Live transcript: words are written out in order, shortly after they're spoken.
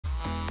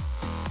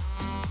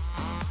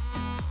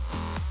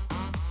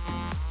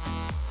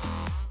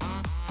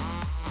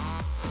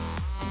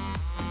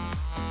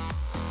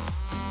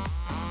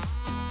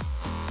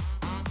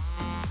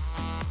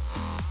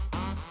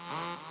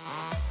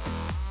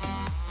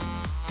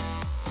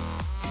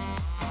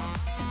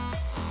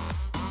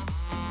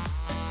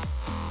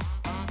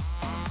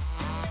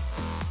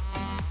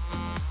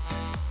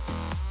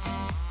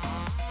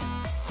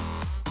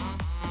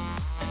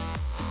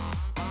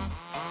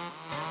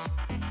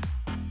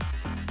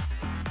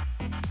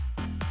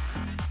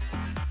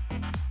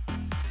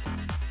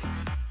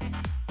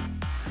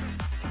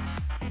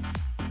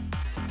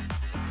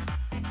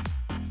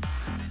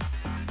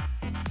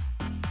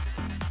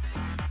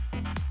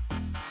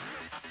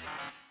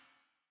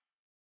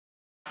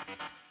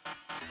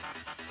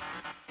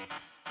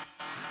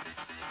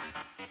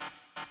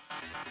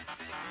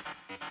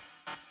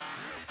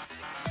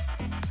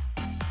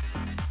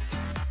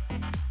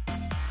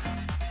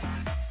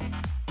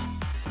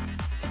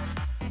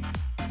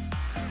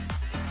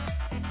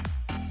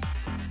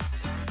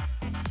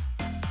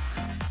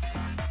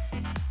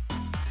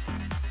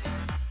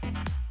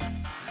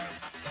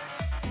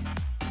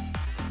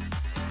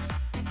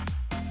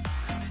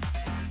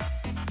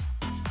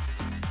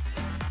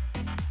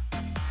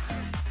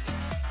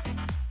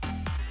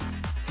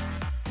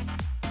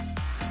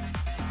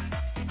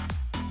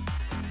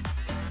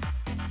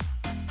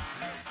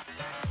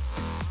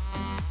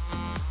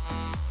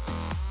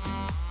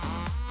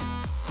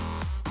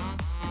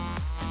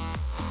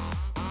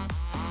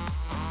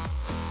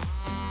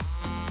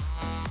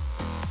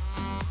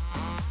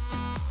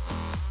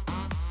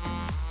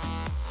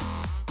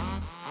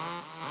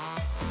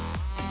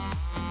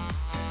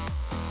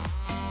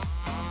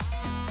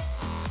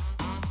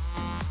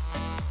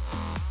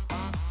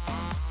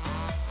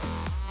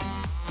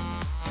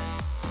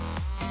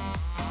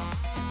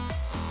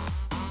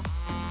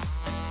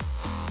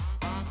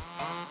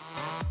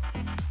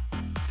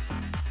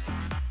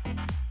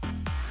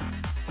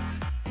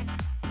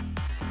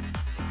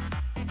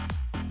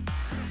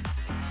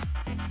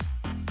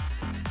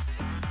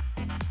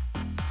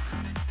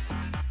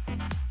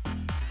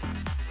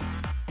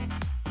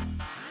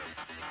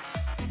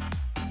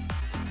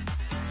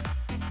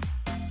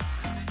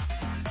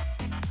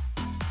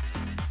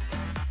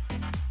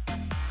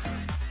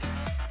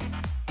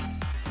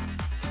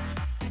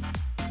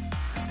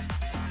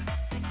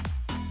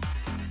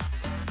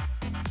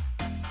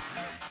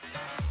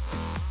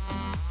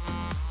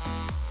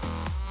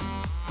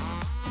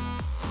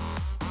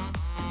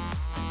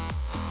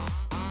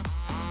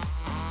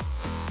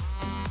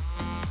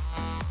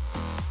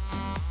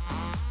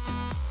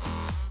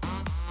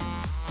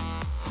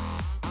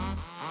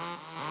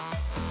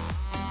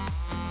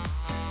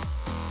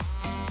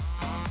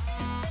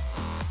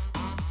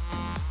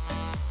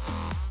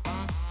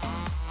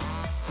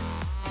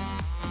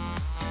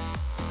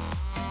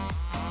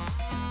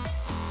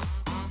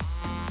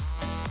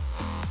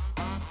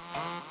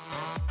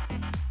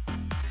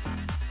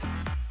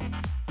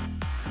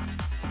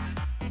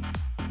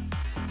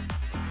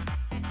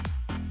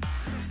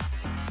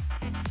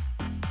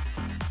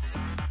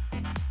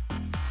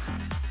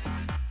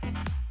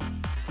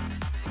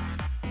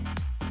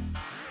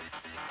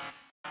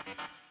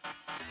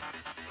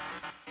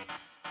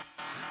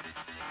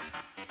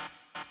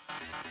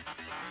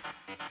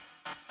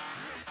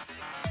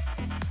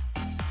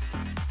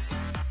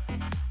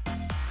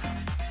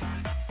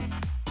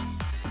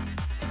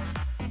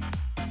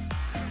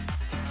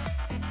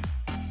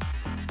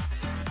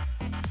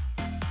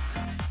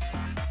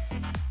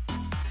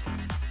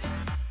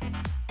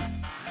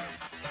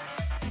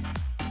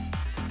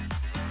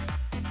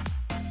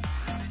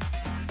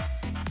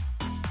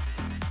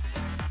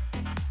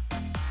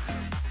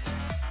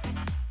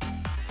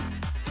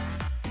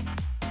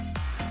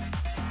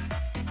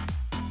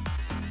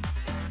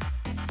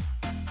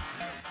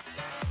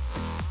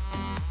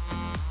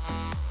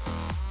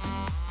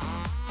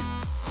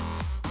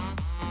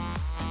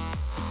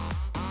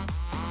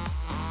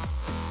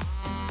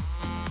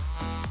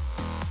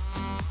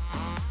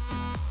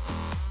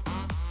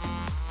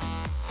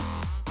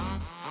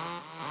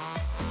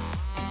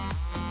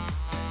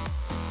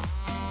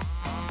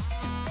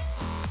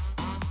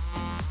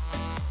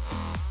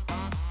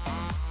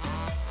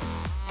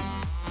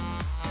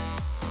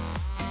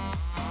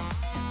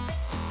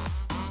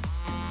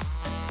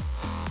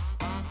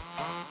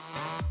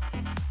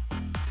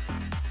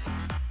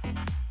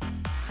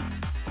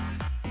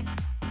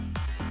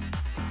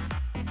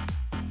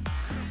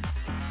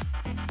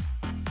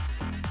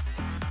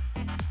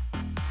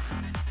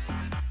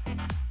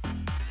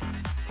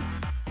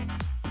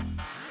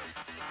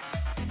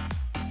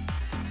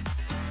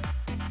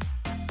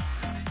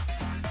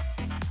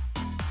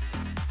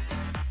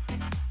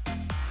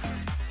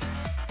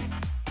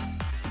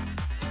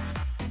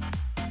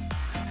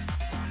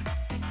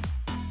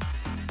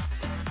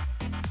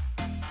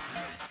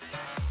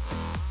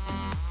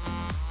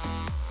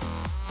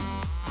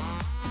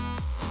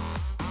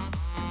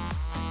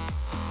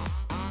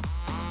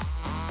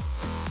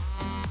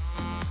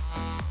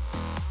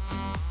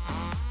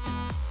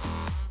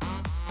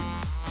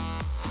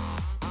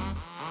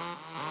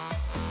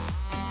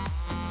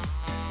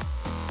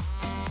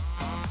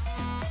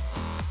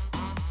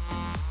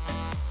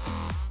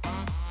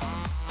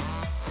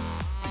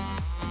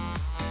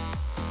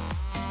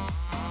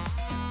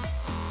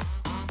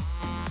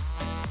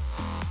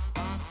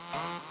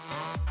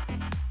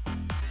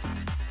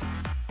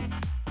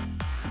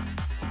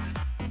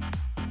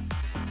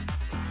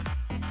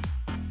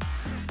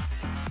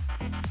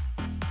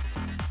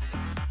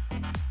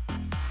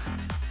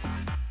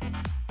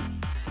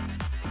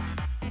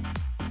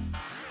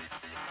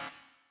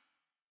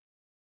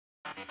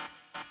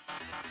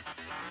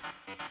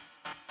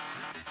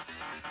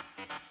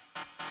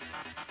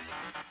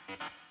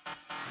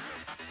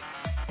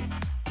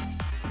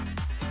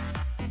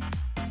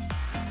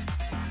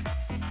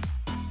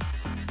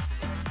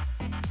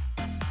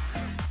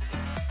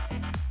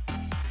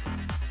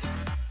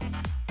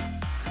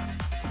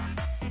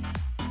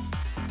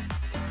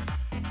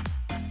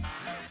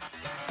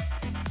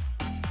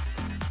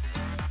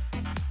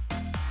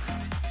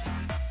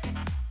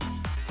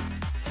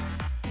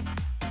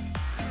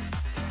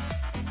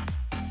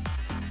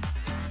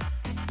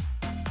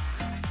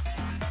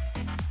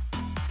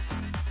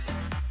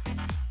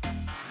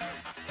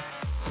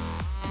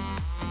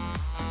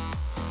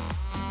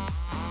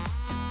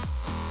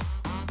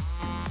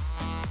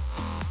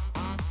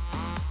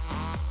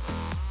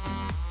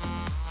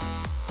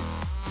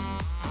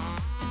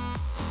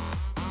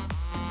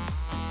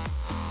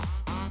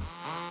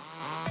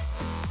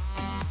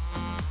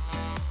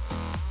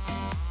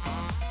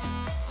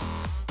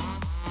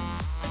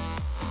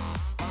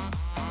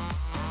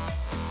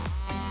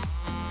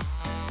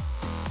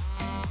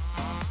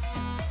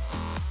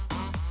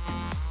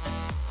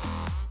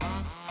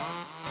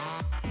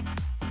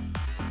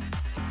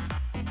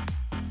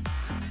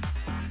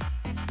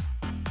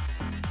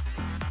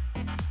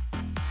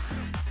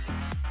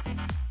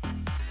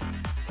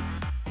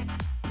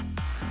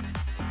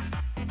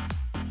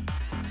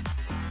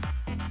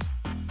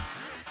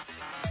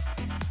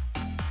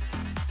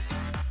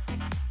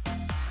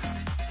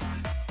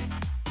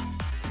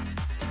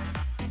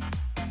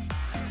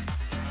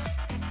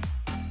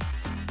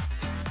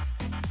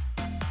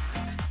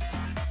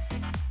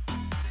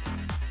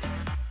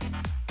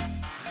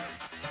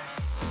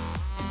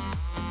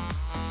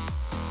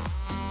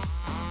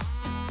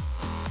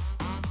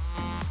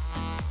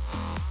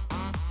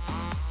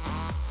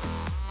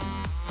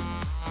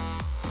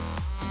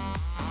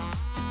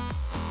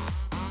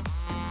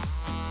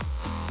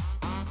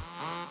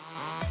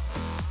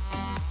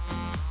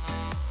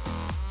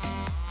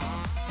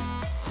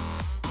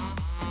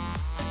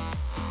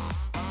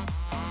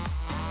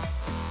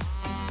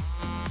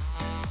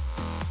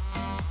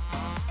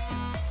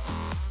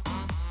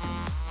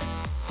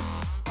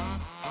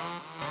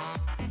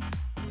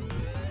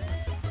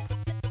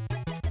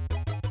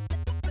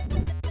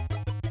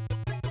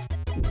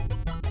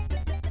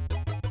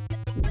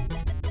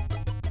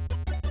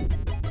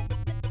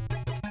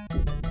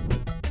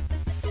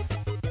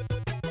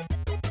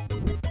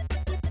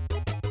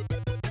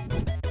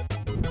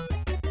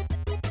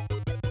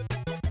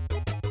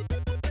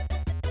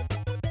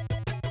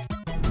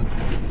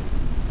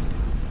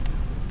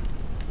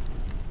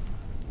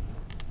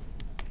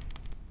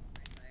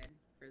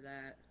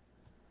that.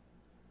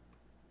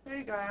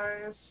 Hey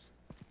guys,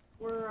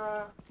 we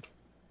are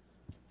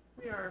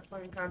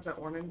playing content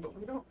warning, but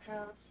we don't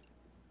have.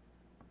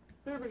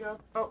 There we go.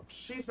 Oh,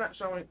 she's not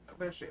showing.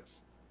 There she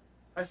is.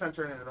 I sent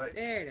her an invite.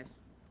 There it is.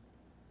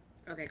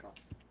 Okay, cool.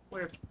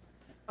 Weird.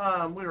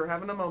 We were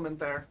having a moment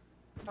there.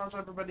 How's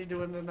everybody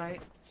doing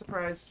tonight?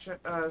 Surprise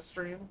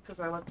stream, because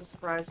I like to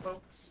surprise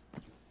folks.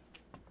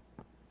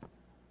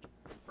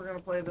 We're gonna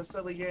play the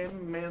silly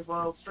game. May as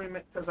well stream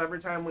it, because every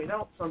time we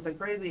don't, something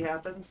crazy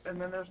happens, and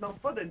then there's no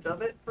footage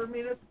of it for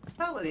me to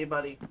tell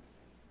anybody.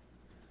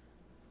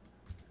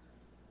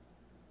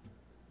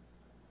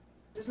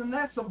 Isn't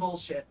that some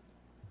bullshit?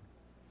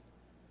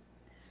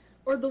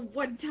 Or the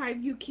one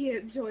time you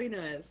can't join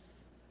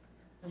us.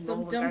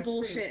 Some dumb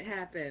bullshit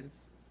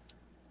happens.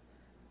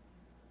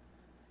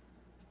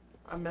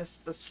 I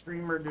missed the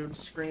screamer dude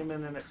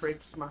screaming and it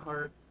breaks my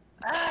heart.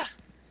 Ah!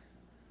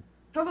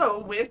 Hello,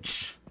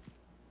 witch!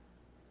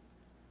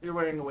 You're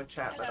wearing a witch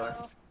hat, Hello. by the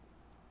way.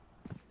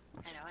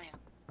 I know I am.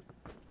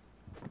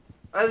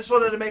 I just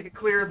wanted to make it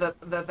clear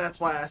that that's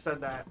why I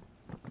said that.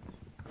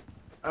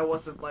 I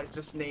wasn't, like,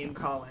 just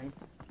name-calling.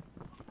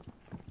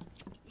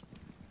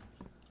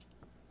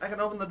 I can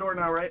open the door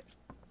now, right?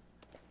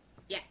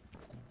 Yeah.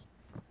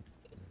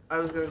 I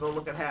was gonna go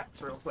look at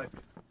hats real quick.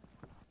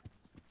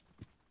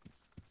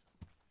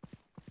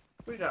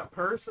 We got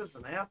purses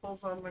and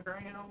apples on the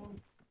ground.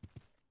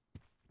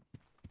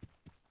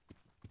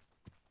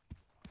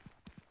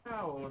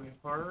 Howdy,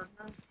 partner.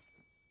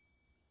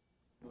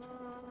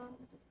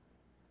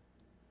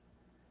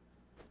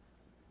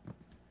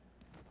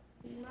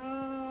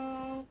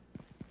 No.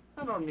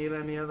 I don't need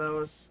any of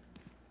those.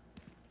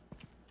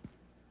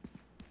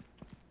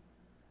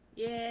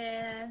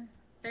 Yeah,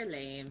 they're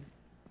lame.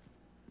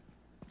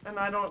 And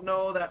I don't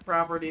know that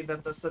property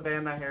that the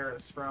Savannah hair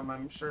is from.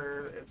 I'm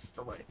sure it's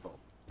delightful.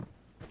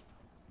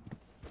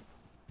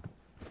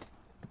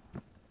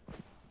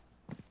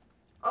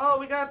 Oh,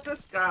 we got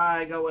this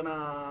guy going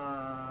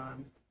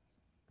on.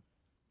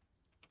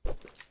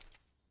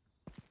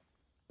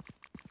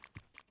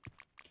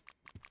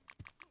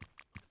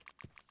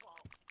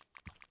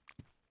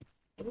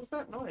 What is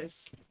that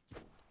noise?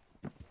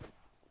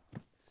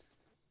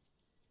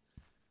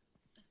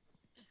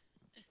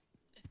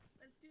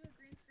 Let's do a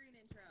green screen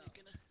intro.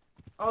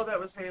 Oh, that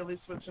was Haley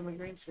switching the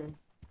green screen.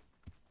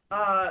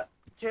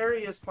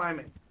 Carrie is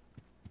climbing.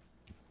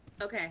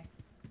 Okay.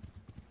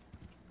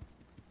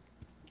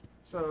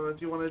 So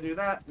if you want to do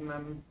that, and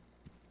then...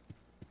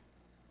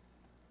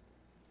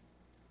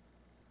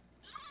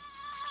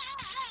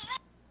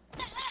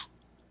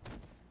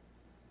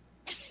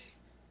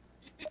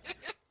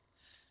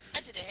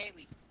 I did a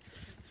Haley.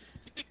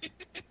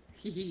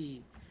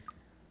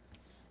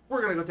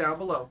 We're gonna go down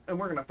below, and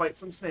we're gonna fight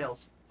some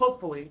snails.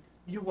 Hopefully,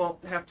 you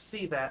won't have to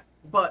see that,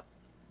 but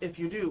if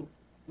you do,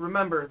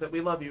 remember that we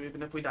love you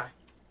even if we die.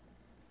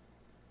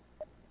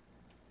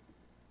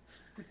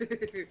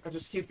 I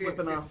just keep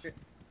flipping off.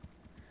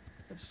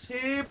 I just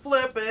keep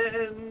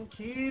flipping,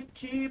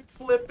 keep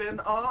flipping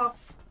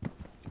off.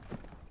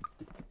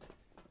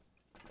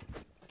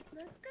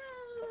 Let's go.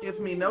 Give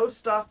me no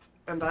stuff,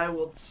 and I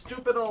will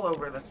stoop it all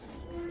over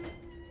this.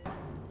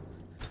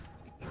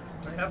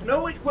 I have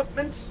no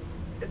equipment.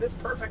 It is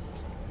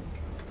perfect.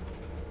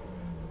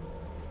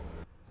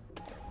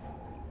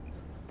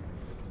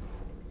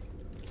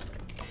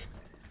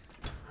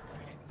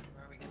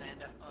 Where are we gonna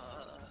end up?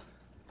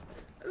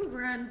 Ooh,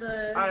 we're on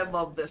the... I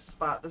love this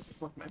spot. This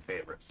is like my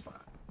favorite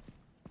spot.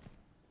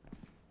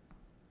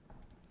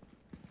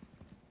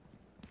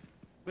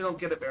 We don't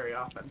get it very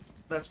often.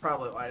 That's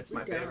probably why it's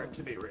my favorite,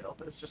 to be real.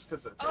 It's just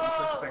because it's Oh,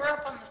 interesting. we're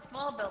up on the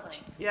small building.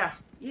 Yeah.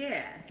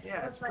 Yeah.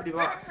 Yeah, it's Like, pretty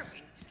where boss. are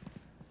we?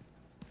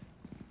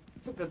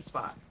 It's a good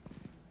spot.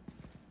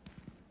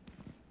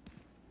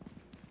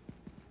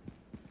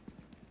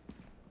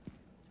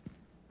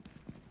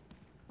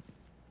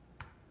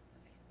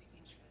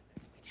 Making sure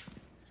that there's a way down.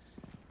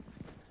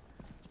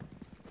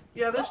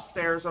 Yeah, there's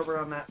stairs over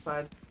on that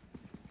side.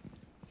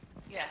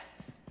 Yeah.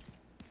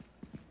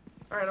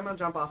 Alright, I'm gonna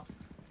jump off.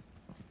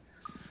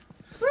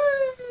 Woo!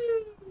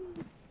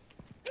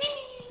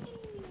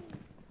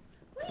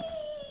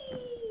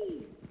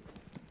 Whee!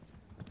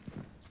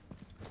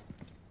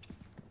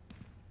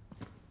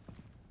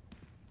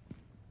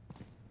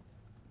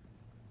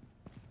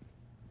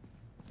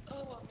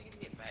 Oh, I'm gonna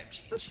get vibe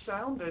change. The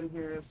sound in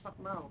here is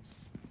something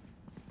else.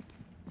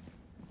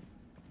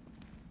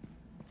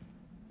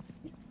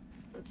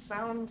 It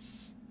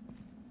sounds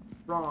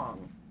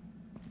wrong.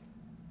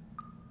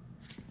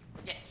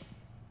 Yes.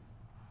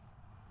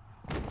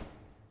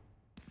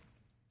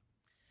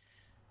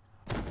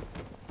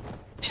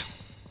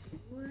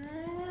 Wow.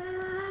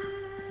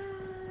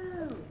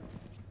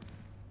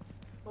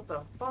 What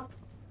the fuck?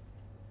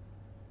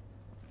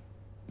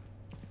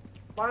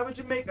 Why would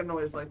you make a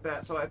noise like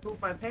that? So I poop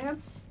my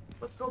pants?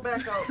 Let's go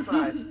back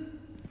outside.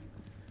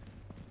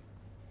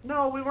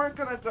 No, we weren't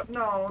gonna go.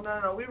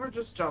 No. We were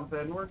just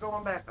jumping. We're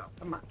going back up.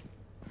 Come on.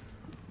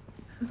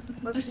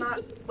 Let's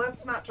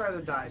not try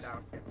to die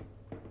down here.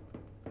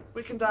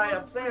 We can die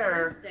up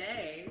there.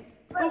 Stay.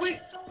 But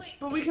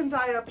But we can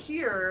die up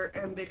here,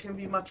 and it can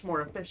be much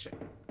more efficient.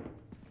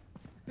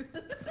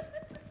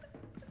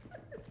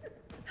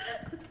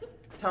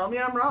 Tell me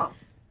I'm wrong.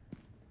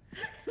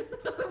 I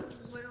was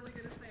literally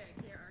gonna say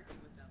I can't argue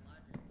with that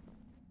logic.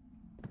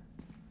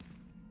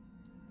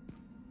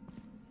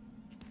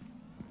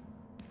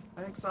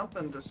 I think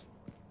something just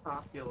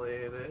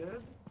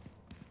populated.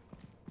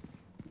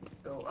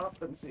 Go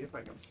up and see if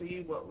I can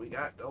see what we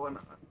got going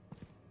on.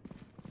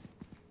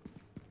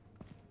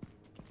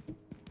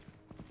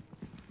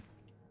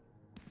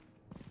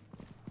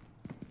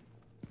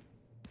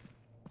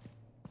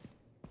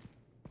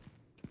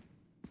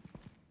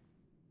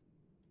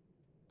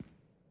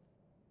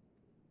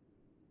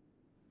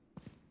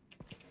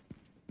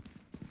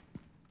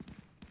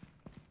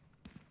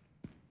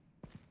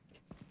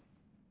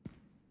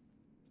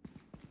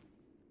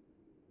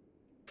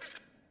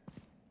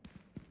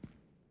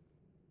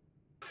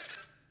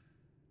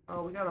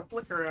 Oh, we got a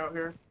flicker out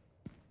here.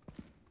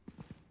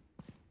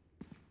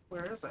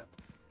 Where is it?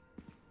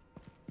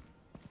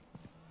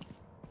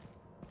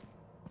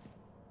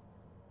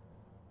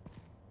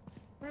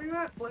 Where are you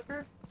at,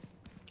 flicker?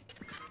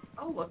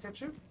 I'll look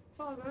at you. It's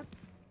all good.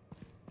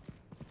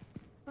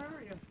 Where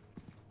are you?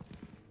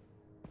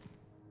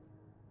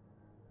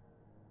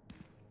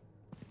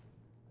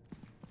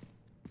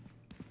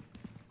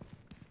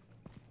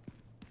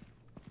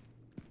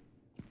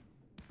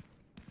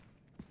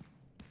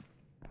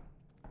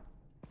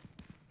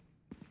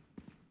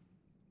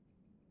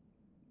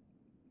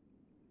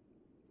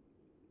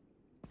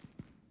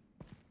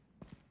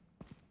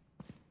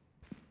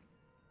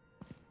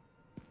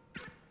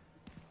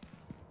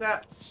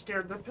 That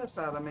scared the piss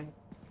out of me.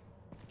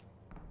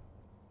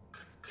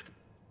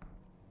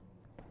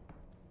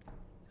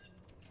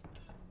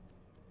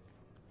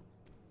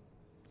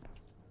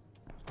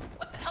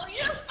 What the hell are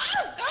you?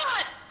 Oh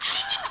God!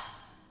 Ah!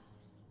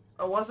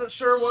 I wasn't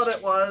sure what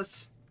it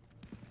was.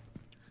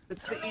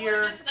 It's the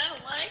ear. I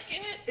don't like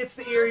it. It's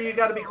the ear. You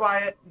gotta be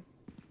quiet.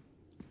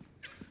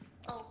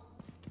 Oh.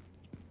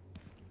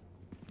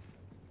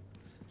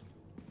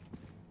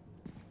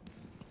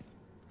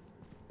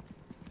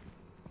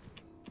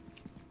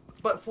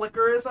 But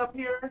Flicker is up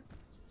here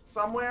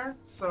somewhere,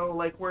 so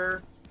like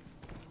we're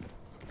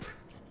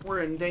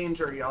in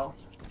danger, y'all.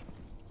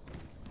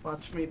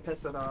 Watch me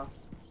piss it off.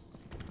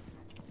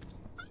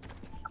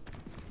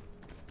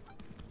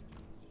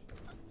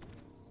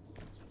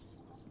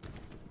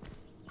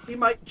 He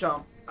might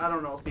jump. I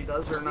don't know if he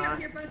does or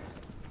not.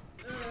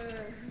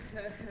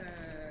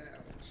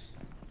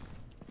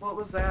 What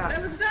was that?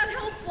 That was not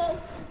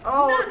helpful.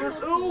 Oh, not it was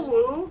helpful.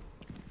 ooh-woo.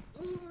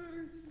 Ooh,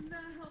 this is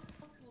not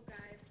helpful,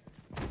 guys.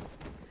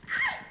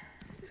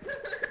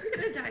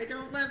 I'm gonna die.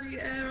 Don't let me.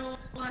 I don't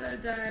want to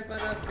die,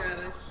 but I'm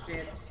gonna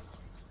shit.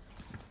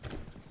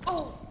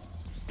 Oh.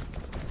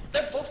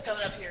 They're both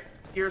coming up here.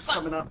 Ears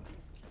coming up.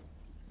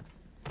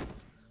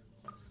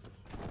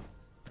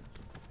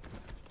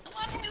 Come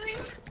on, Haley.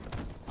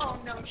 Oh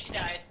no, she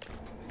died.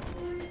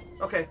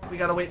 Okay, we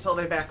gotta wait till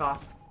they back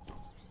off.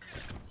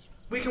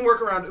 We can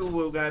work around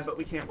Uwu guy, but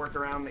we can't work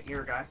around the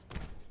ear guy.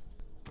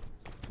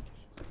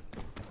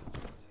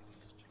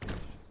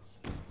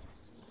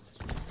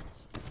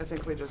 I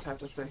think we just have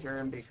to sit here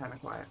and be kind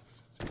of quiet.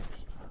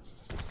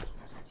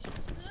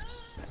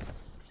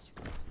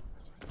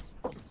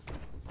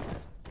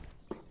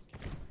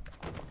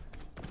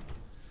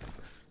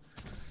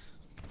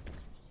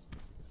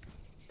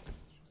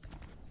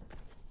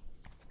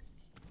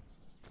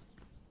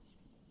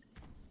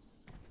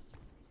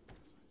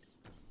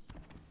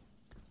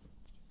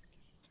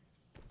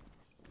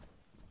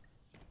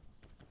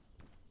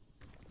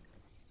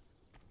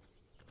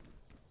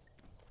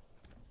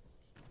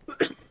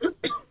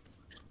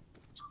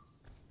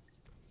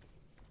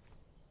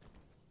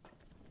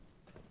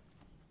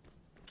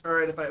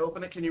 Alright, if I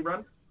open it, can you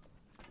run?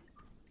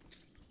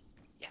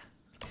 Yeah.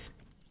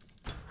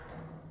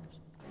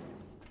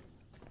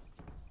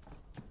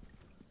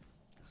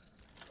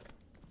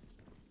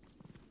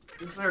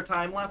 Is there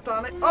time left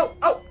on it? Oh!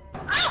 Oh!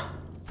 Ah!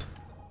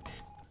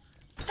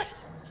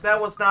 That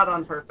was not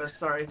on purpose,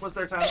 sorry. Was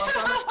there time left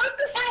on it? What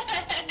the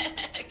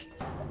heck?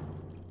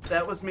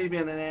 That was me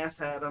being an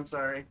asshat, I'm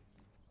sorry.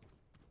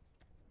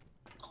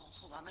 Oh,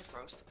 hold on, I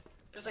froze.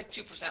 There's like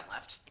 2%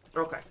 left.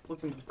 Okay, we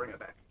can just bring it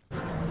back.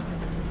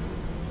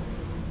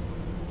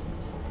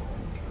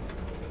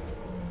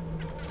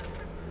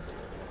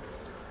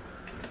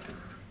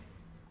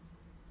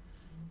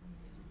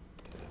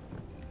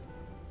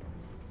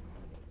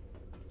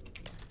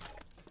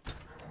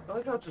 I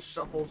like how it just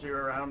shuffles you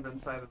around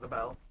inside of the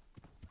bell.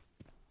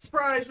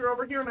 Surprise, you're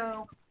over here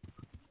now.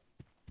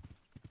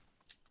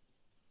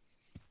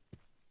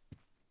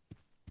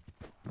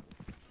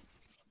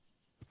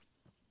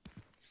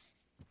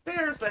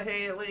 There's the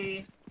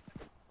Haley.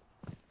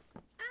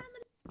 I'm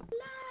alive.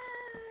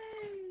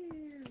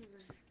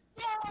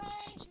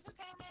 Yay, she's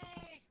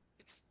okay.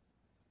 It's...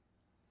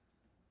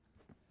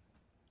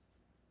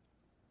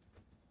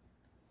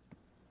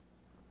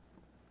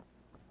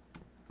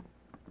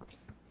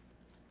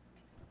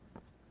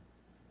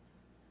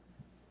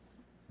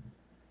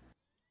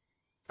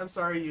 I'm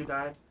sorry you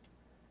died.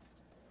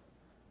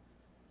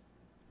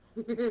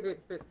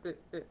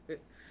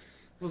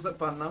 Was it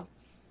fun, though?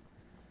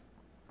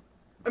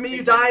 I mean,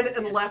 you died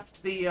and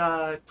left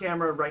the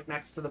camera right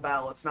next to the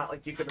bell. It's not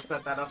like you could have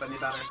set that up any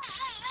better.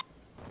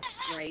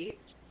 Right.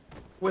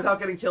 Without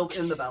getting killed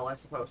in the bell, I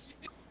suppose.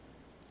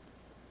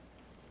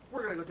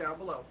 We're gonna go down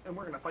below, and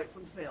we're gonna fight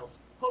some snails.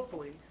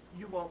 Hopefully,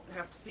 you won't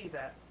have to see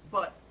that.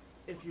 But,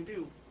 if you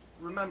do,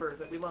 remember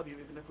that we love you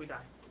even if we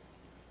die.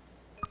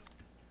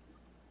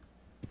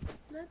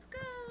 Let's go!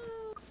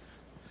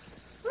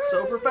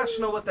 So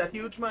professional with that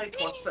huge mic.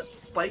 Watch that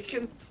spike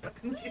and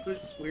fucking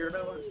views,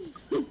 weirdos.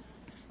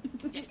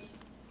 Yes.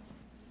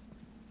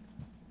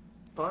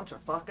 Bunch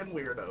of fucking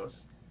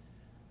weirdos.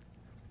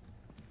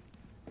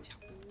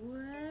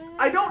 What?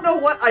 I don't know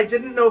what I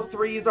didn't know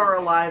threes are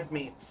alive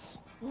means.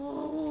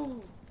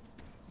 Oh.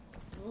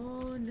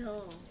 Oh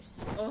no.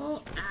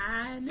 Oh,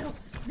 no.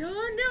 No,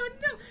 no,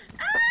 no.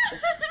 Ah!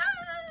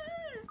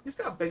 He's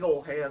got big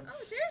old Oh,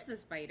 hands. there's the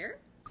spider.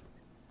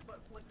 But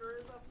Flicker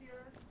is up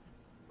here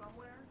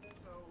somewhere,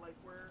 so like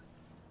we're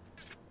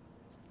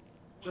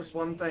just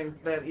one thing,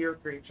 that ear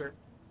creature.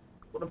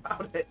 What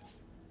about it?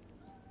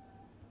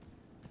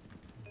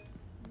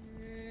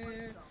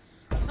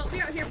 Help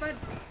me out here, bud.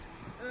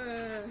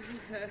 Ouch.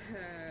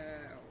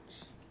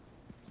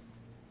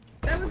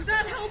 That was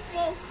not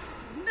helpful.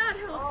 Not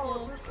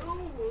helpful.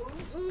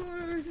 Oh,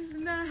 Ooh, this is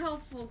not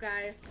helpful,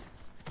 guys.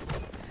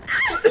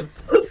 I'm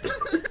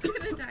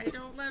gonna die.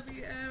 Don't let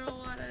me. I don't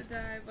want to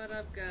die, but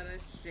I'm gonna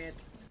shit.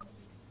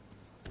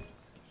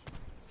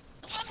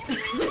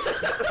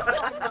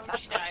 Oh no,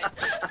 she died.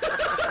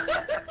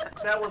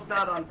 that was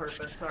not on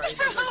purpose, sorry.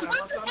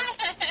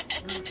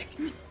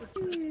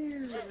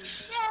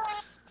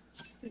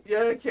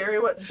 Yeah, Carrie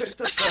went and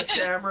picked up the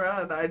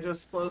camera and I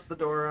just closed the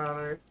door on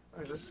her.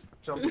 I just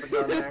jumped the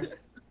gun there.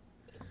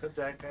 Good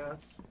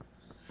jackass.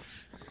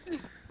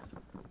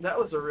 That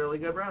was a really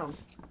good round.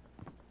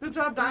 Good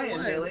job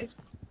dying, Haley.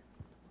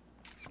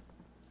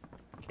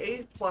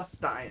 A+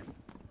 dying.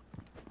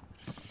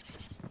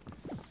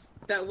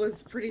 That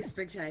was pretty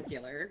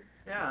spectacular.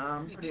 Yeah,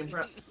 I'm pretty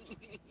impressed.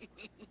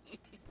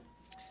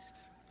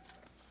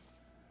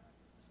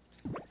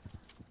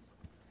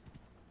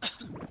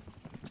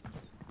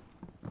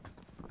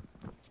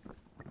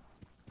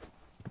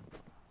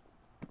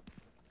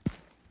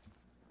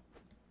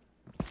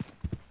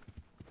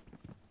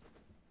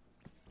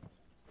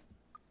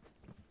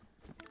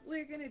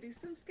 We're gonna do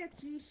some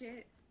sketchy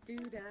shit.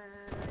 Do-da,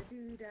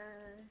 do-da.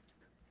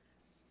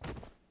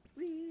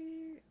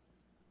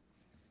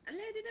 I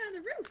landed on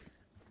the roof.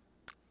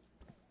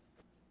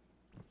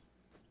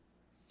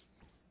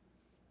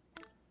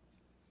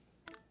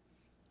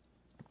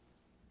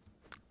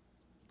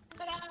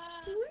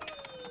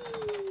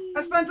 Whee!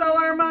 I spent all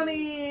our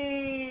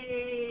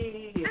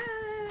money! Ah!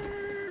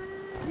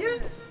 Yeah!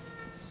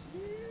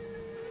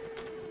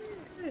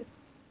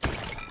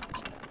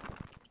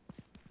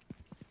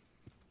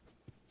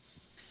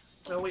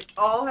 So we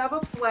all have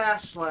a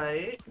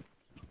flashlight.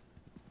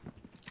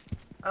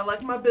 I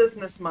like my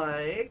business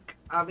mic.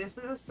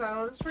 Obviously the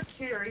sound is for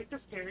Carrie,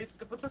 because Carrie's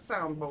good with the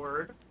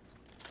soundboard.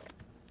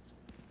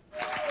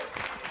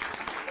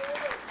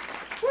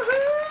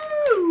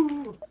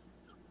 Woohoo!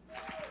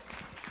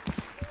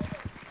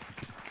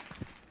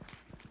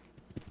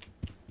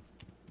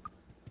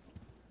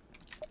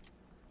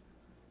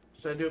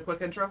 Should I do a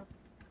quick intro?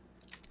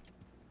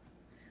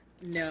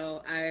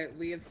 No,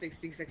 we have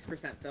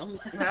 66% film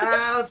left.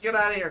 Ah, let's get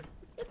out of here.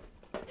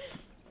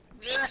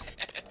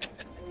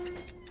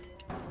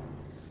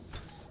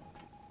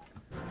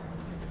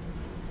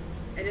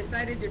 I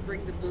decided to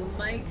bring the boom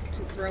mic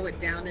to throw it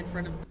down in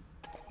front of.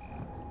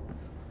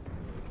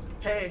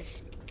 Hey,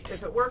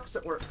 if it works,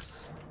 it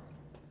works.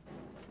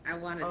 I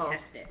want to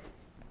test it.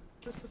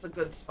 This is a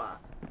good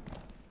spot.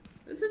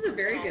 This is a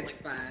very good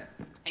spot.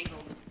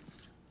 Angled.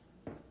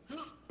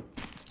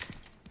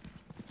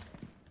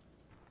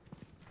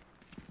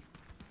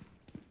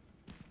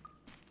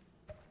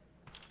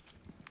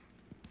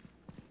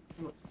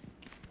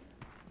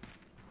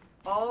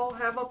 All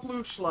have a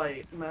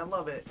flashlight, and I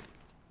love it.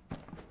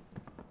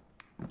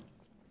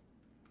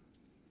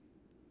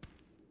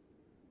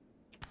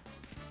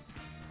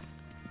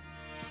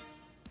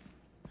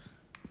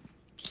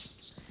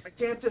 I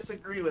can't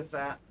disagree with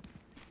that.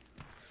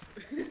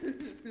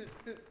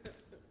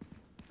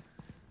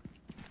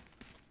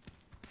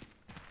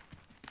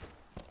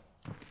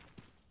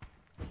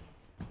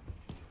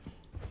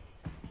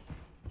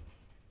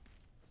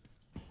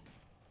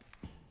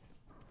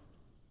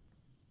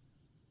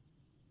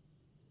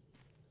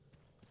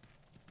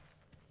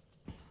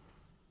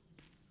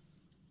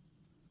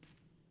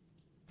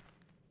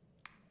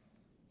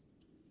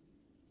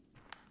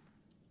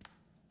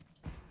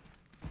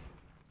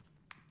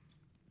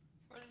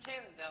 Where did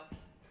Haley go?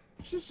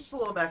 She's just a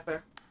little back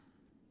there.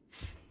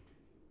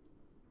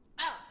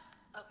 Oh,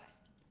 okay.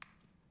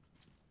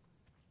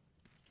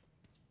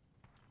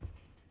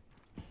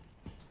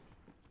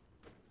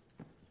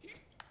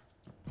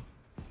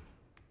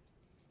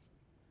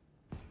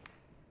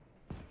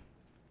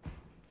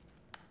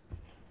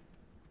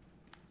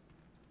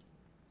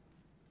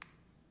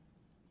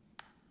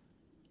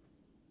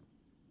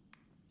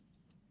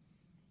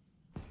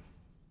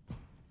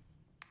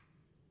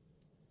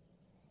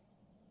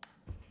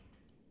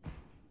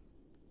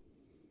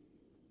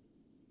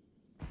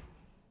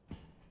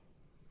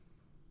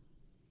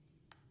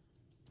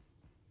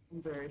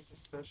 Very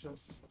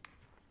suspicious.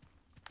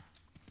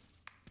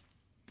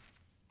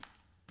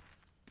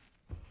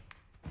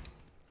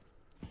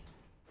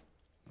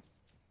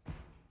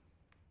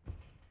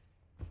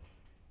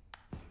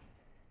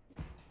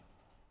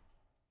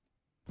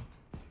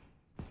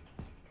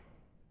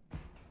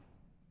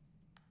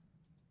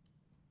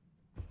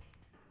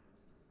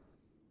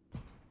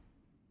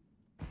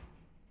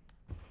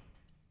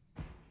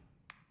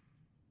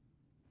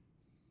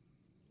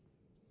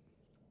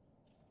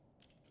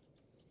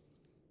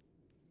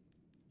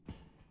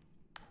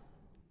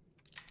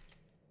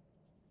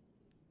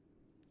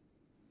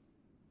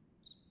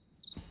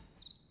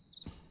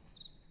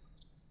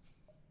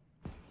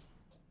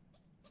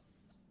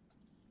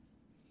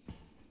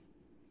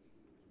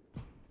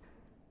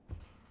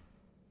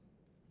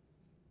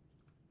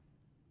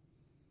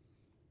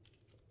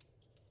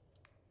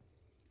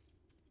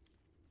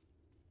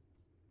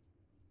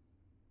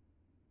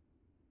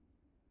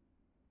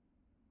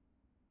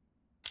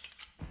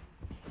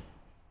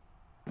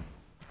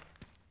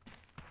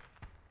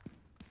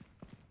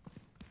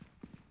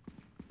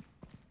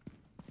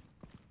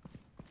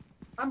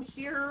 I'm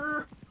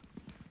here.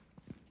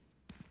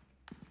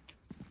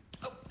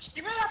 Oh,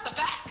 she ran out the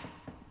back.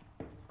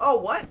 Oh,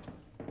 what?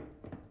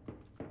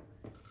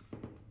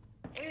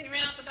 Haley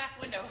ran out the back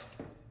window.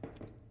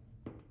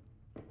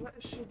 What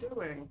is she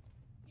doing?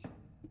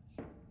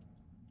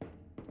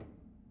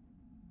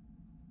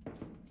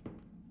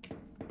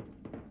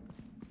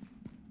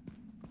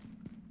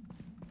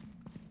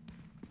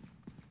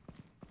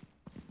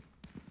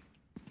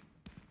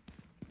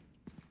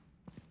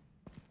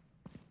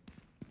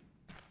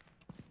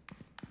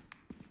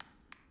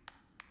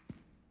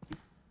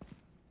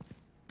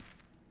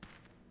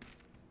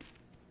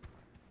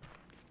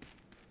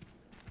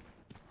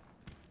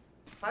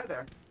 Hi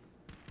there.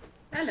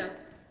 Hello.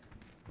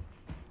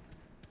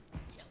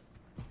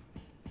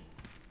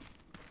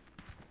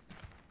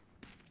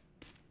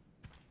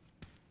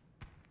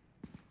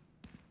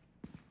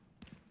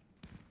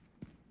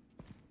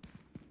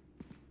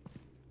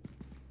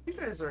 You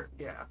guys are,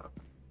 yeah.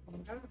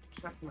 I'm gonna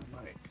check my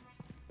mic.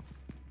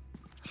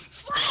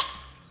 Slap!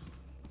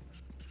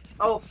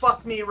 Oh,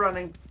 fuck me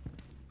running.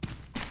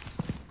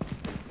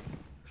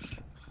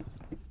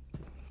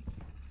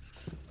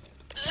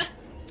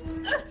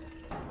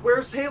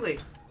 Where's Haley?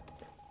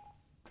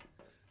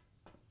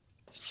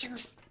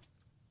 She's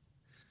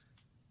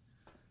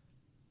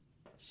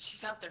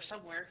out there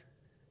somewhere.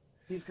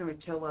 He's gonna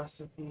kill us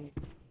if he...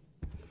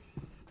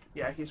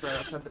 Yeah, he's right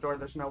outside the door.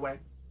 There's no way.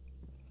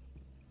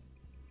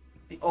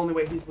 The only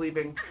way he's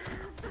leaving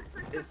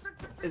is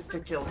to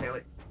kill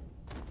Haley.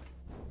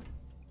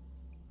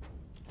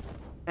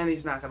 And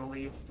he's not gonna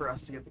leave for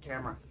us to get the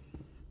camera.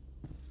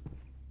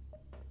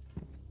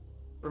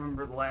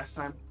 Remember the last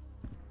time?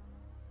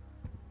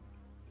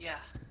 Yeah.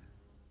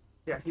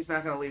 Yeah, he's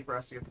not gonna leave for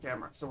us to get the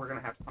camera, so we're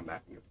gonna have to come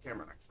back and get the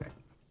camera next day.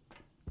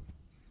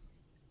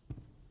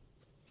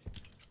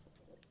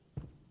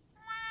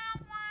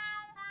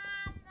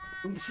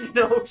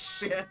 No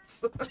shit.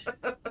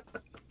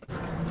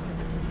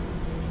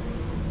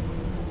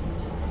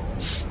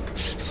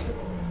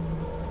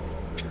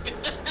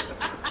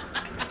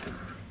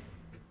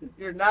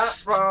 You're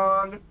not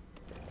wrong.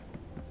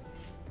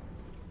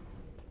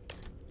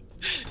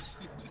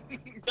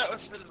 That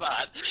was for the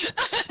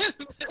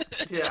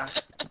VOD. Yeah.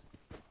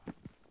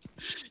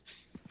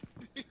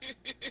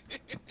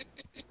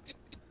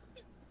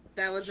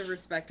 That was a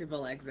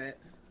respectable exit.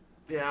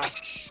 Yeah.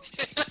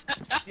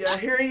 Yeah,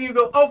 hearing you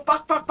go, oh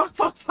fuck, fuck, fuck,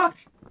 fuck, fuck.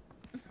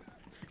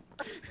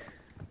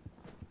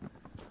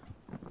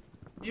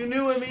 You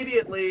knew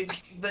immediately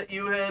that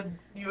you had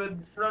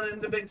run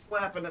into Big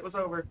Slap and it was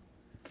over.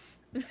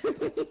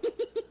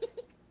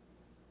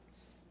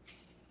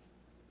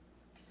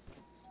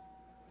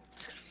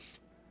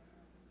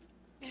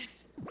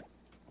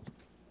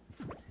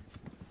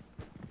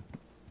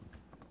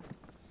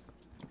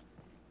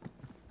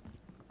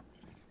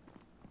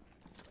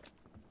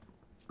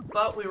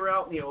 But we were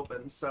out in the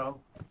open,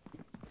 so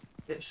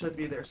it should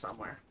be there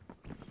somewhere.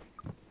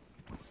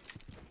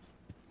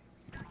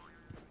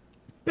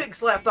 Big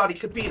Slap thought he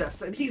could beat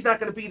us, and he's not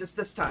going to beat us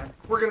this time.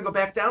 We're going to go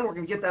back down, we're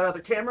going to get that other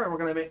camera, and we're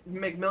going to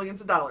make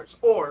millions of dollars.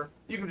 Or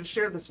you can just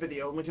share this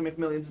video, and we can make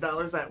millions of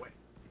dollars that way.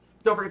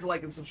 Don't forget to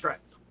like and subscribe.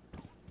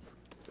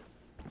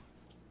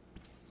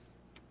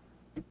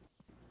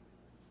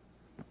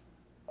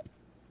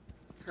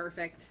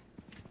 Perfect.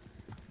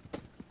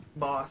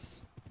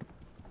 Boss.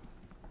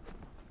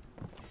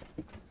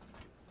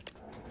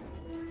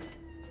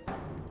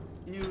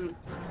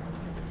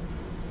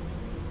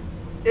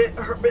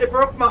 It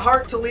broke my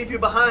heart to leave you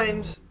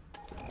behind.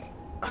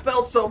 I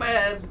felt so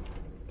bad,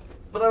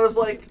 but I was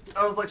like,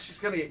 she's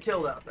gonna get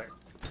killed out there.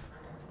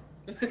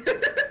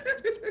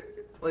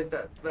 Like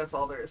that's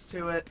all there is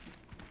to it.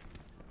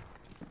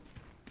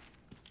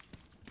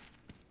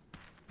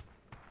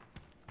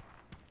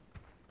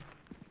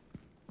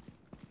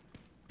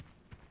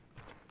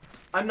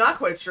 I'm not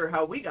quite sure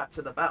how we got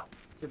to the bell,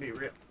 to be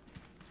real.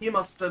 He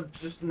must have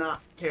just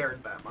not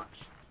cared that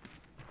much.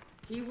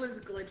 He was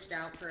glitched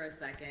out for a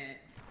second.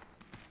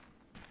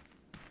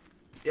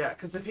 Yeah,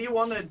 because if he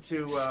wanted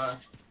to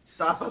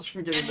stop us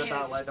from getting the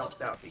bell, I don't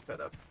doubt he could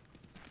have.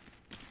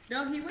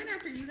 No, he went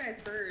after you guys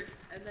first,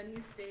 and then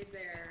he stayed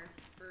there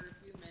for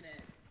a few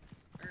minutes,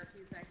 or a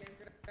few seconds,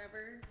 or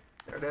whatever.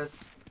 There it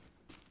is.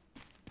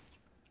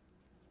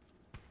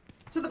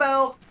 To the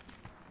bell!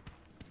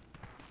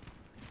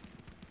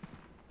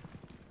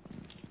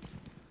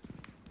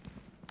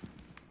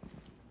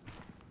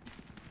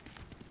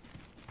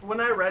 When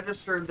I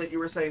registered that you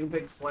were saying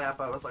big slap,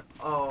 I was like,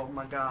 oh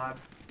my god.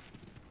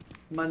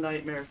 My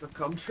nightmares have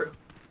come true.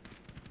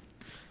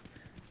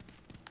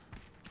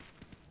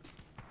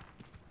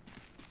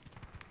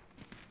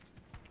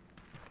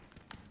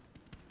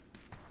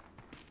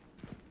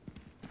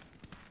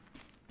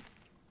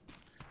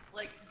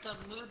 Like, the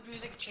mood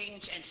music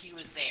changed and he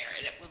was there,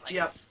 and it was like,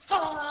 Yep.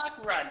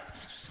 Fuck, run!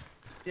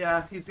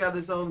 Yeah, he's got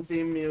his own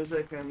theme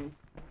music, and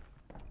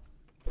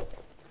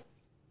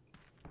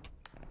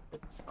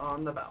it's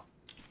on the bell.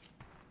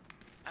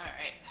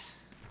 Alright.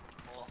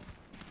 Cool.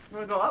 You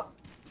wanna go up?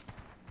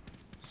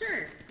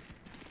 Sure.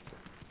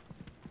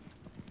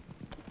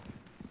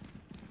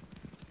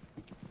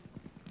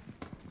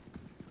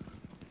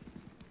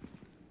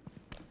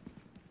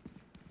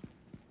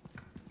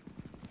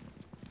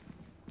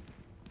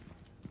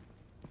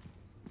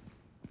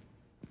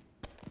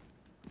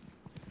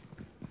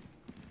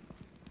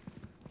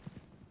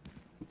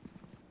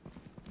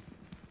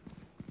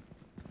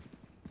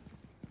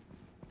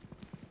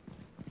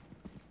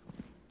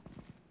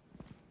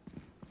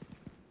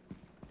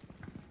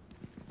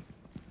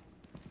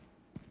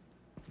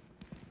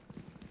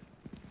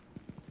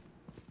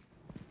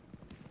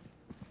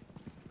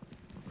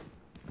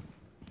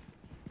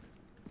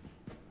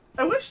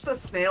 I wish the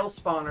snail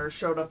spawner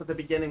showed up at the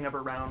beginning of a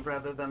round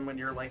rather than when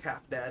you're like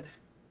half dead.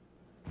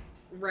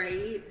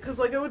 Right. Because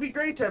like it would be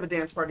great to have a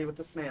dance party with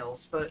the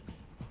snails, but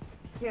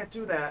you can't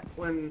do that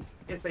when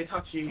if they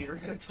touch you, you're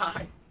gonna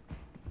die.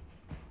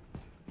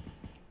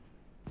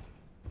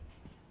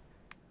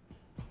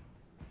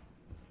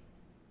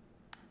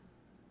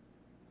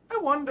 I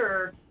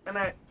wonder, and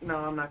no,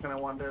 I'm not gonna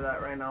wonder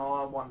that right now.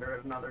 I'll wonder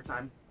it another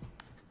time.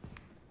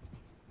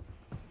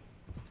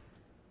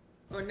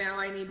 Oh, now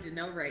I need to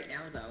know right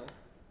now, though.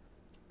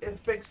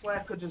 If Big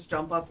Slap could just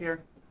jump up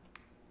here.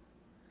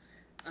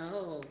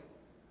 Oh.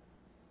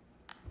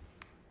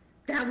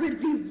 That would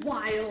be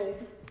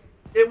wild.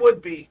 It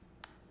would be.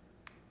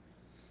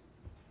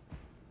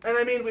 And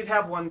I mean, we'd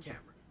have one camera,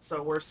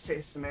 so worst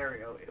case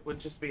scenario, it would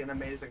just be an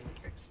amazing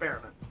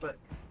experiment. But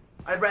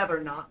I'd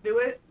rather not do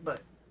it,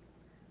 but...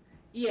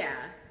 Yeah.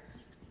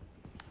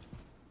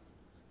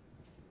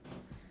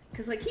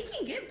 Because, like, he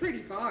can get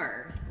pretty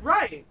far.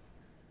 Right.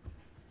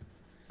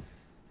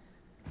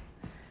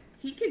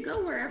 He could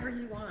go wherever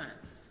he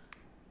wants.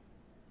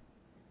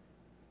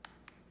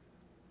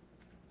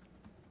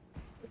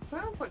 It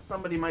sounds like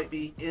somebody might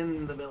be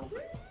in the building.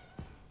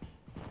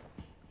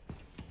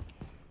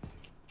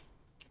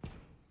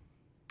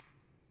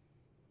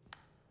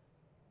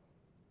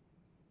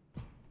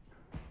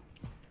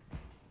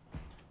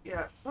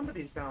 Yeah,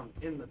 somebody's down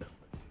in the building.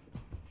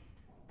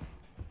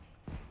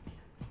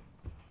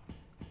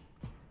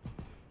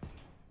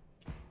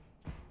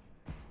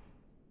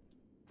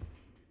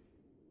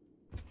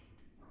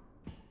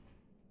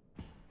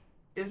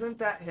 Isn't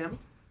that him?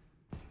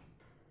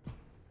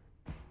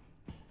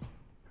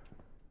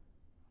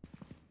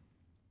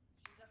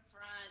 She's up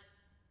front.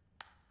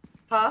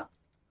 Huh?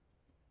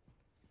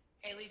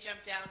 Haley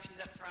jumped down, she's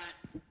up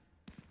front.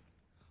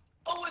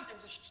 Oh, and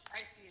there's I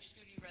see a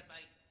shooty red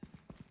light.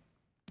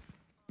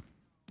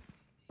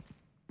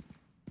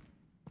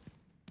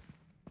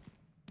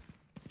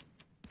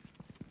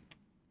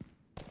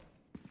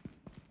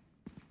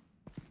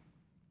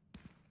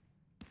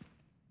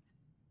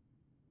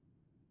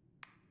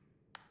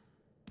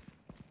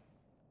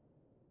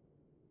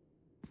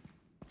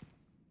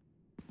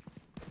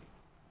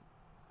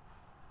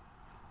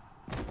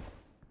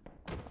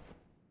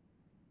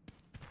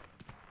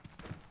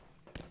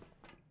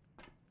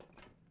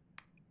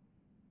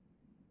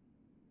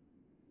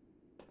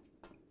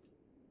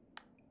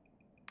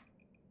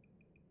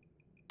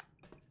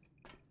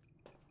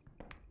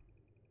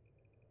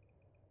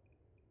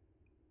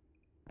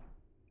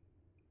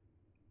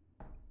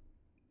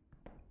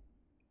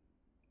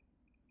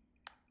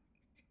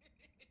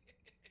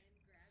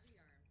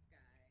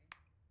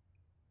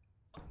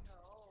 Oh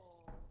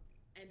no.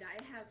 And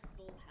I have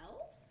full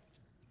health?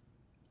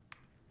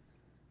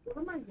 What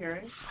am I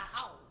hearing?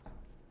 How?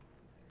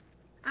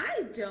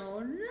 I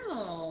don't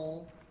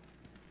know.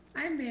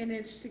 I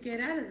managed to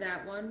get out of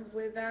that one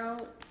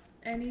without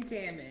any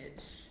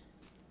damage.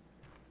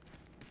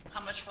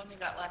 How much fun you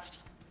got left?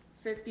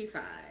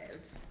 55.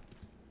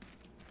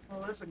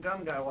 Oh, there's a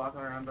gun guy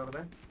walking around over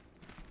there.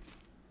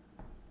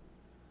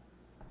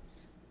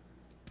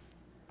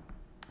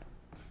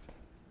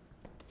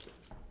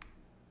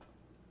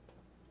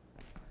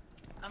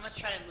 I'm gonna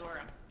try and lure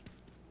him.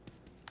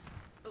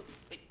 Oh,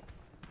 wait.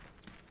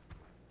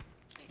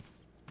 Wait.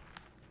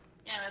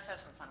 Yeah, let's have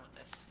some fun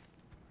with this.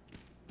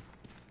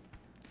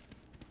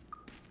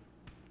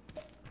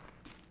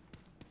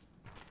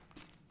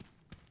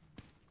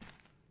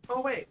 Oh,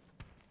 wait.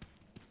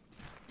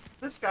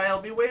 This guy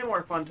will be way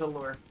more fun to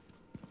lure.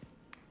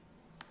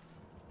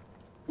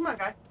 Come on,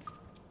 guy.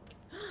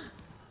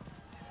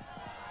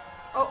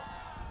 Oh.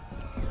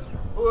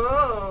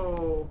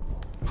 Whoa.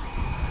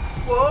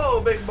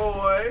 Whoa, big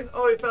boy.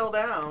 Oh, he fell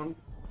down.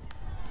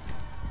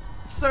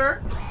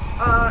 Sir,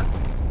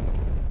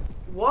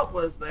 what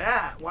was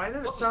that? Why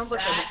did it sound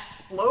like an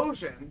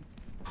explosion?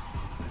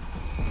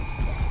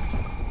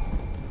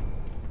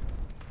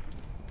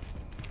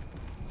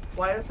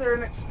 Why is there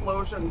an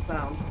explosion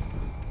sound?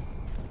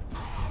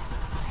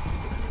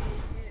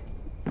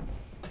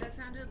 That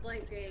sounded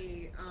like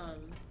a,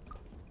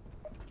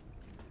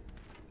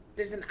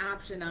 there's an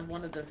option on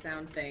one of the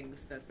sound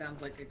things that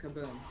sounds like a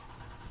kaboom.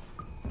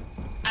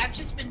 I've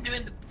just been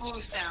doing the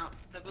boo sound,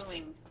 the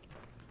booing.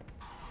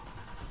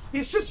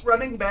 He's just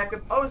running back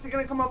and... Oh, is he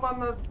gonna come up on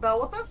the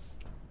bell with us?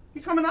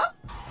 You coming up?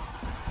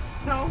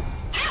 No.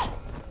 Ow!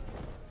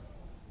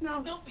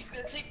 No. Nope, he's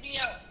gonna take me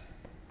out.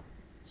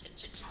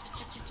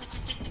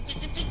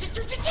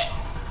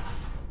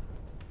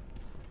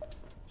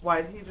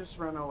 Why did he just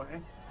run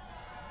away?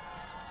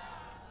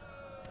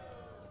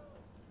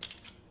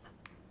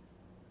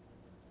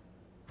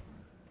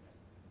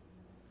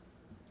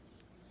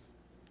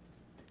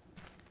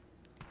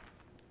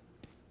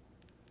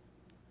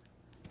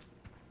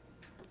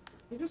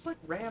 He just like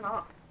ran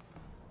off.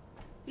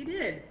 He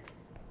did.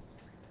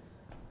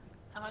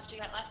 How much you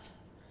got left?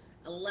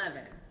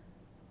 11.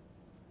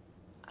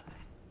 Okay.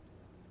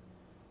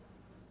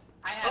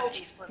 I have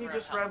a sliver he of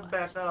just health revved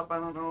left. back up. I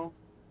don't know.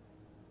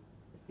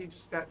 He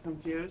just got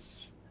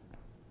confused.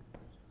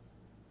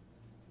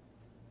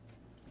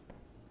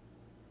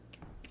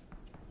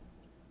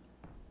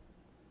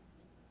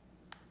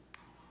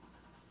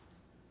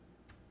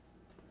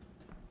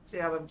 Is he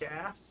out of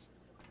gas?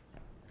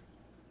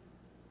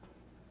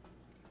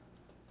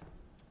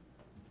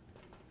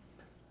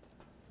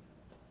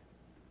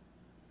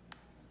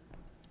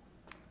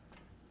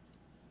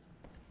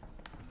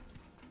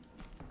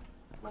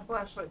 My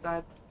flashlight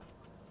died.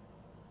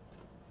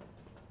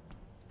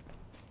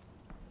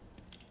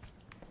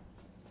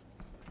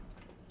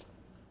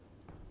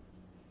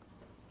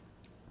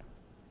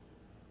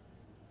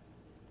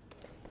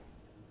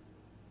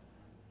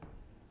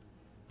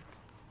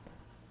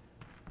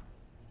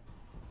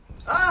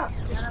 Ah!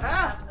 None of us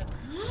Ah! have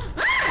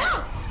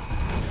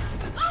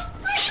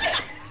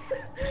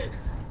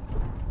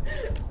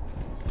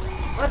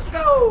Let's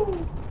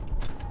go!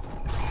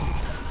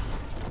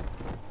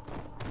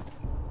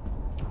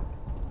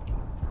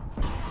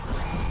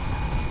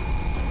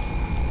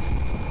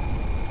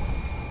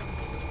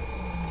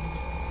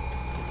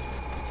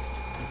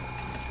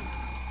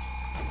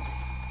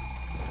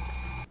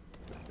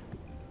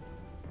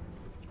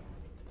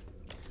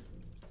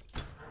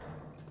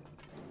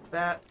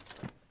 That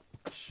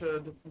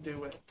should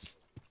do it.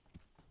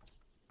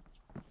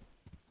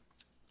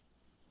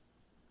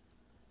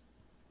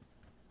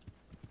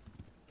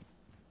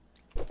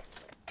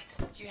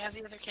 Do you have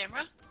the other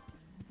camera?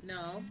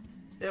 No.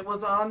 It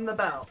was on the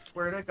bell.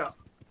 Where'd it go?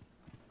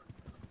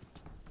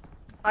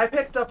 I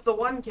picked up the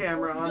one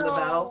camera on the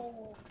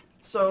bell,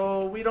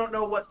 so we don't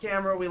know what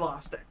camera we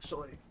lost,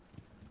 actually.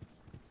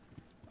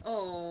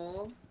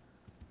 Oh.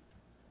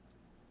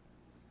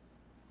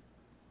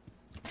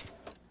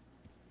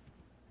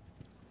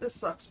 This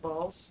sucks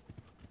balls.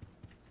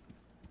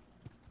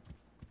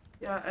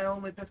 Yeah, I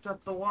only picked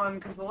up the one,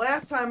 because the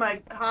last time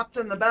I hopped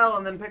in the bell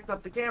and then picked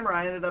up the camera,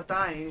 I ended up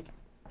dying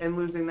and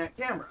losing that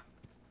camera.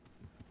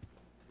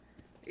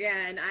 Yeah,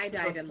 and I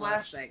died and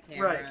lost that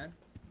camera. Right.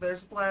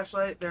 There's a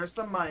flashlight, there's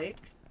the mic.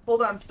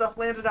 Hold on, stuff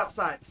landed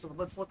outside, so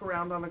let's look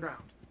around on the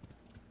ground.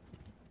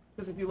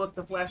 Because if you look,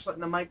 the flashlight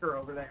and the mic are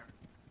over there.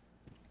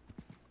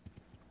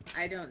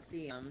 I don't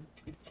see them.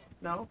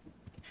 No?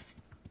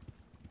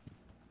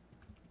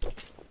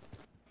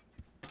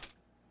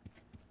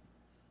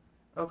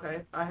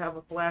 Okay, I have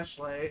a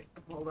flashlight.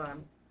 Hold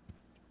on.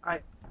 I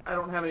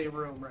don't have any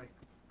room right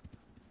now.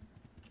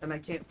 And I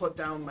can't put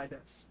down my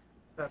disc.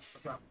 That's the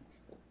problem.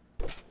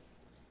 I'm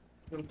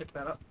gonna pick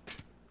that up.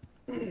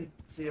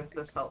 See if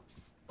this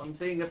helps. I'm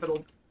seeing if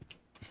it'll...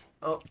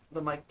 Oh,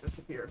 the mic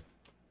disappeared.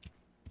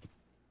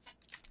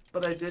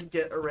 But I did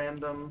get a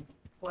random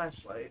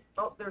flashlight.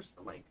 Oh, there's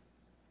the mic.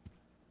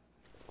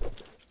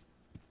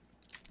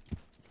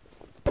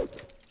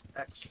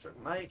 Extra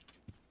mic.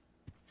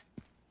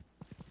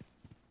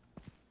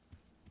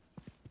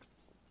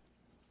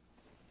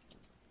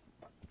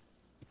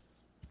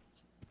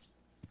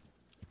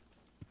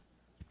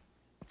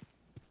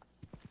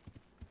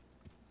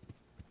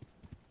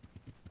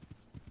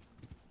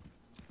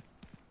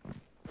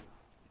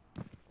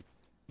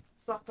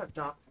 Suck a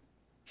duck.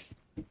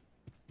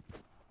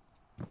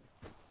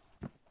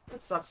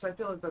 That sucks. I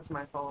feel like that's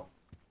my fault.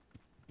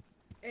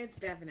 It's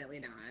definitely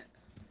not.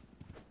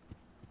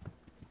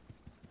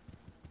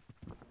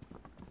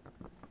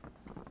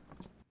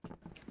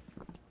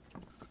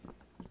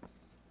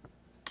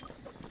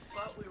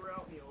 Thought we were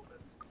out in the open.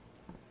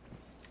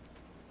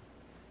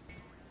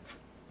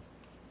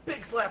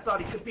 Big Slap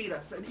thought he could beat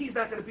us, and he's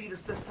not going to beat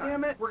us this time.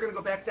 Damn it. We're going to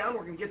go back down,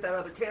 we're going to get that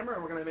other camera,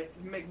 and we're going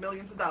to make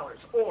millions of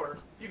dollars. Or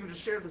you can just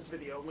share this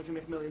video, and we can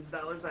make millions of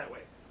dollars that way.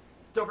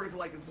 Don't forget to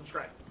like and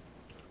subscribe.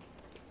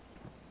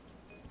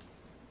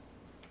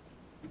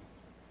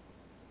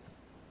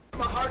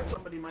 My heart,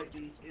 somebody might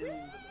be in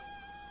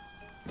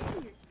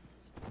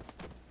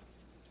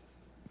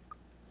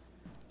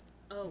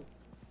the...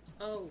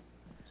 Oh.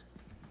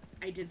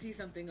 I did see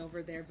something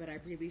over there, but I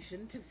really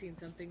shouldn't have seen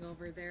something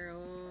over there.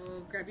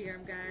 Oh, grab your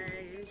arm,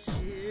 guys.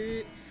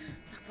 Shit.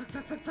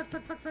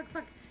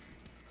 Fuck.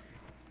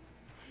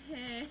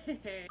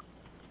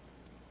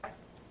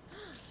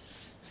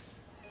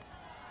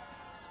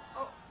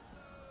 Oh.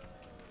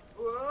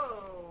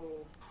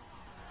 Whoa.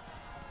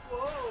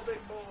 Whoa,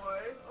 big boy.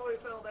 Oh, he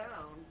fell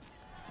down.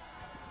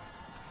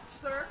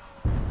 Sir,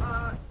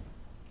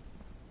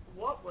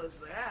 what was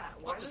that?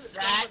 Why did it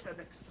sound like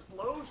an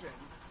explosion?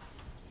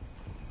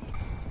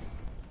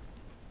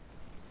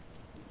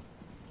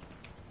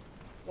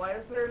 Why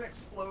is there an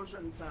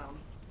explosion sound?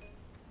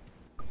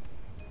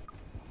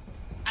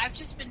 I've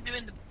just been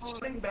doing the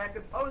boom. Back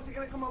and, oh, is he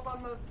gonna come up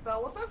on the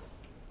bell with us?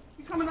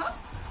 You coming up?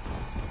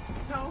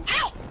 No.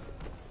 Ow!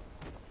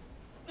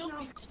 No.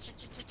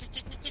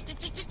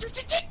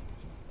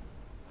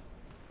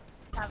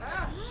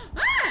 Ah!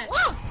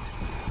 Whoa!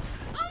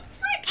 Oh,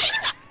 frick!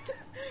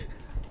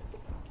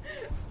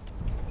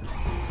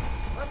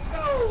 Let's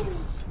go!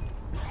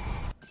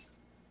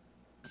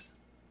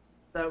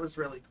 That was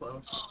really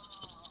close.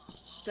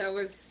 That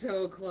was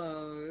so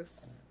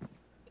close.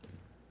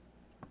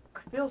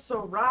 I feel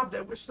so robbed.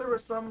 I wish there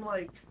was some,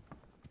 like,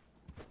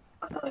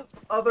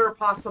 other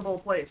possible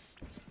place.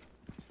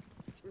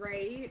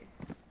 Right?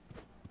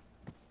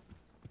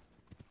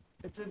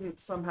 It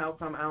didn't somehow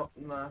come out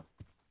in the...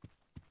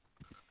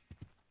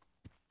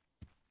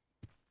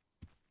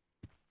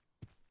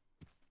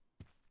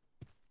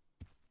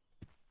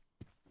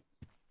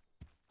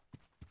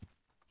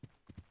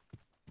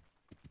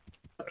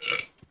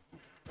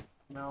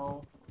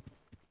 No.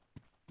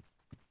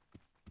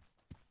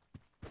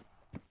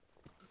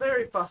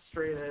 Very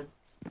frustrated.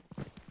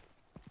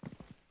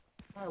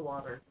 My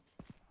water.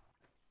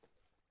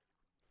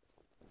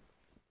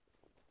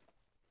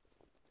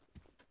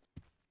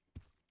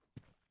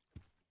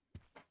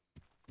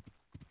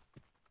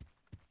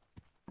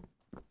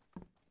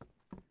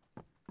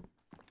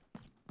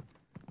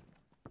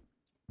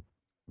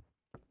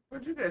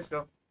 Where'd you guys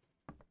go?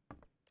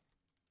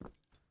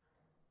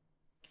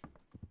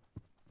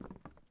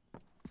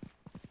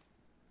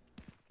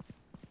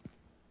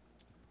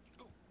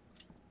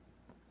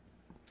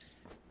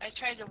 I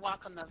tried to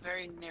walk on the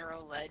very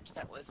narrow ledge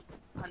that was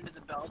under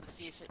the bell to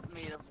see if it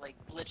may have, like,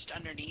 glitched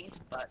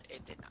underneath, but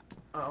it did not.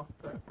 Oh,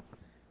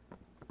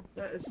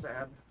 that is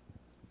sad.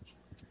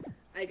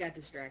 I got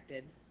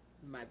distracted.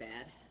 My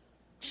bad.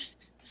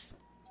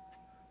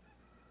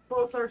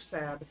 Both are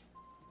sad.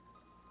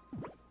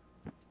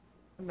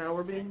 And now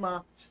we're being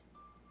mocked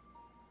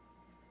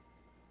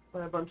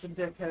by a bunch of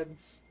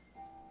dickheads.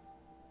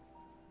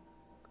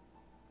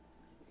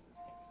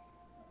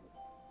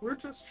 We're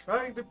just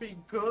trying to be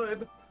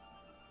good.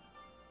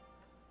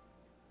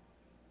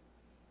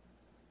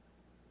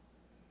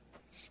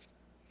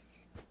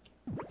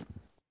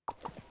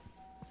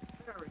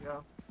 There we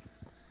go.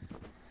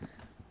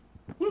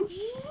 Whoosh!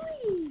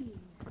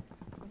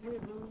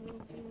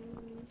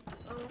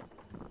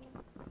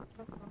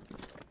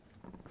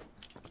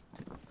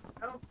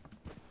 Oh.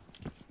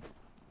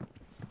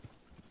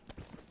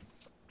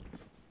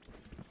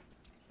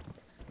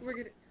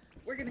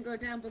 We're gonna go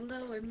down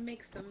below and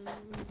make some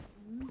money.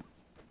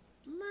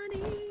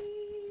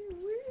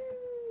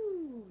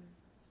 Woo!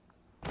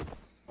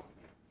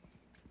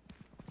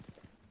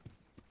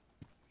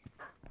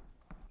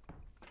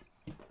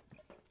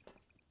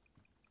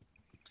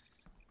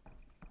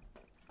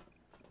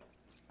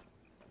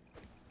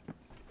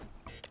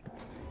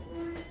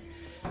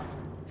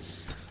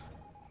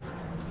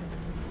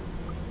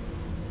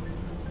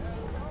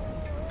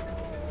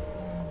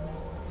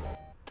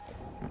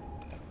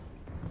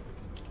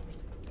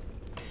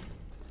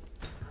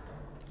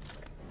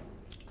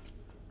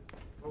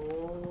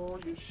 Oh,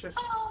 you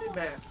shifty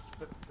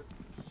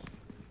bastards.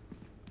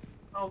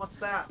 Oh, what's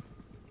that?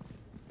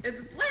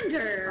 It's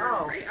Blender!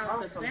 Oh, right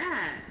off awesome. the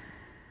bat.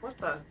 What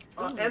the?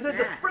 What was And the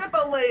that?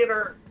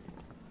 defibrillator!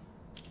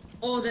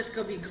 Oh, that's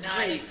gonna be great.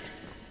 Nice.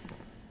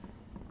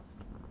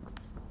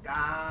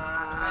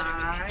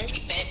 Guy. Better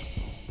keep it.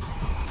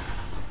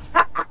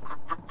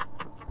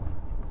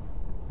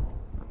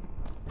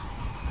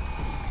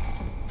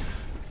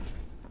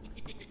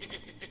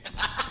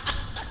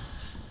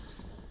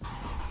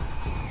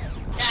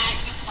 Yeah,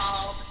 you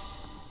fall.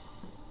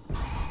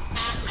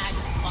 I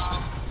just fall.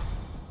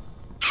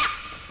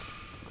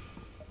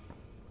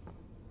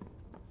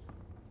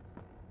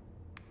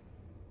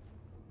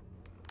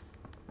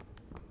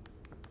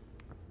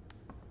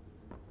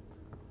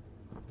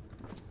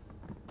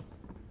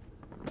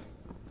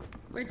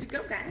 Where'd you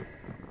go, guy?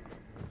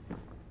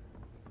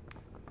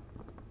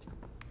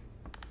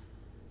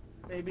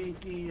 Maybe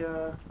he,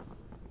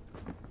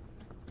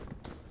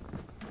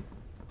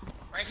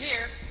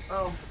 here.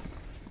 Oh.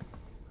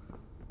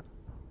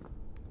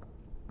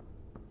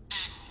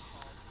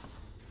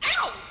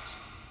 Ouch!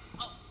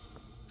 Oh,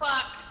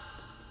 fuck.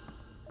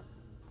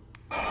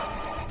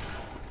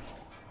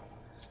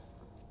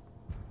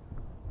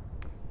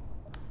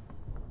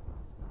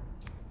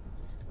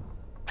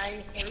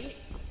 I hate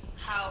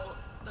how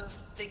those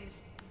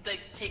things,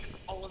 like, take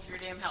all of your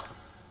damn health.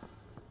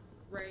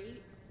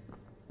 Right?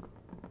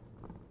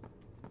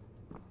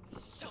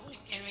 So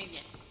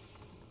inconvenient.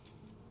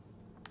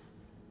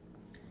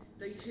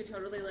 Though you should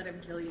totally let him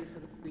kill you so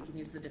that we can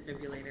use the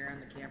defibrillator on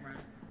the camera.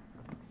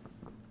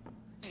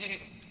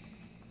 Hey,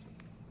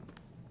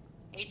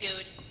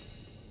 dude.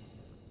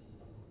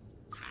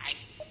 Hi.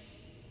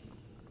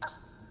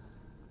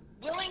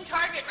 Willing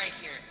target right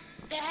here.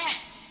 The heck?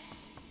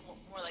 Well,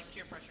 more like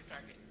peer pressure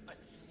target, but...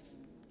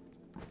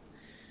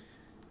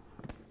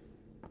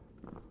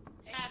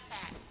 Ass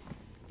hat.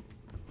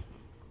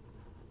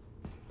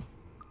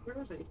 Where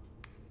is he?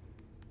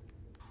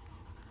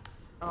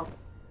 Oh.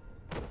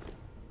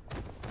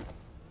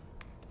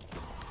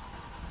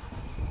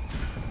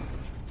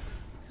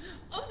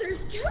 Oh,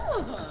 there's 2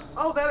 of them!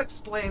 Oh, that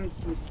explains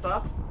some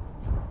stuff.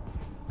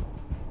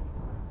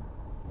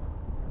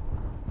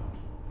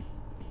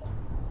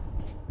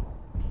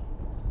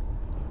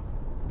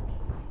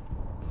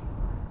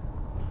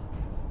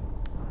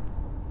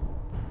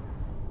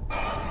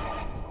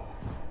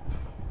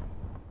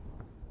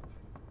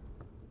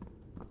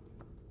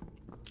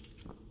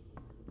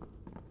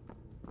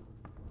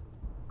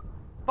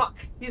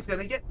 Fuck, he's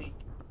gonna get me.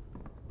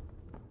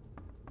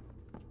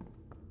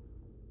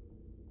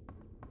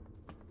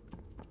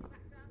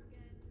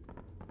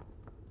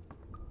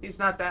 He's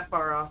not that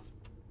far off.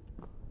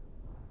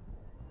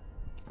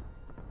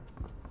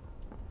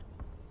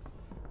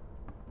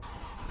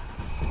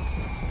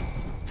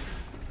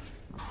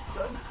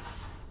 Good.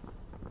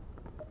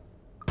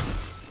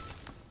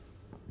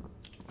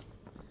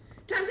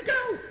 Time to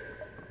go!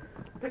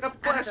 Pick up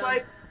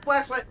flashlight!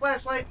 Flashlight!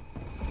 Flashlight!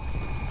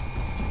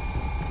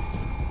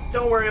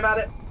 Don't worry about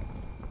it.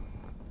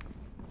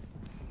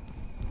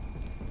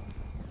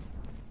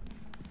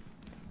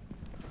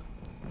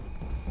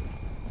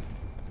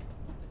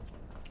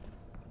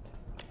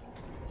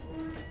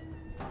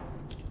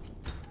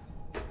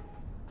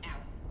 Ow.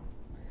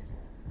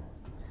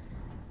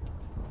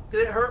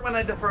 Did it hurt when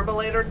I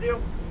defibrillated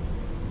you?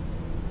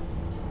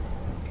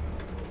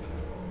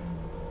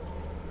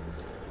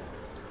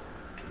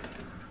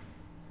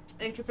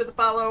 Thank you for the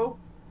follow.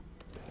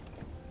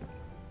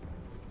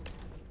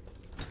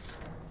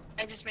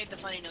 I just made the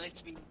funny noise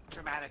to be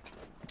dramatic.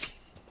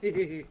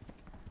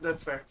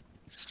 That's fair.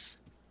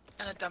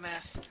 And a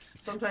dumbass.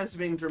 Sometimes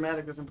being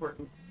dramatic is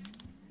important.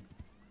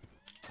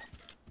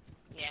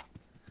 Yeah.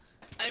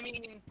 I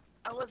mean,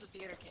 I was a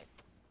theater kid,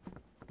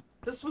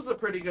 This was a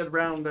pretty good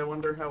round. I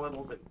wonder how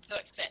it'll do. so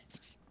it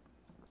fits.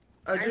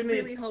 I I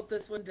really hope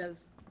this one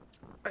does.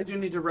 I do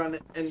need to run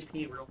and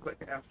pee real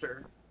quick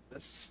after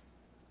this.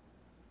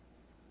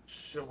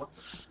 Show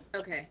what's up.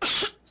 Okay.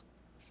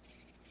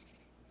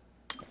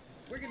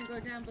 We're gonna go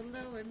down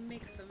below and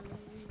make some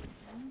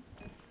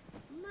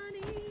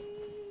money.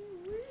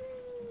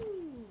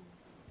 Woo!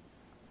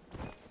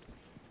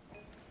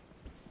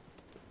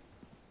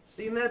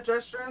 Seen that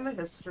gesture in the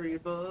history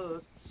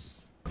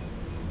books.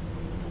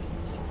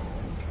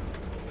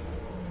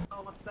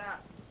 Oh, what's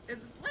that?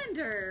 It's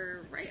Blender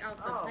right off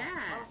the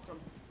bat. Awesome.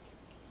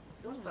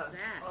 What What was the-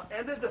 that?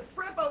 and a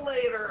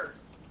defibrillator.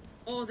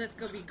 Oh, that's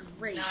gonna be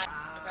great. Not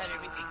better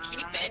we can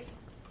keep it.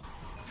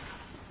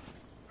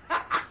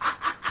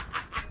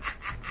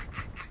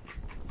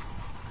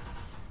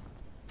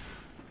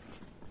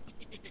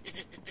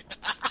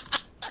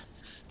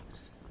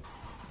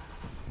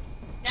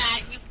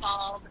 You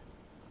falled.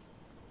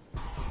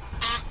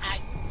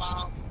 You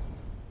falled.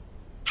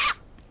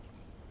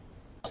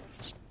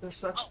 They're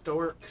such Oh,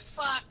 dorks.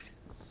 Fuck.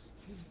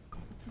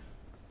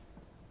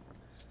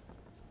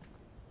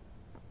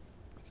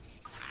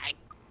 Hi.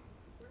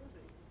 Where is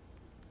he?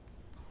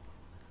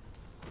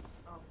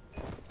 Oh.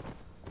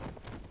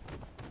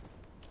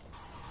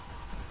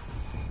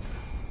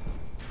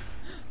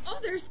 Oh,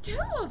 there's 2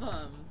 of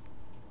them.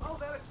 Oh,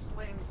 that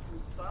explains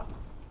some stuff.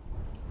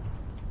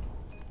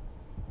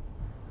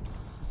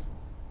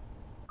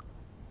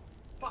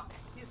 Fuck,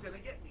 he's gonna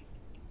get me.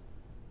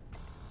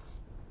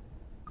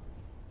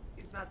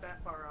 He's not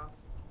that far off.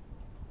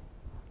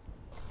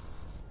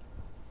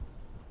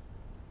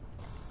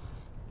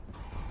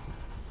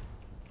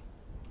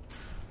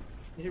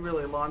 He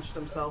really launched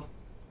himself.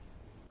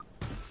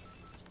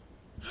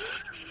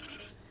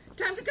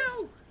 Time to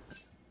go.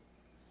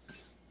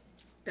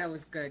 That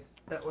was good.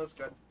 That was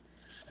good.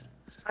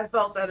 I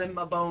felt that in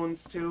my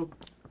bones, too.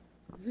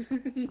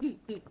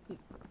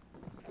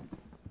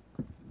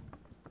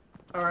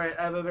 Alright,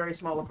 I have a very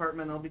small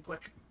apartment. I'll be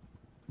quick.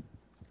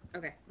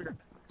 Okay. Be right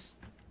back.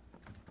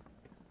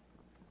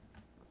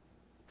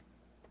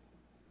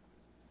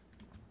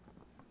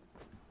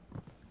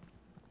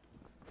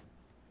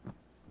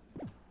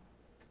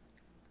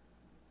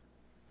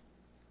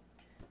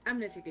 I'm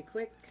gonna take a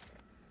quick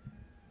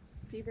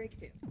pee break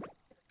too.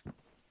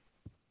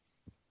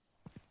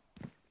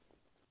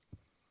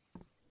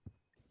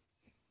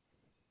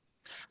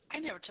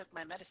 took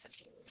my medicine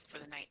for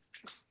the night.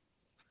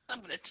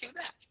 I'm gonna do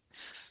that.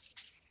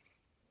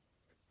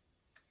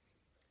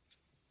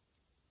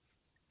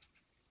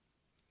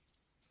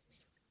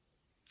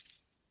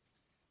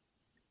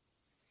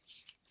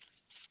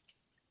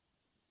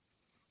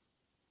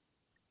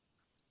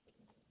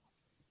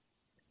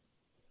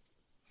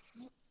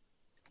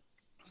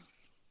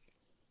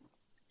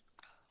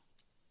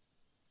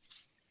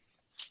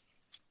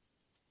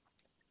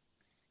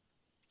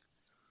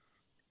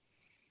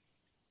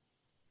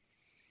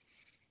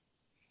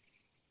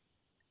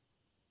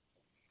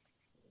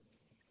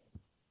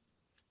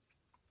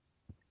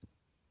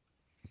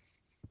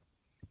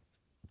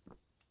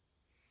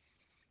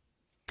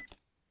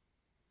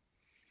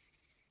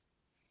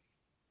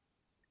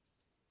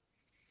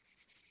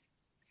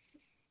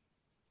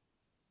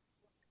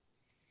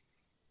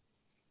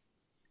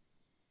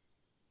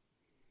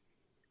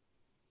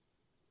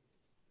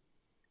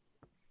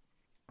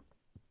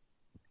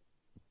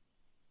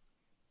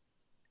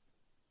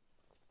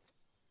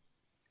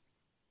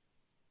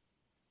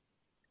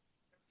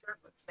 Start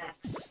with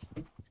snacks.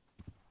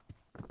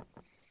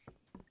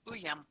 Ooh,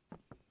 yum.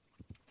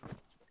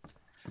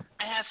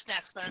 I have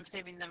snacks, but I'm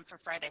saving them for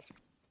Friday.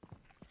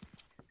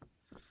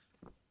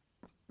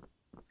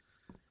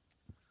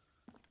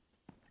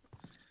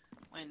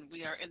 When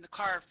we are in the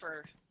car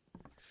for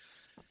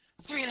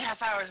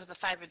 3.5 hours with a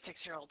 5 and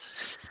 6-year-old.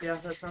 Yeah,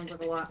 that sounds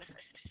like a lot.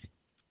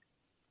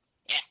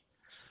 Yeah.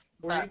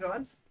 Where are you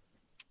going?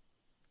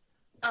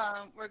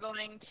 We're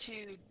going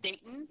to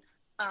Dayton,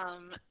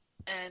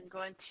 and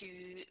going to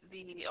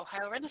the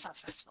Ohio Renaissance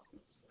Festival.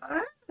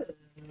 Oh.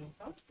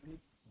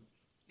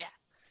 Yeah.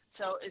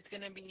 So it's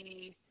gonna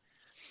be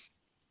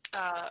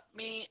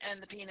me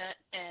and the Peanut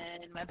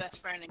and my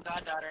best friend and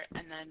goddaughter,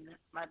 and then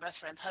my best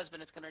friend's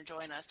husband is gonna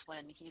join us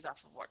when he's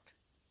off of work.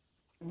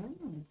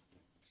 Mm.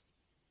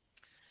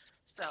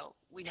 So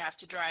we have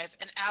to drive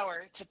an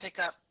hour to pick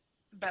up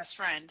best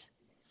friend,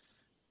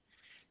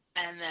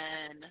 and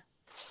then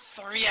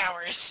 3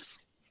 hours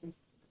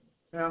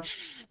Yeah.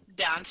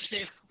 down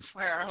to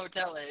where our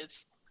hotel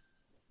is.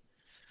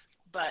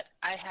 But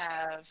I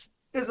have...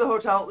 Is the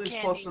hotel at least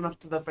Candy. close enough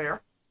to the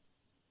fair?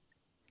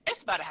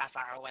 It's about a half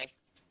hour away.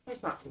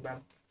 That's not too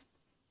bad.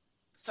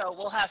 So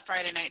we'll have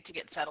Friday night to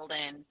get settled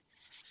in.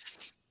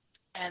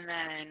 And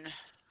then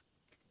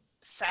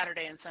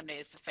Saturday and Sunday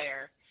is the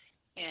fair.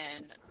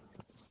 And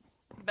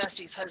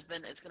Bestie's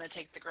husband is going to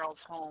take the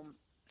girls home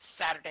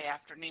Saturday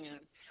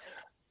afternoon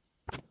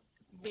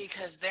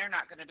because they're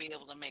not going to be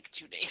able to make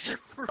 2 days in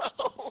a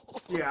row.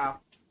 Yeah.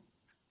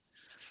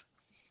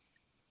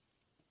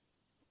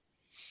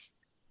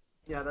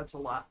 Yeah, that's a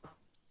lot.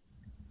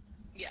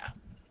 Yeah.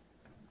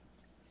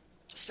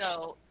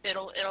 So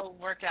it'll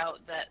work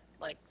out that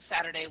like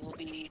Saturday will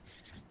be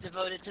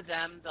devoted to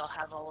them.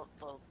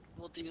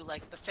 We'll do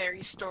like the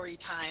fairy story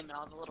time and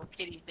all the little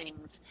kitty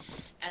things,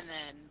 and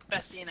then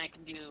Bestie and I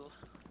can do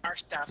our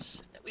stuff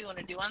that we want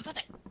to do on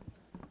Sunday.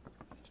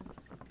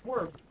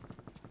 Word.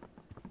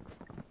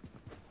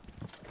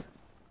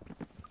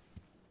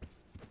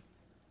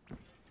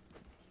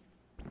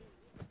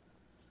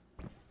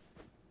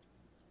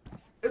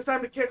 It's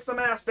time to kick some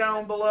ass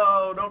down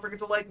below. Don't forget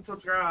to like and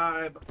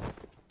subscribe.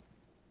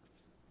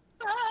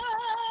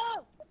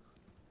 Oh!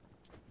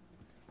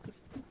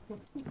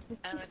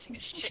 I'm gonna take a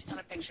shit ton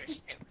of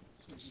pictures too.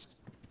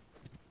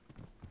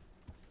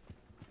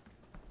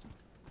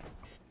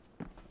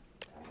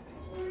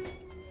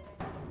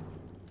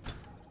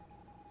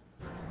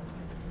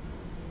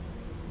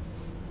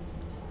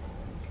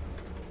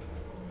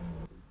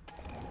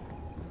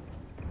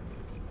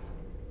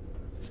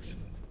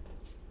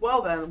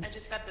 Well then, I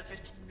just got the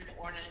 15-minute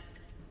warning.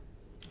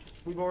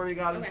 we've already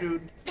got a Okay.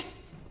 dude.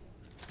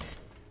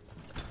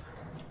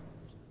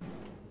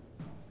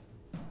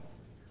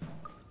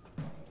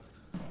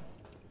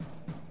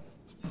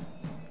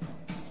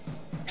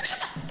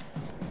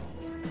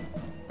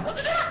 Close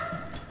the door!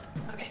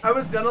 Okay. I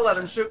was gonna let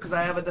him shoot because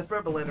I have a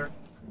defibrillator.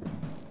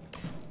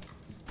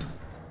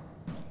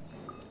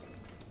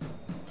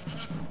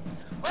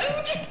 What did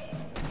we get?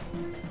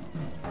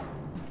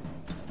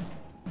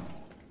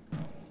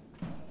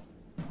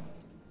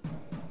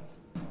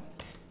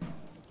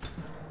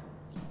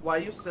 Why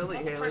you silly,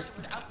 The Haley? person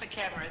without the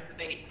camera is the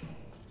bait.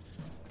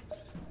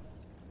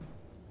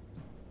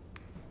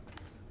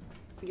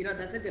 You know,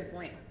 that's a good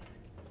point.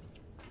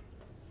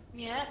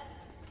 Yeah.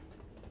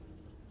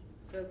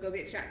 So go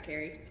get shot,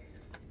 Carrie.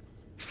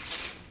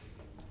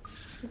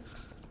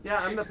 Yeah,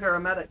 I'm the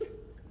paramedic.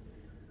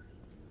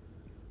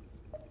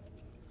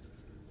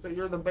 So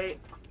you're the bait.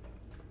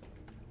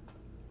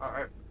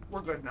 Alright,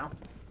 we're good now.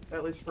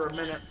 At least for a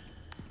minute.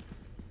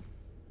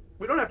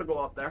 We don't have to go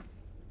up there.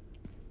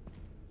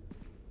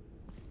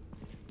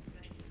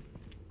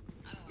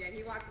 Yeah,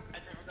 he walked.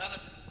 I've never done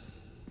it.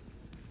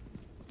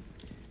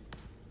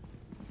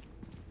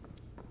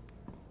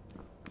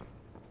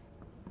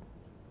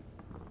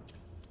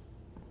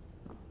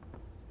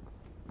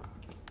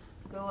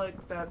 I feel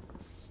like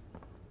that's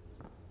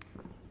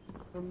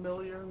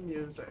familiar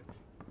music.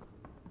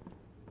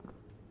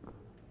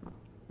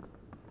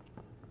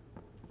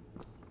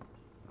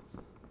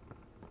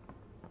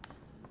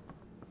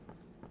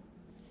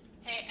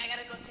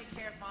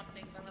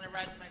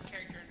 gonna ride my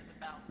character into the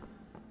bell.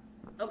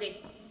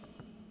 Okay.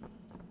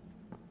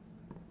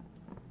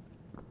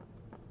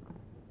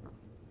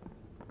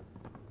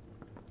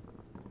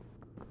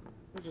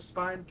 There's a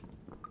spine.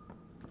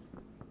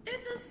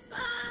 It's a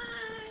spine!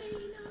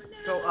 Oh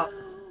no! Go up.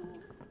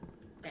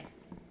 Okay.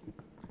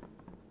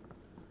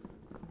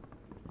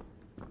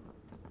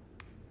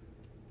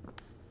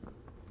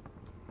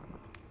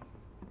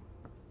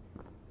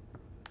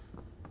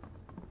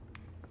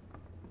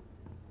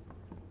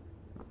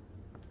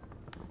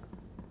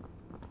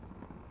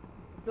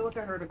 I feel like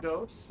I heard a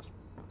ghost.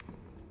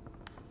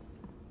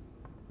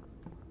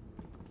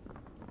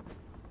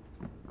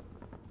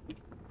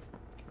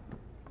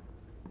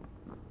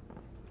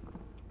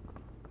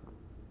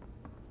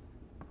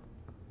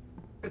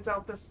 It's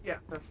out this. Yeah,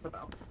 that's the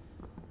bell.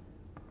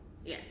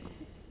 Yeah.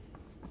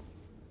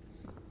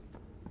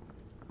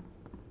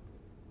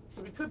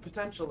 So we could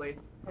potentially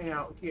hang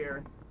out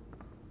here.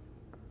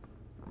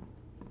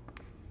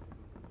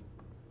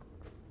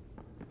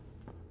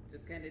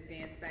 Just kind of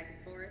dance back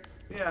and forth.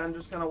 Yeah, I'm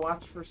just gonna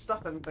watch for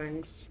stuff and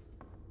things.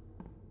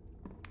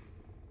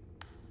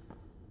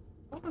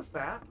 What was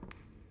that?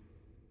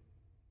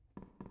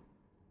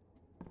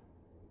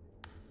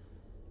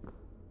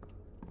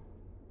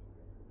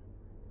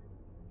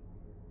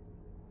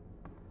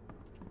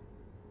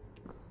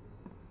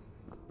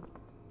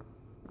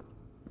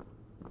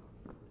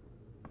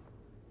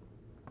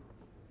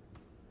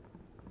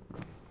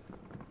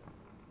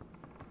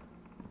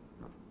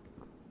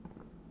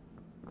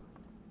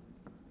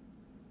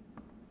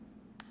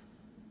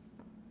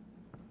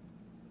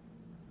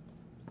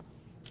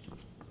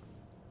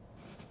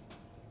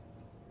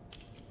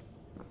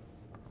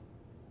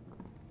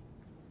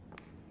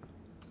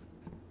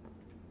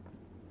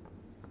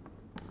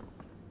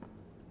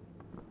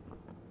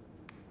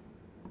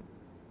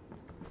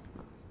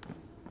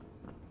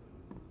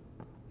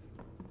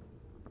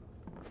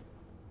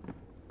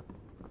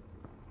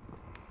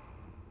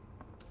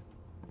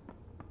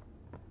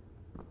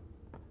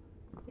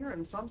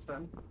 Hearing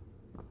something.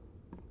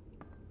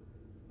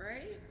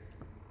 Right?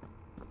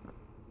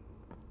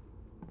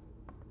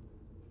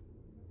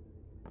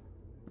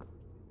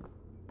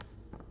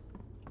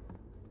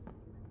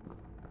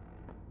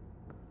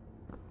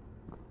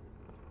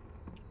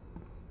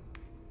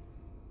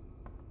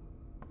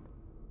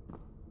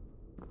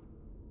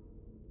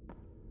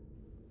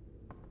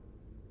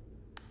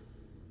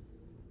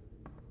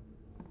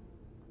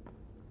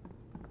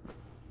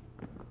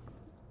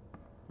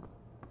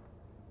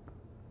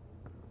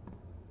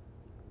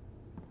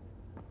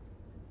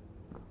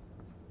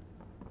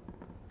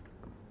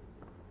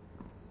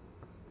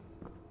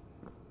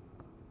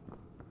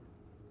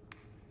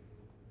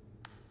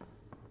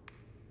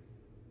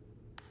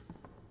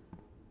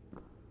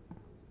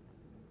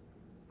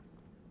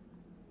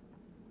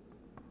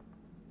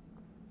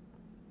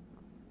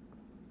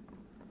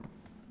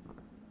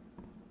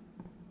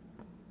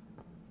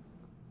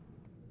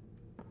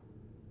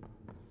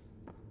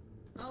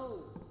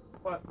 Oh,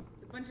 What?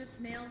 it's a bunch of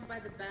snails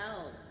by the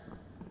bell.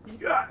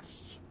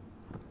 Yes!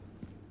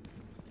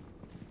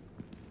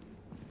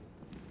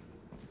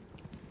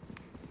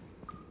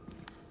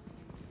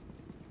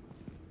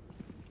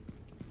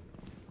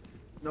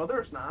 No,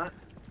 there's not.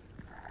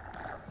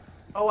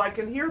 Oh, I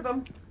can hear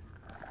them.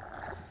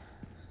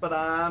 But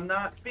I'm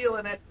not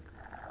feeling it.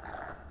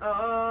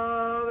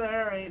 Oh,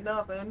 there ain't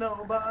nothing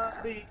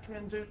nobody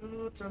can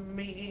do to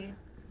me.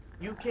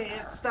 You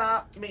can't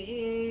stop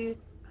me,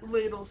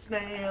 little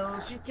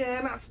snails. You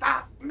cannot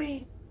stop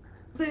me,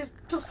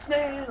 little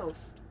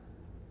snails.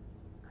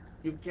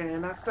 You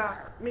cannot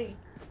stop me,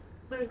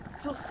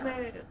 little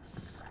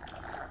snails.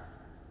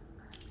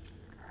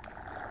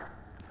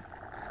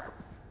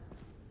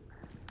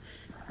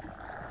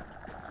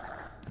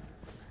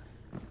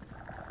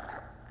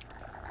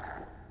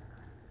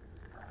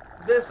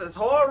 This is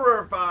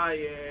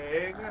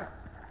horrifying.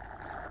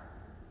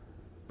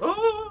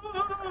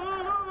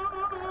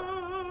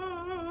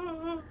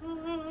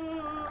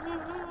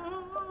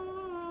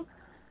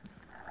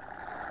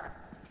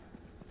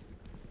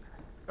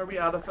 Are we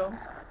out of film?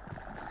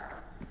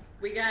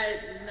 We got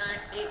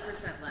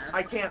 8% left.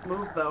 I can't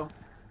move though.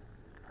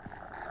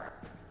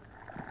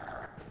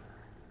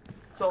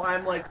 So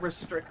I'm like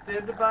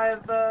restricted by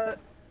the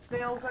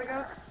snails, I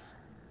guess.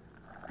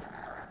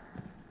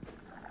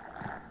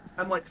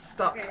 I'm like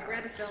stuck. Okay, we're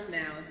at a film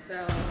now,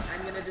 so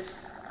I'm gonna just...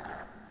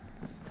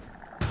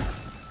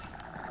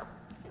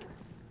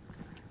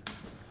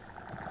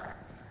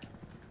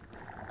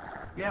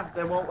 Yeah,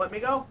 they won't let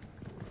me go.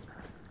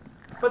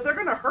 But they're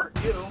gonna hurt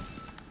you.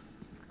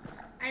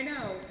 I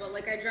know, but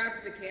like I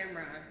dropped the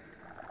camera,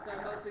 so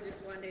I mostly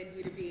just wanted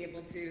you to be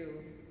able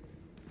to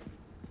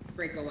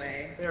break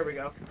away. There we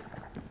go.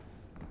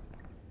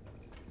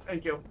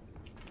 Thank you.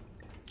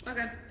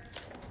 Okay.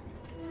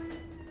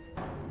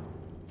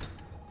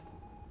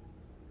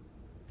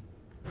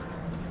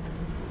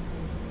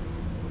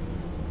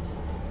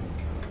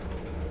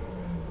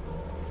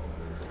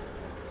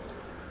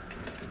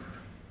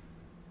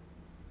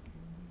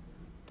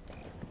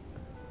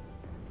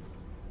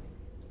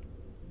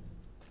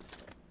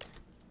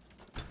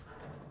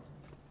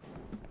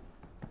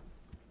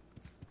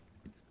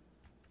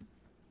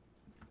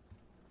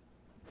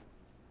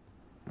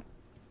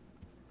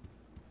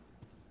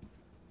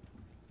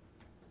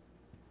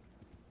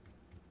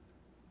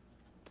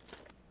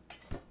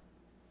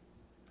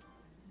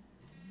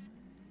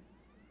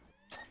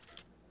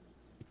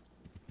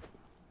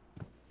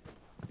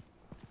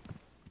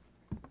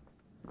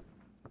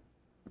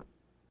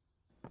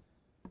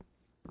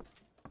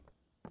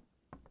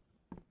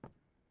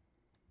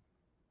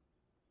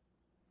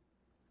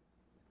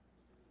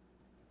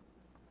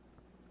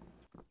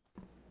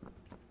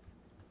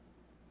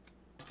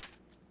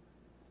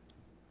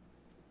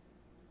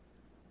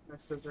 My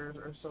scissors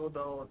are so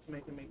dull, it's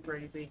making me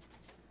crazy.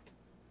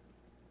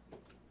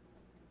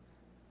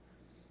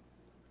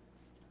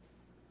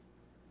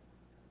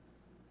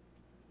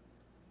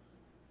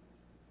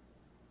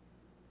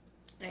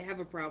 I have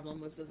a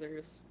problem with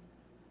scissors.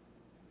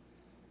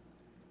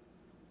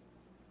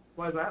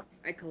 Why is that?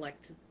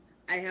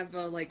 I have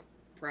a, like,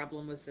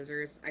 problem with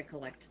scissors. I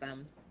collect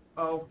them.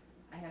 Oh.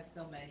 I have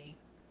so many.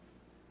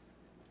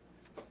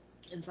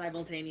 And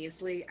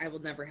simultaneously, I will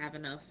never have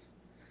enough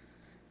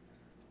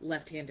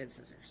left-handed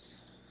scissors.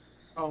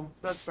 Oh,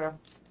 that's fair.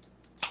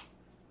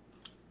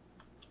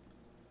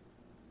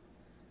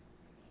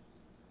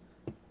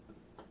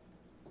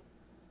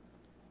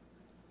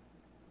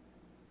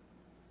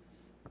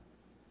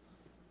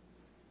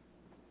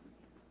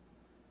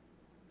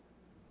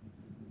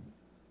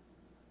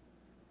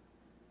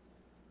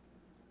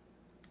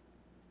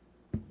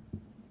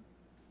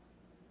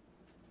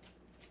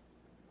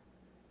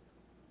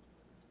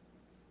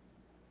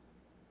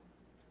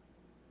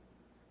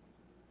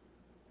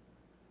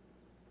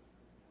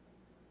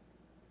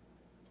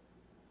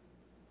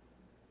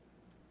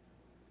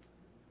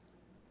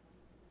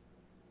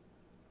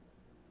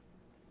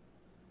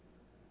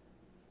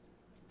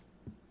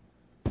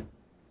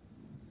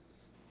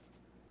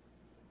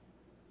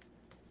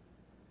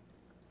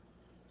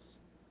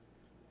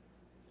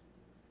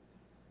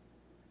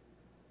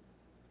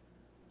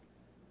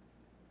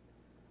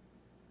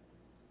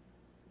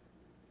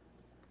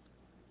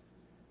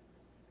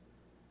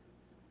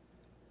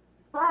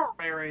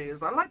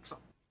 Strawberries, I like some.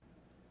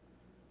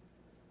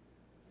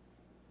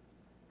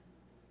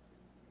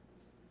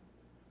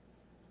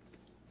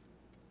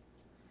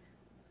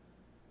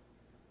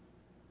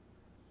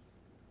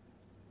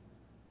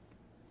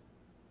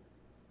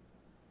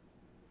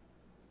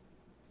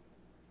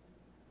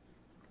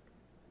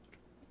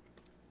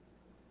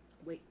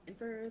 Waiting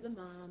for the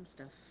mom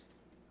stuff.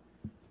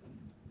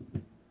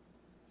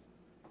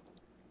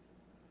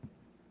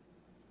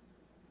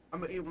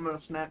 I'm gonna eat my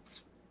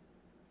snacks.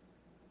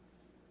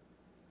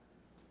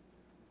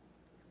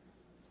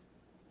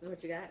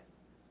 What you got?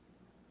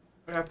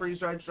 I got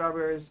freeze-dried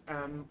strawberries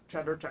and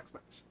cheddar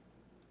Tex-Mex.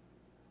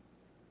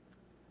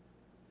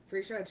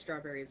 Freeze-dried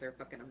strawberries are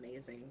fucking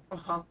amazing.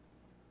 Uh-huh.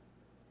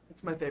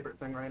 It's my favorite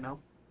thing right now.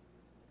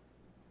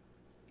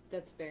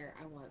 That's fair.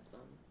 I want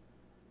some.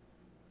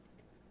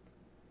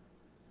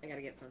 I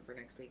gotta get some for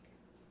next week.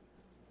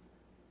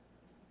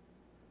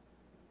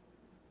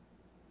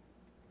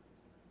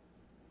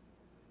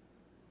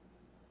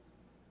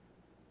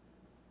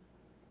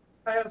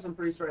 I have some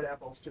freeze-dried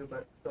apples too,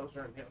 but those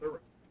are in the other room.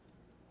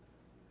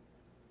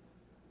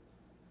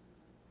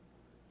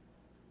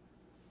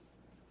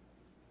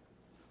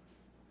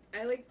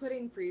 I like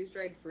putting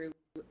freeze-dried fruit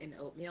in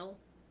oatmeal.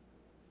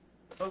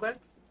 Okay.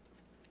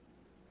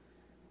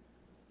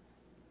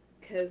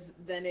 Because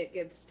then it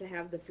gets to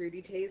have the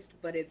fruity taste,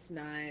 but it's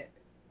not,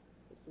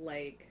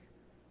 like,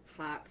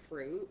 hot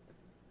fruit.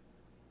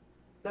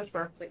 That's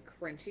fair. It's, like,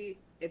 crunchy.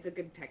 It's a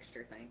good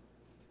texture thing.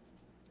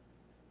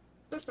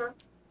 That's fair.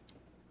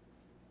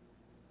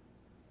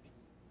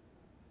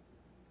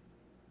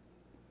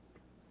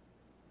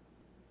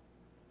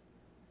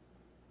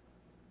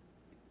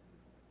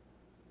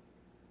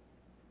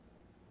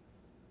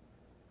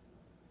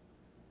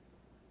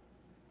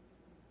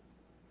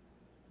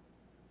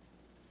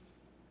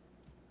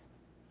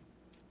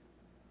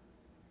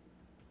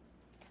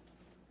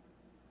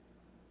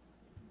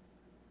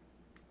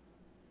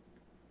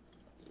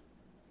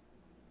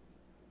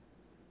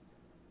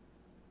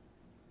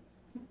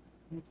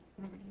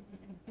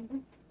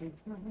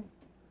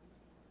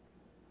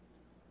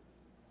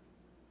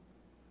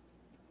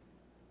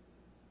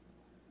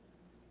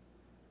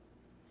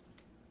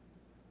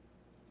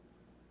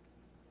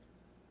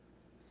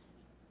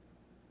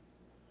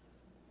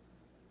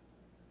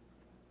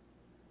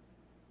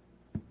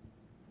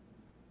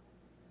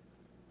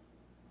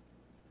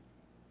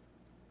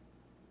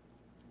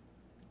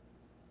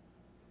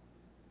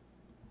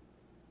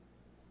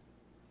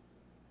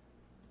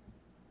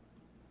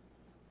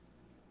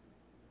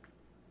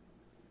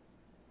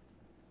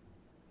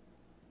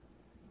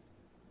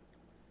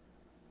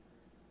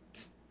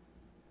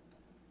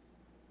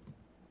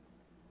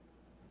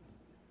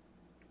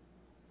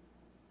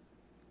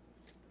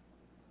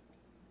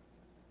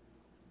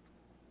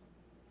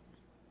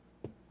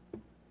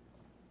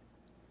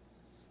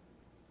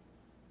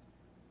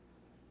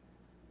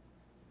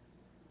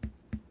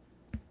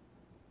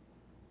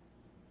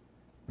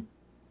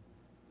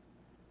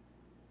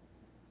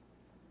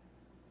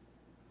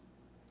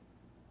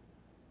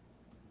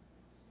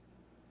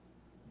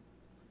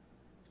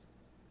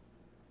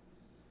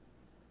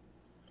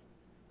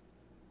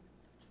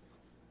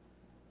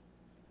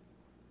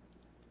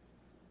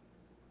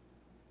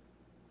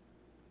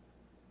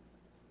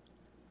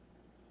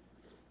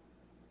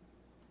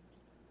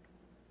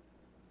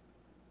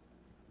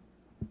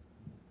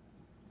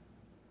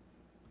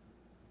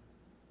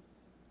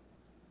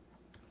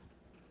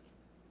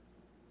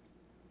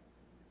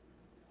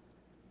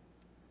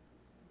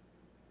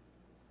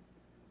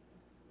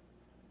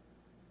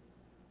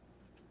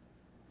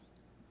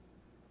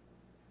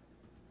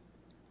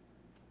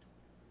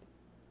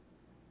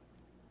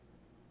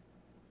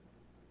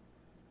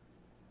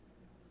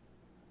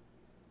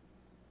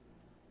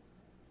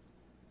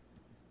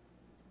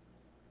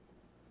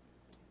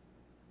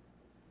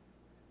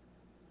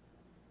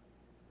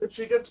 If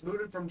she gets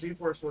booted from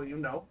GeForce, will you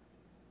know?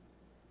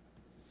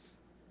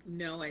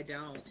 No, I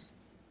don't.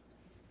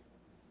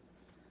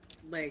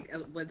 Like,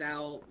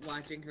 without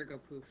watching her go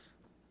poof.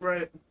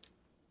 Right.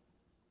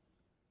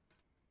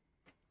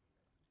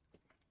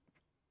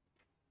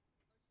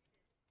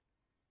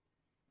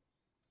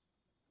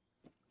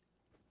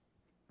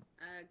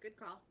 Good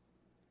call.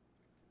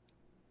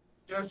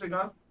 You actually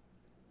gone?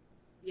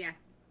 Yeah.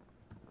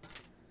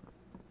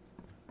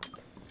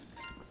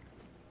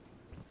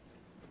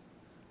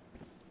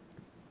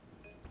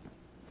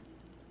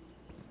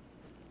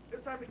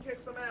 It's time to kick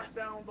some ass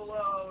down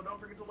below. Don't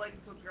forget to like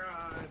and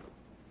subscribe.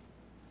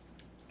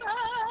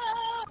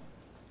 Ah!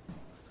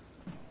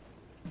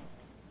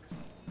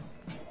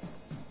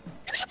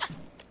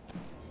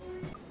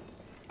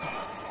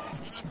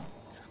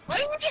 What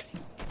are you doing?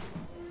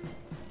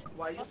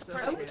 Why you What's the so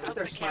person scared? who owns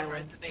They're the camera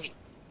is smiling. the bait?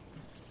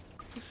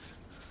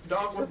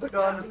 Dog with the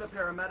gun. I'm the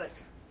paramedic.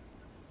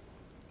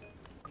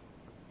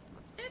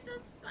 It's a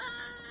spy!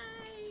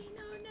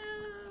 No, no!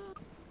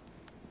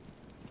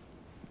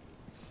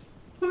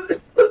 No,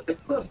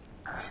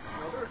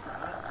 there's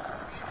not.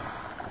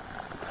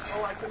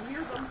 Oh, I can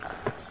hear them.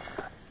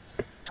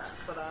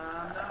 But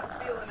I'm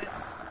not feeling it.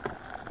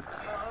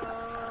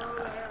 Oh,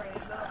 there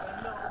ain't nothing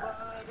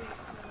nobody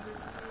can do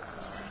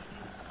to me.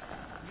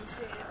 You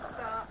can't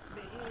stop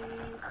me,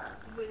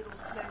 little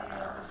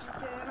snails. You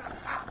cannot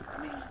stop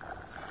me,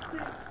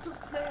 little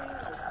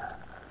snails.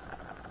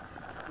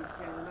 You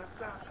cannot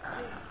stop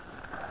me,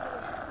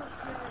 little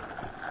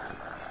snails.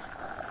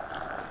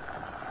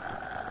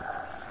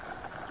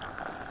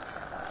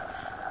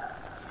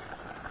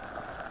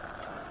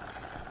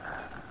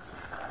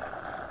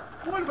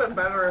 Would have been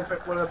better if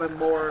it would have been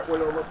more. Would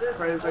have looked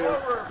crazy. This is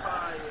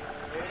horrifying.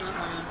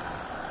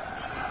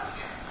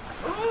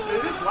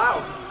 It is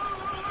loud.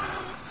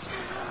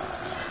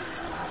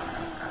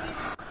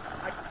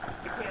 I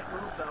can't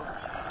move though,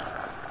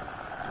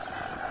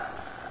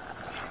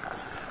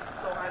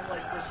 so I'm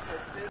like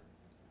restricted.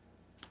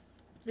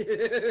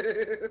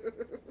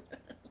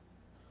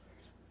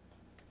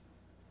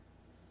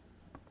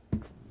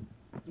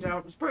 Yeah,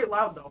 it was pretty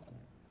loud though.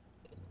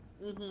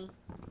 Mm-hmm.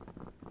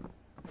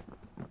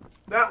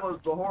 That was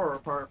the horror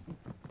part.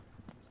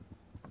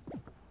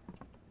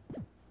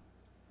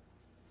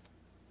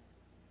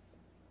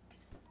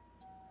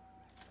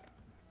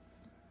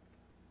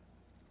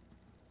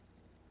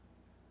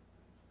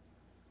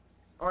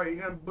 Alright,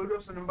 you gonna boot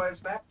us and invite us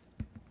back?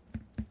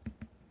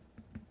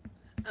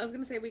 I was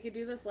gonna say we could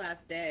do this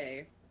last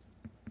day.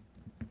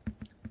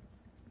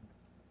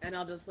 And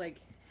I'll just, like,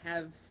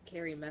 have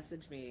Carrie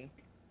message me.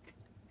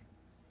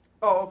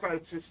 Oh, okay,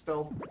 she's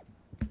still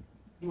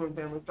doing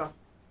family stuff.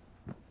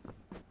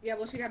 Yeah,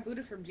 well, she got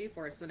booted from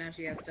GeForce, so now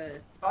she has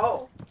to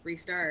Oh.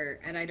 restart.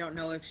 And I don't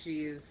know if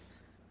she's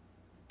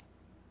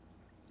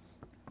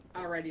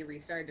already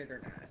restarted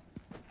or not.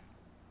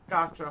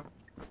 Gotcha.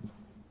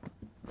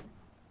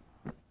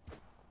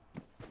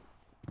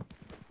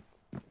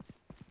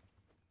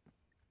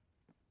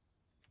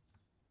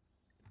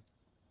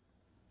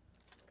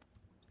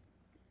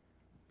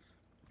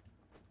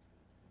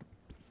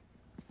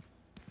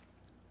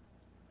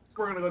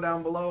 We're gonna go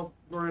down below.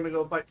 We're gonna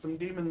go fight some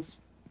demons.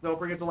 Don't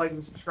forget to like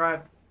and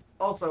subscribe.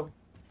 Also,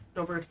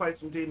 don't forget to fight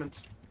some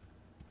demons.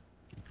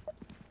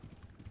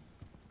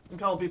 I'm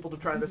telling people to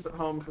try this at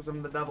home because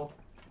I'm the devil.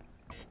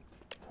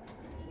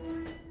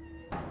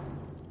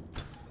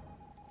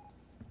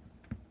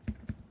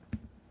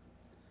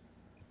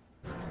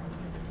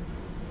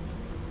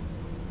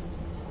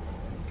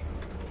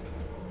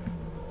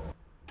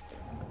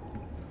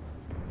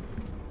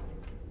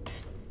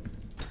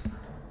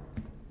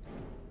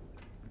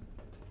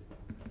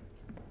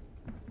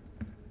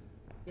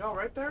 Y'all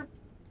right there?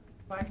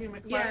 Clacky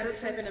McClackers? Yeah, I'm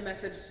typing a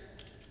message.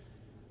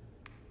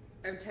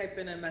 I'm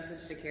typing a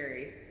message to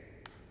Carrie.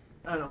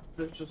 I know,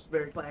 it's just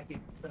very clacky.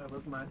 That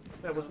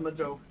was my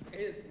joke. It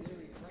is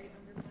literally right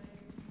under my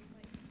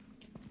mic.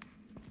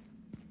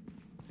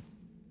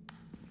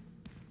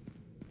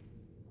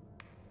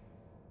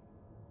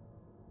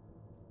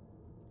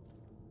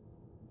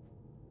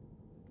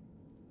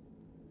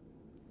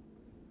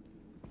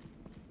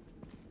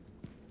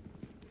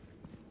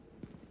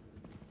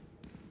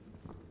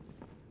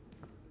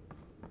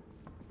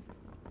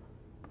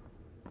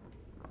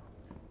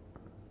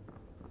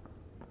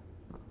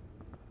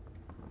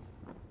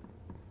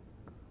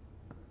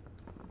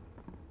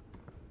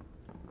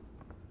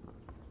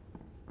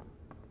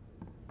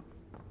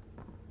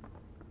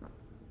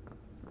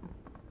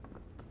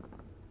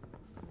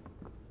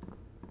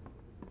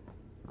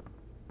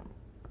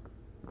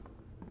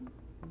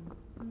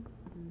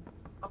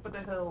 Up at the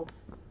hill.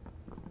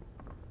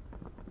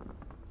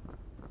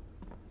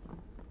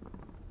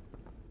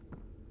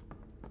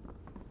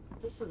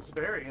 This is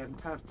very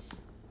intense.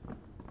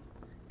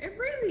 It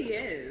really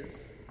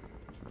is.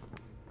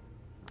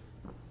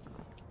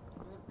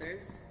 Oh,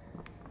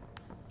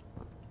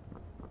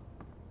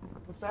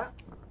 What's that?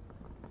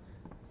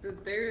 So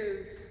there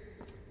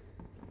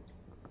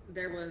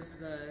was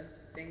the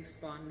thing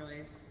spawn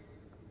noise.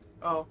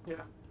 Oh, yeah.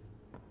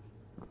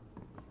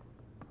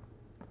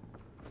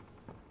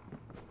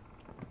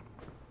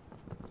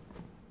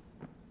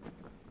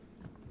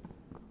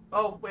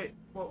 Oh, wait.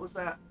 What was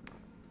that?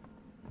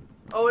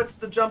 Oh, it's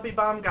the jumpy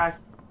bomb guy.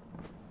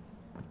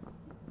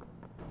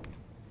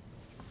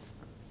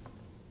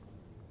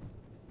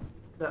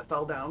 That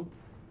fell down.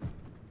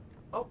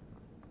 Oh.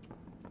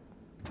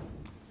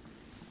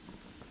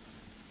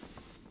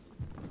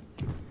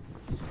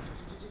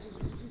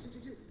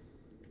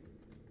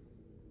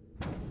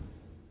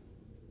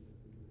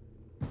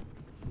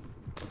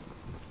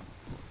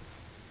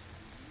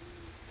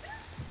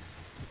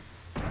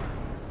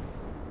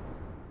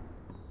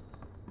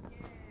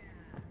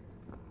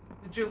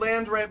 Did you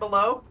land right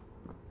below?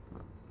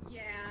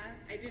 Yeah,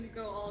 I didn't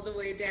go all the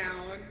way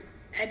down,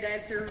 and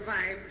I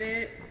survived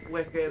it.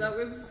 Wicked. That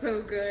was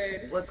so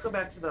good. Let's go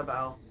back to the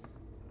bow.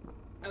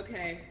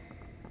 Okay.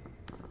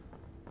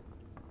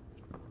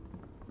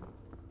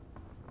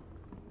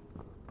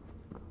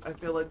 I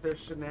feel like there's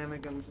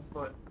shenanigans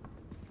afoot.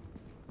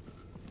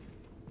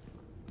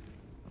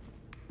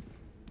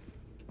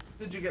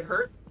 Did you get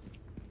hurt?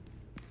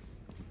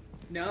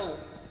 No.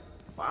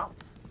 Wow.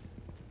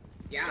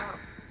 Yeah. Stop.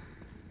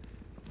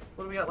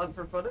 What do we got left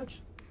for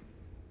footage?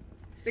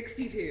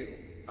 62.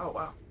 Oh,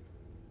 wow.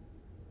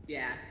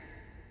 Yeah.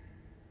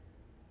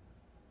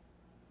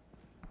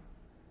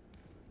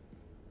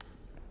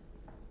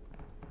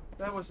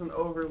 That was an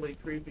overly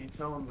creepy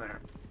tone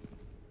there.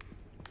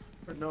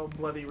 For no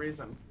bloody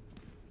reason.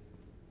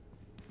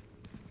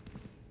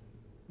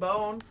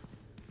 Bone!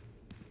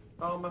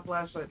 Oh, my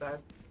flashlight died.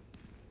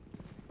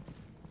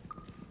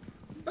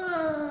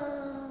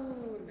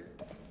 Bone!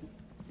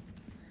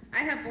 I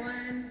have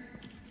one.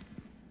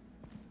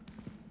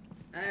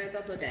 It's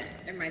also dead.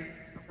 Never mind.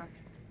 Okay.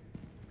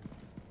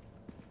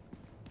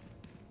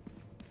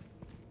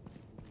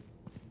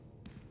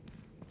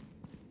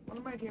 What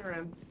am I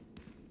hearing?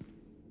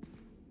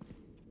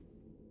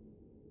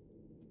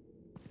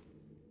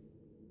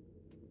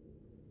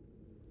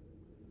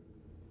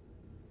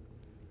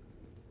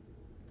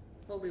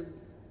 Holy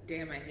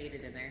damn, I hate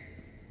it in there.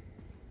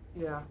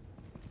 Yeah.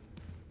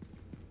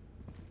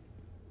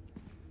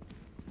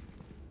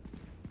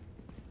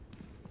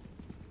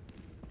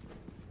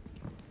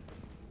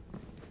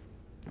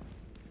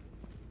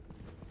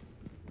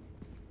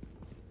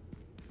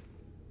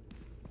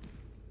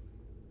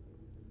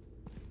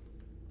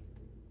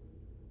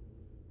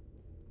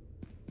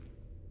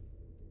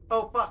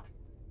 Oh, fuck.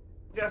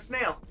 We got a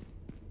snail.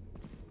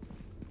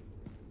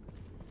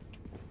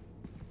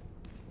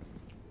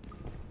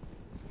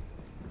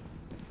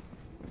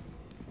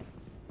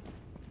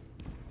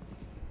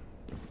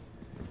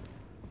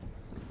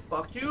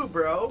 Fuck you,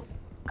 bro.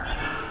 No!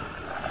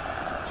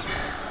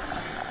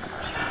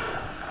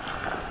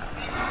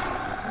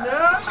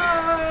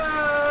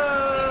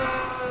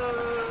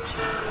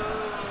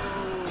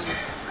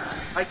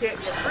 I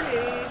can't get free.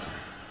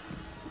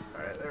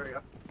 Alright, there we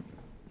go.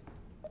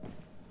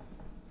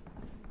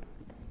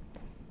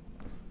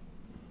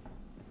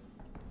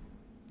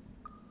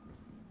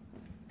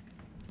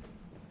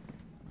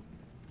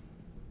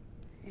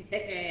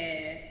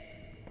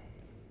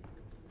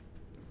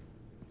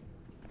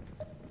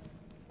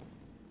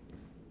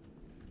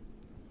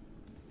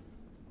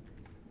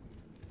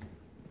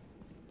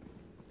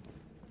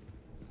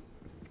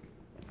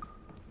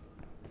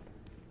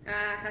 Ha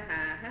ha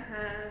ha ha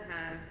ha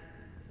ha.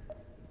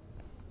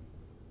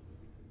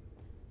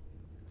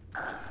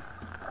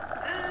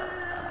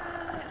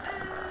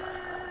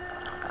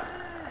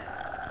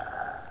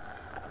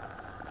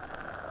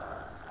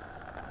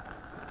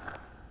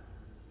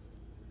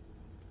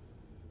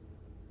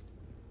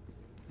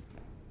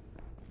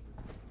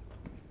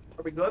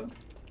 Are we good?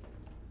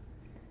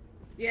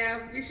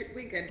 Yeah, we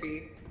could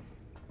be.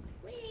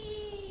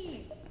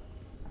 Whee!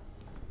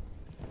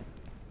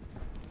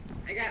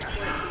 I got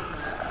 14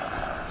 left.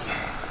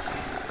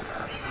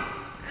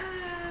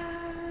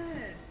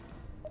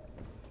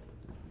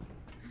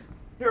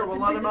 Here, we'll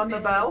let him on the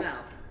bell.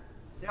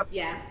 Yep.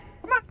 Yeah.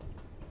 Come on.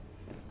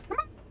 Come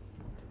on.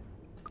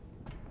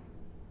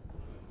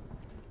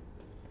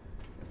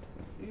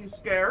 You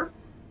scared?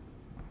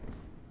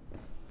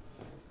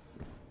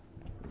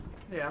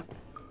 Yeah.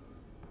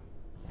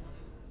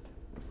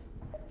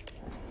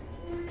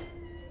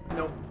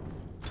 Nope.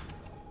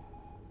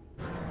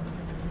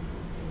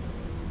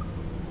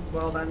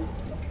 Well then.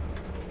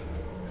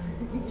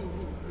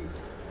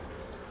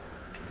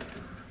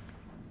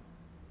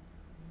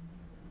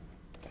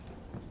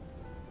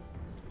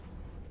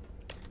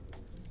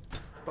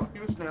 Fuck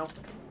you, snail.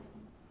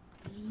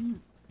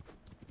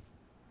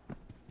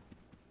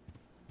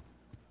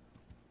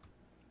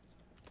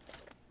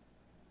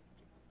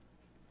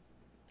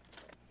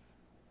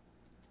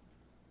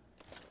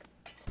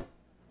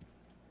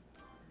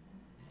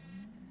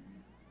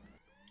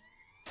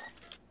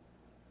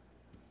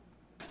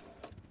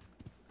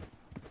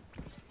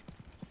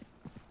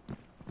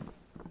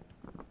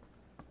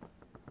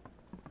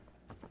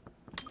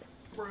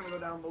 We're gonna go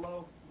down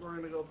below. We're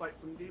gonna go fight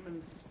some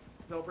demons.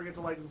 Don't forget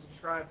to like and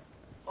subscribe.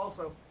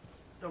 Also,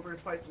 don't forget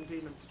to fight some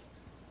demons.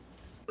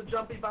 The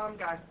jumpy bomb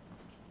guy.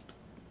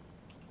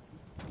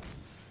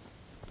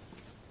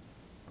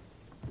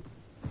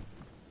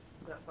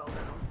 That fell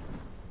down.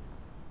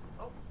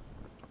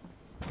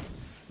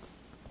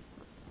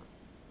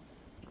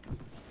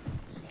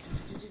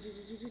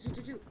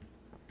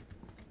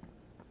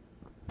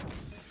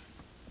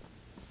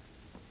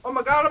 Oh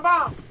my god, a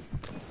bomb!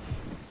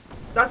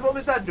 That's what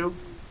we said, dude.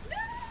 No!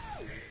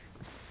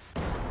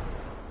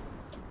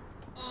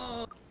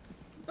 Oh,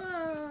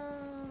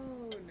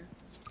 bone.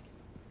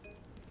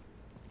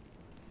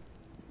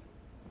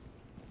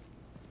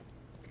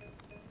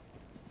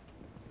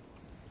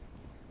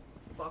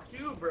 Fuck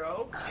you,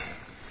 bro.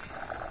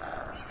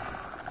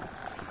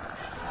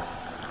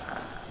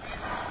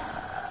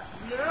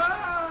 No!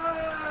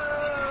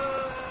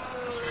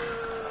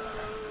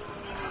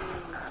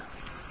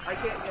 I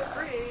can't get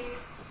free.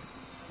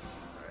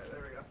 Alright,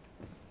 there we go.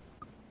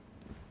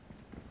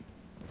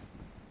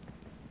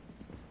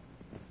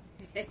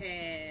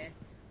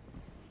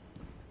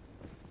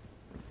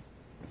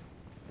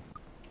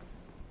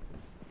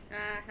 Ha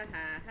ha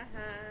ha ha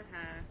ha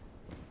ha.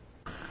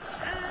 Ah,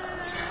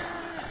 ah.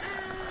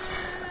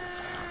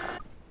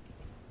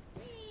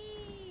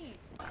 Whee.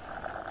 Ah.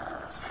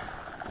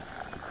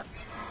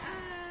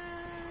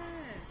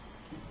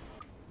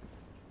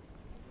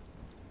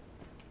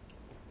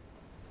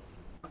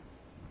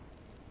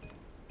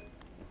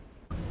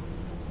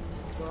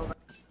 Well,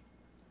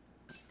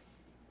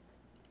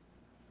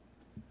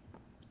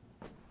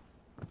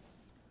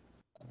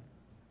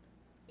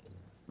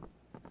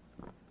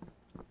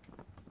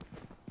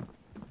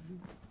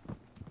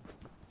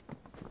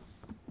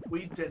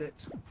 we did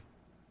it.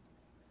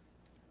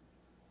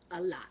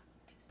 A lot.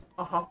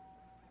 Uh-huh.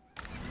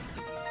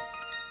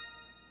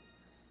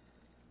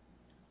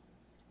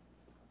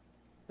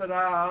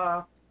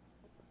 Ta-da!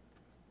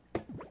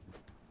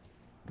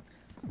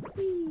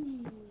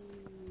 Whee.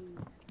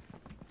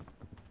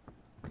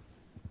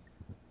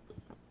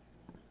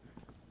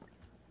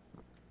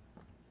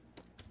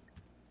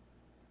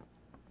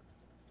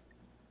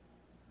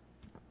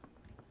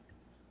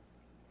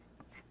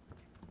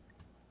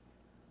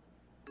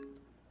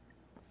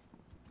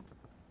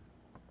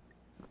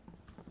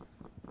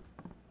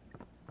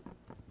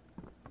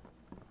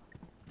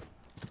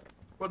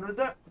 What is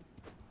it?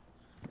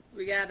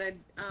 We gotta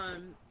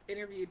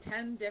interview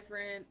 10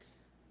 different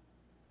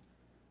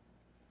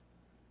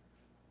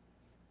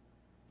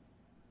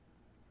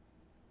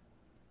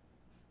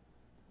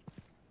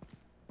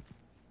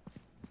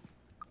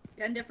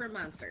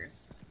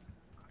monsters.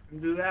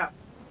 Do that.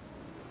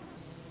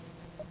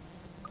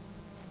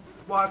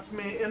 Watch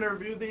me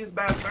interview these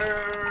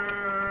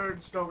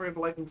bastards. Don't forget to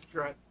like and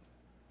subscribe.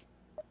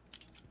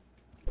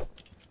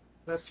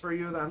 That's for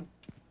you then.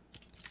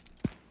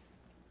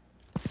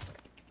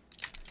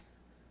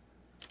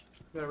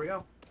 There we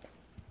go.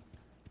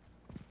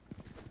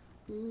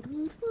 Woot,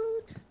 woot,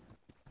 woot.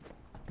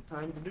 It's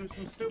time to do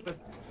some stupid.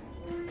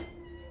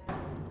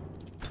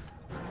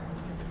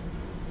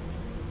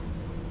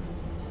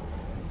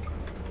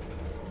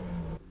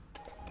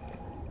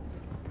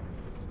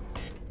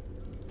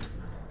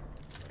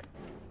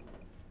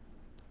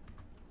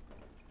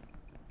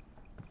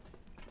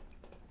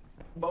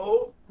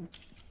 Oh.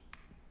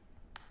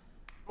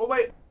 Oh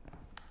wait.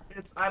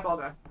 It's eyeball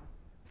guy.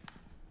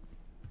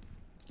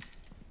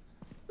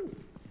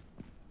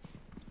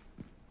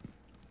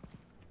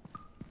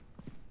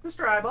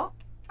 Mr. Eyeball,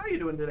 how you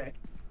doing today?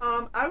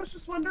 I was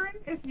just wondering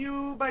if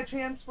you, by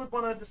chance, would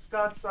want to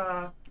discuss,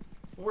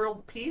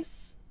 world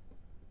peace?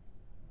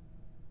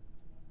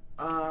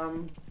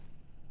 How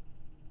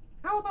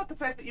about the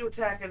fact that you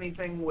attack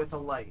anything with a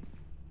light?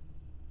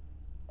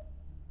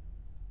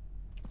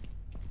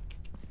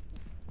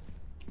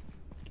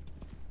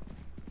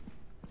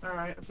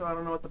 Alright, so I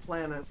don't know what the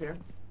plan is here.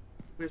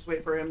 We just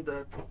wait for him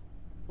to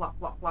plop,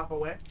 plop, plop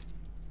away.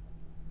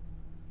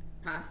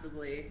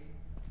 Possibly.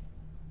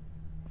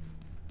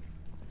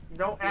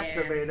 Don't Yeah.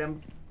 activate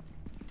him.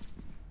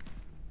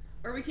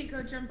 Or we could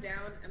go jump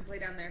down and play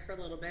down there for a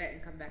little bit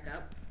and come back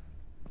up.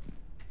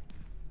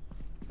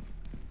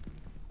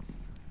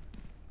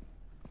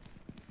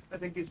 I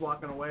think he's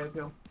walking away,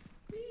 too.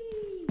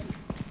 Whee!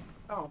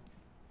 Oh.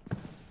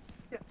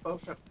 Yeah,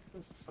 bullshit.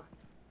 This is fine.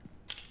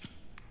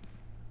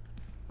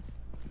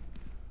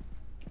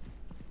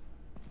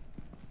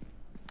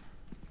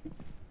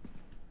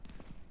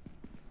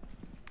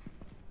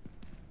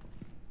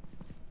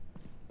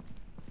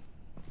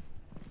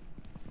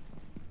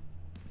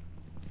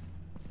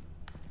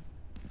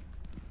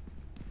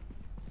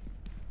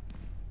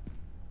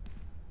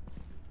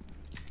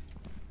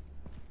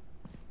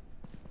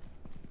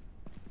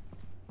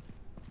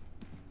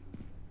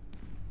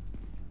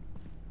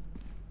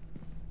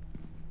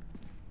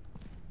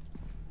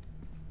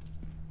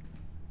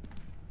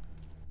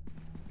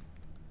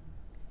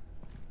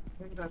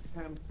 I think that's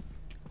him.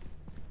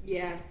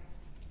 Yeah.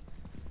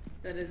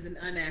 That is an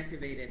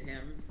unactivated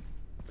him.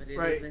 But it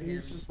Right, is a him.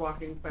 he's just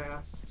walking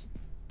fast.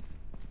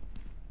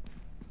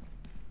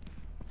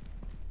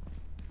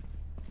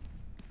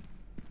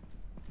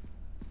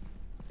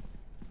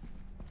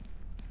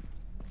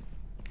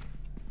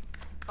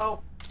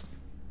 Oh.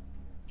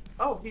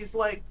 Oh, he's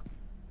like,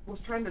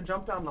 was trying to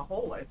jump down the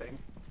hole, I think.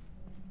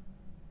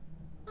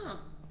 Oh.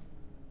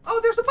 Oh,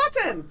 there's a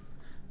button!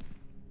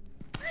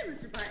 Hi,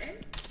 Mr.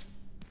 Button.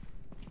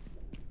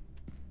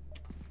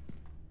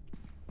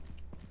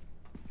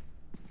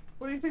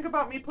 What do you think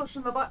about me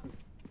pushing the button?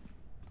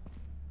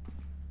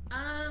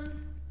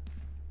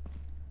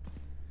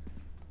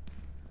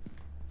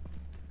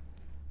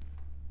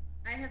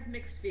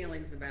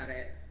 feelings about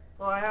it.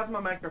 Well, I have my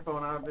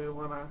microphone out. Do you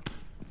wanna?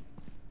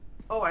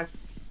 Oh, I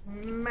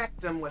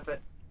smacked him with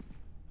it.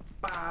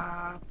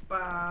 Bah,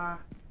 bah.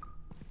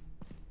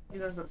 He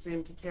doesn't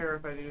seem to care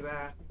if I do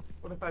that.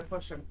 What if I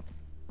push him?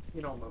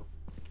 You don't move.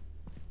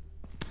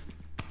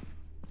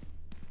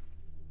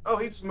 Oh,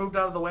 he just moved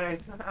out of the way.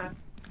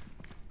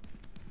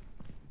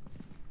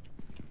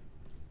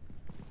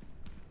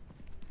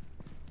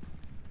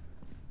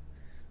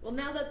 Well,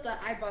 now that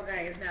the eyeball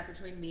guy is not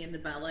between me and the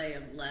ballet,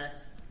 I'm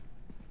less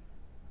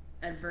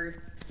adverse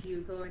to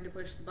you going to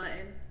push the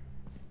button.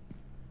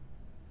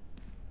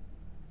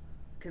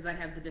 Because I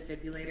have the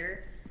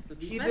defibrillator.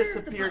 He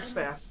disappears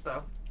fast,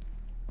 though.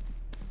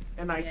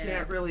 And I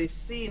can't really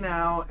see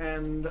now,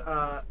 and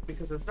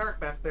because it's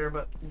dark back there,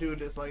 but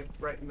dude is like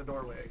right in the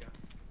doorway again.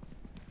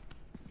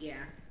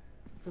 Yeah.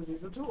 Because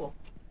he's a tool.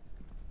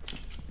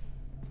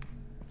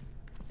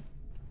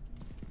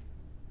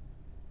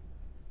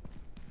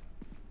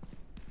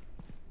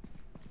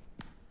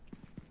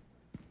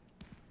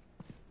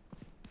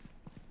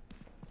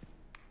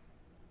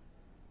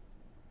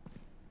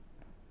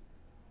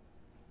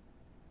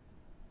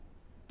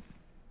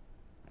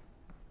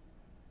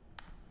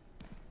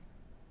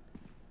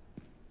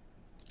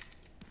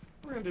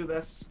 We're gonna do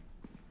this.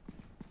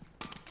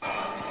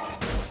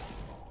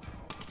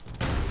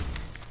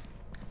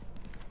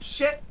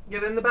 Shit!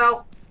 Get in the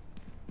belt!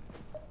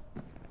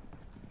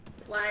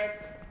 Why?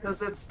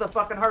 Because it's the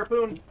fucking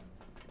harpoon.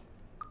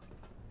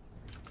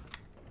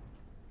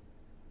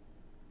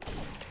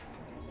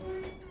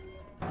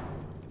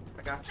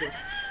 I got you.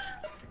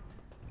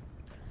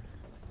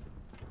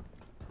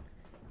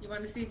 You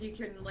want to see if you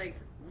can, like,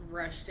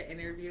 rush to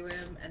interview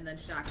him and then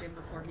shock him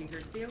before he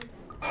hurts you?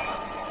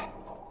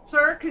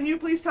 Sir, can you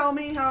please tell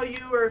me how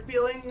you are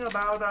feeling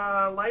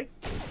about life?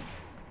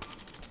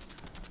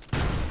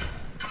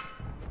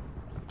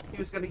 He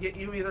was gonna get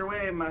you either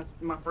way,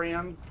 my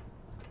friend.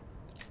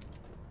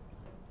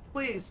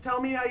 Please,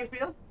 tell me how you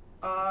feel.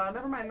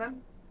 Never mind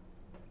then.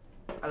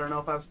 I don't know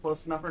if I was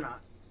close enough or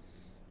not.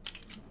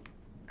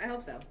 I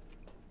hope so.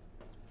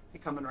 Is he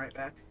coming right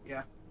back?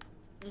 Yeah.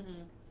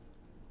 Mm-hmm.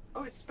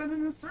 Oh, he's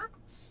spinning in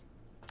circles.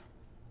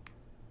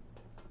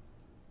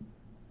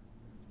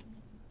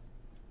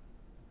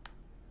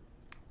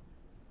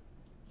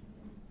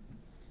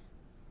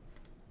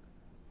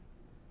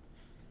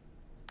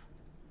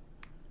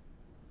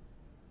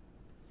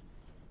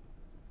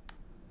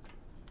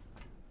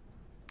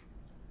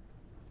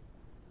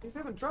 He's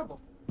having trouble.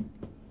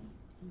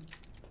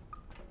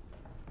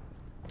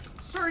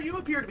 Sir, you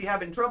appear to be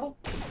having trouble.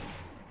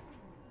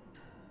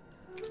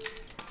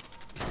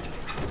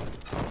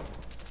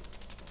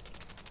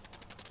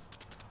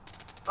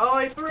 Oh,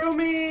 he threw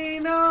me!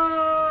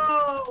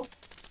 No!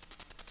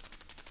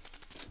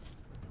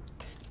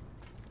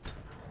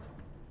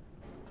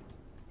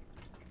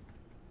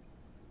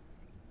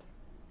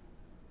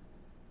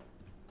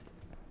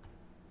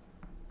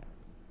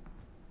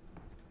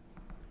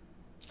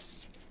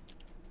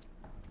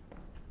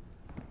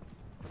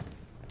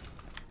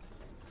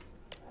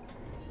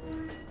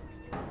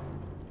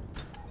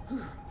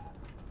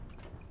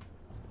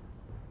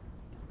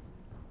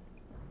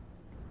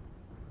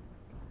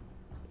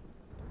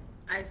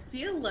 I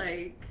feel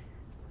like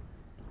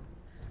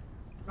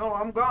No,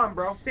 I'm gone,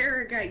 bro.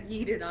 Sarah got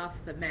yeeted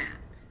off the map.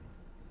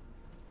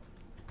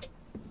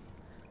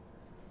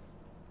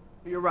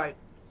 You're right.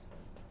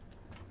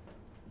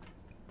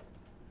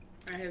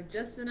 I have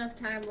just enough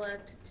time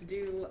left to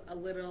do a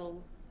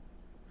little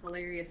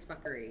hilarious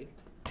fuckery.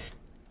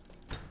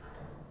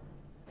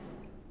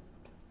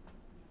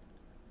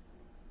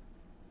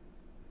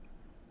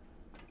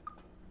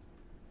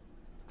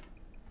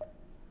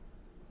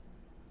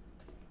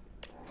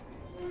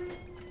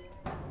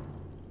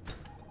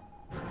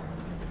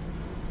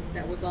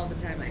 That was all the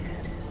time I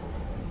had.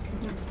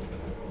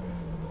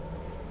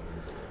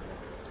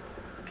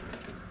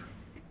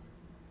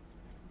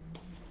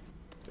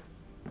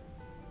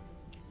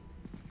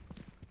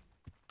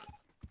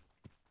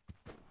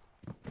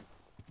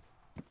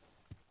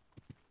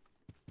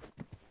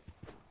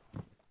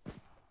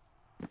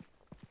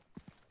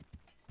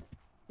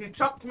 He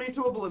chucked me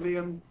to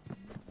oblivion.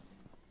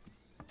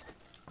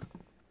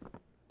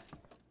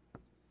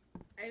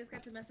 I just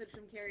got the message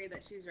from Carrie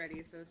that she's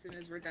ready, so as soon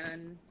as we're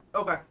done,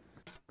 Okay.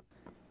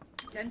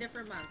 10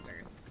 different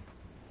monsters.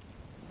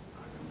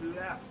 I can do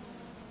that.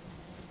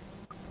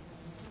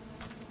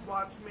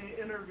 Watch me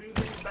interview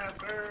these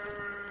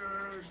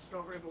bastards.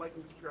 Don't forget to like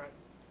and subscribe.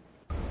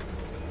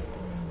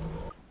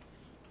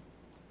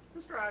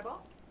 Mr.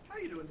 Eyeball, how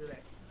you doing today?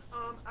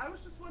 I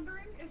was just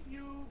wondering if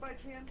you, by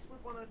chance,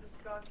 would want to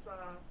discuss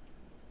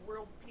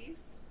world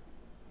peace.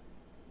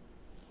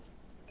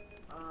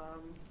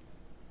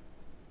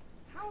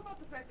 How about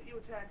the fact that you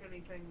attack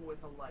anything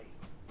with a light?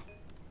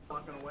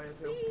 Walking away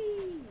too.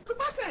 Whee! It's a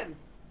button!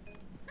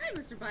 Hi,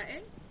 Mr.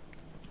 Button.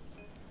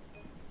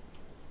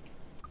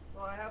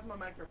 Well, I have my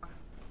microphone.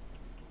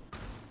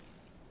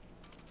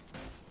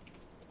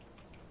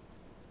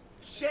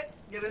 Shit!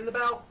 Get in the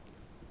belt!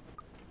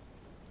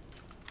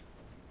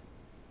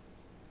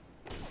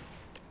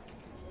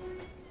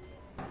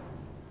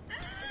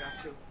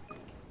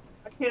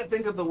 can't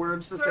think of the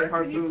words to say Sir,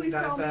 can you harpoon please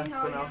Oh, tell oh. guy Oh, fast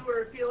oh. enough. Oh, How you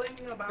were feeling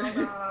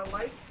about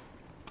life?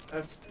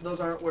 Those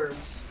aren't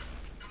words.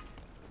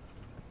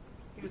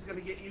 He was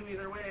gonna get you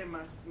either way,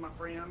 my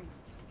friend.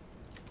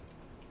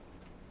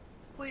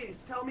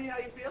 Please tell me how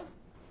you feel.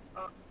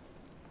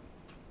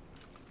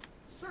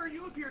 Sir,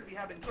 you appear to be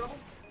having trouble.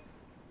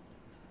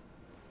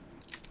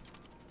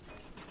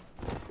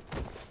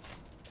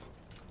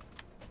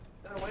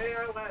 And away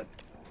I went.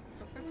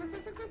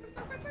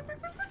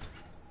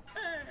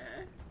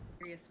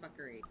 Serious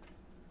fuckery.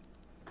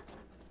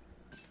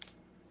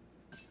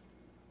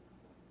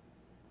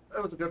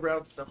 That was a good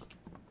round still.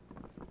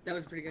 That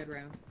was a pretty good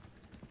round.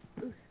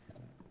 Ooh.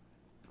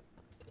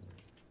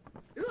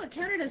 Ooh, it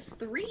counted as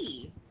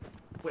 3.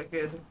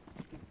 Wicked.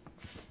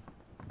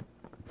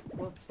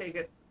 We'll take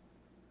it.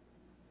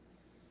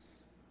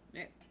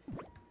 Yep.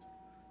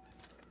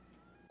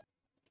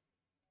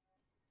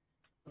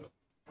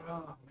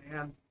 Oh,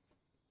 man.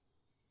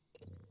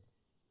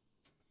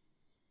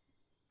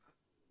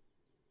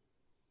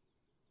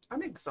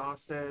 I'm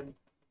exhausted.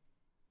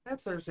 I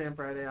have Thursday and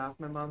Friday off.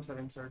 My mom's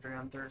having surgery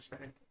on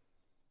Thursday.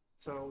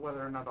 So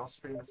whether or not I'll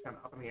stream is kind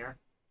of up in the air.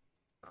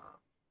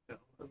 You know,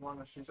 as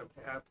long as she's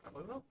okay, I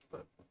probably will.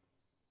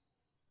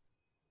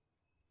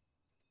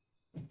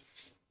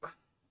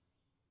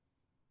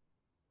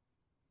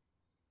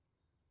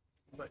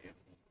 But yeah.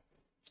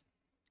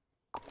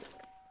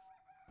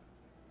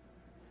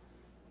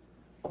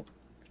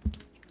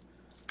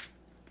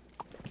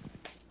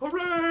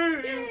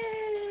 Hooray!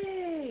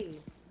 Yay!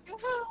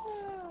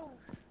 Woohoo!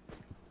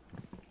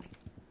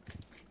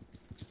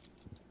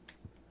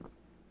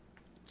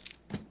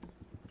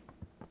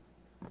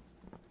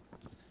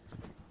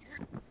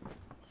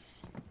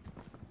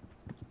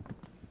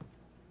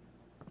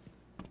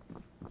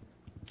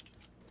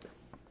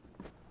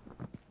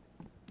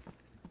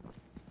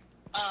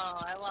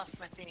 Oh, I lost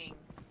my thing.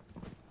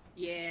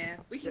 Yeah,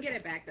 we can get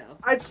it back though.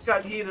 I just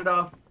got yeeted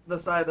off the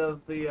side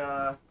of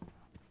the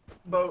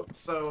boat,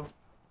 so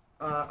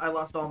I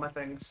lost all my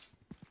things.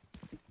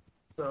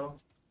 So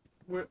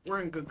we're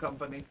in good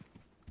company.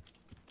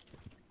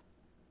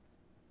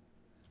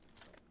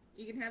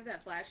 You can have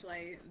that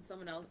flashlight and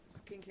someone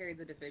else can carry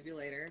the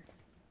defibrillator.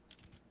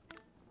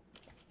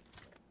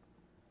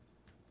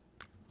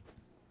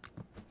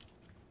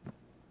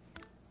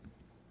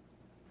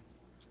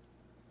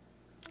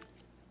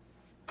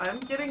 I'm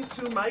getting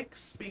 2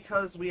 mics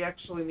because we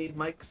actually need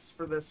mics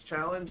for this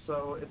challenge,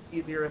 so it's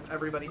easier if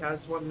everybody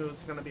has one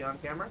who's going to be on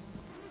camera.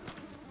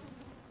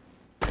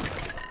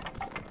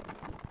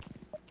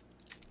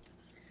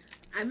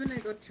 I'm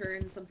gonna go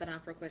turn something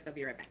off real quick. I'll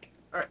be right back.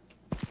 Alright.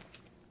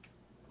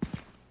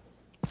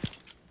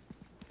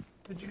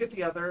 Did you get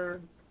the other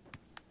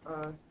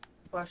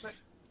flashlight?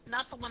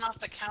 Not the one off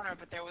the counter,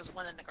 but there was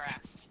one in the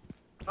grass.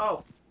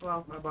 Oh,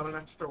 well, I bought an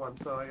extra one,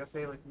 so I guess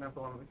Haley can have the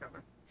one on the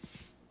counter.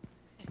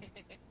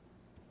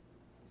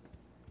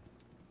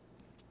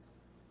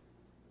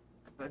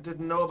 I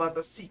didn't know about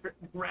the secret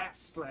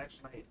grass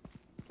flashlight.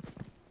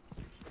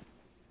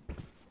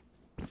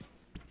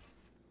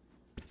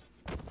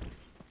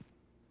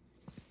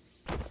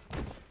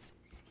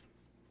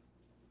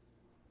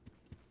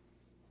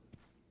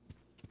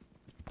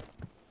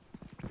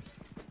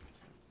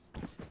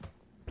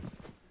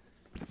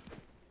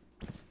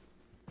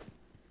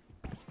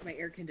 My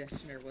air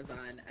conditioner was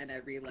on and I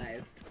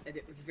realized that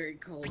it was very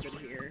cold in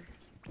here.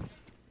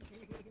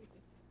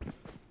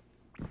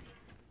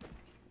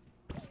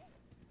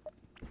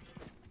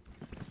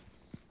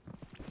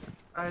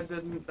 I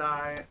didn't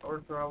die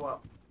or throw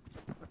up.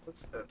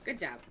 That's good. Good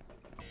job.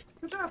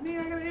 Good job, me.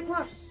 I got an A+.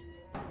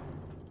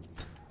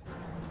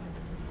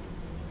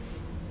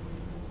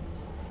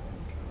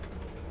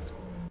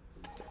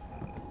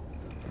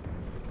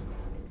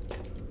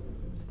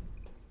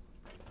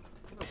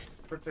 That's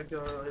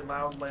particularly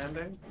loud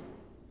landing.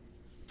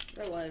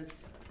 There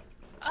was.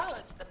 Oh,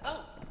 it's the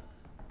boat.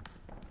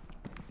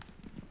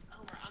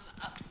 Oh, we're on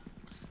the up.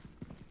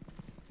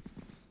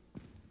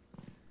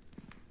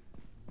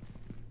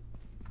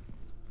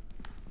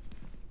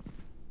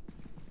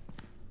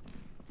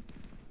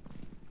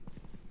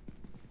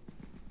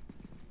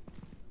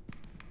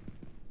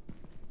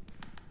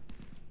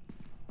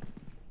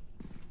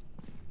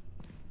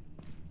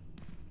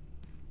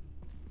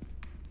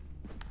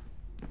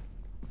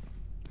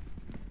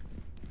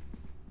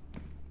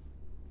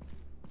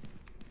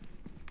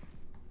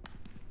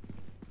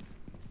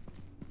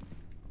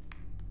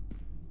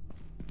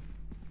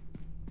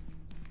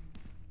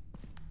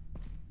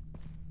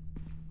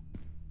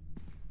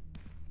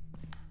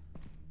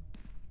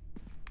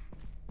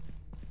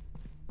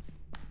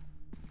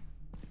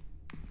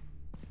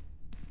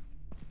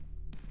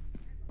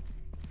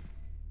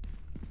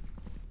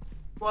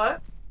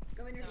 What?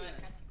 Go interview No,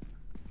 him.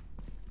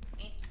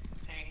 Me?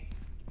 Okay.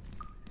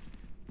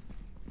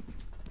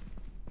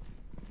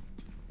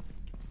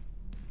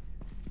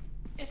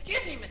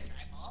 Excuse me, Mr.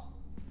 Eyeball.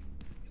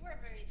 You are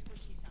very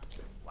squishy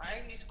sounding. Why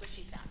are you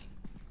squishy sounding?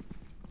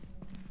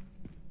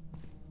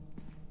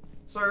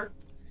 Sir,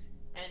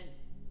 And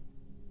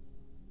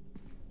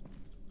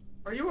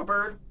are you a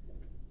bird?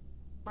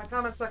 My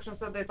comment section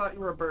said they thought you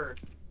were a bird.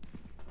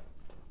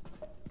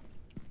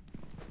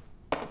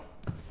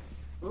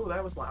 Ooh,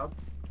 that was loud.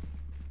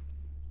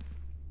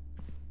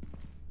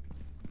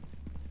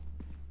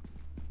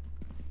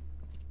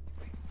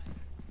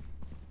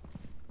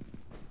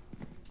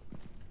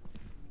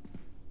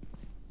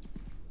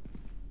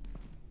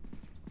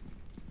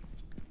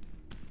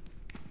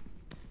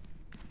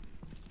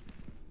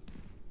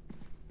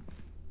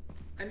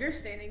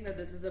 Understanding that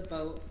this is a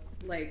boat,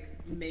 like,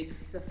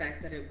 makes the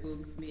fact that it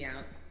woogs me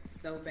out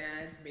so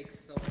bad makes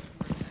so much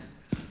more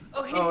sense.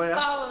 Oh, he Oh, yeah?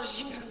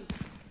 follows you.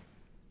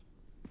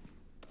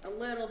 A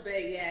little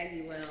bit, yeah,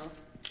 he will.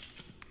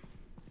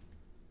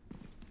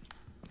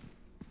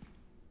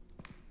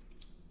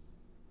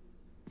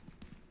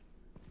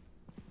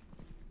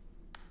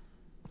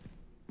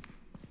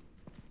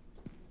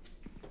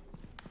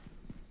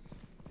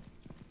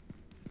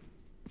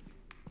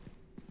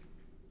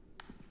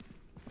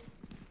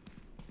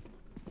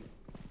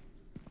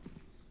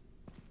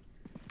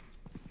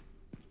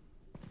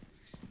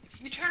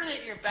 If you turn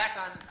it your back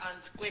on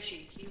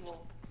Squishy, he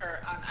will,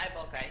 or on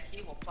Eyeball Guy,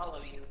 he will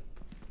follow you.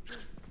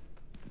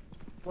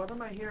 What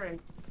am I hearing?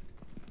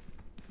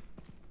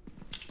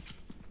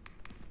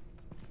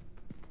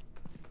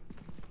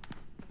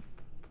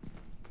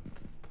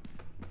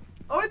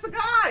 Oh, it's a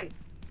guy!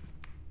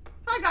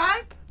 Hi,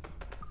 guy!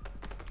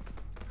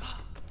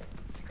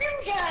 Scream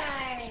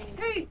Guy!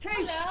 Hey,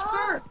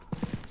 Hello?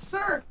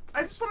 Sir,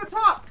 I just want to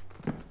talk.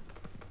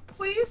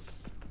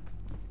 Please?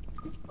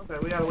 Okay,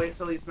 we gotta wait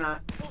till he's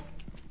not.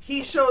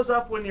 He shows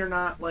up when you're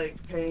not,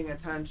 like, paying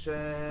attention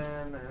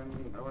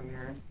and when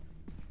you're...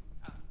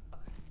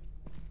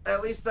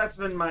 At least that's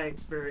been my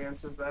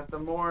experience, is that the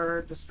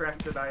more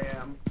distracted I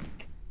am.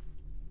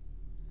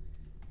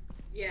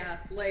 Yeah,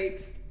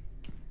 like...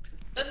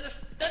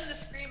 Then the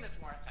scream is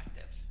more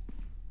effective.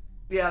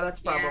 Yeah, that's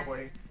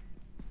probably...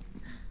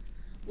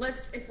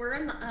 If we're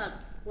on the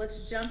up,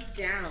 let's jump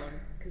down,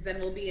 because then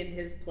we'll be in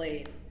his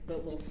plane,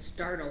 but we'll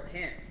startle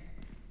him.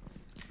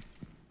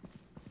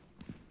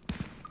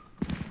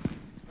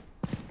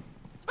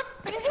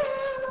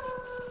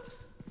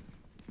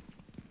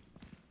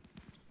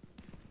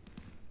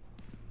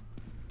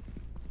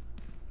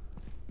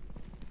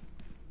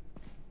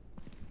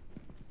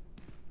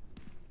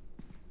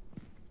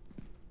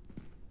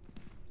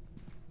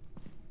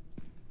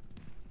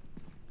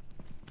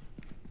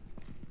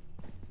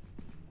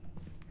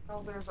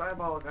 Oh, there's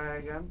Eyeball Guy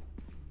again.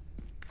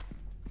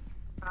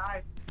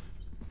 Hi.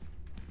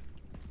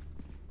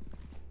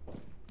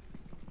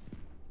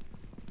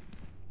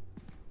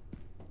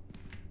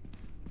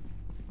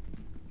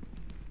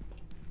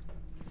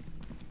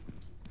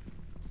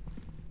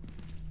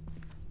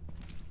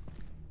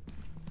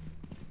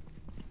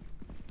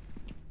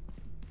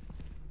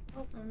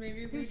 Or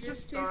maybe we He's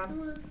just just chase the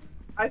gone. look.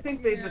 I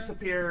think they Yeah.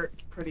 disappear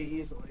pretty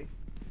easily.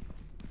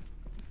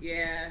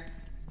 Yeah.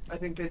 I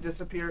think they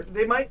disappear.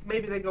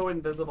 Maybe they go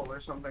invisible or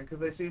something, because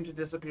they seem to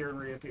disappear and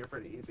reappear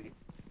pretty easy.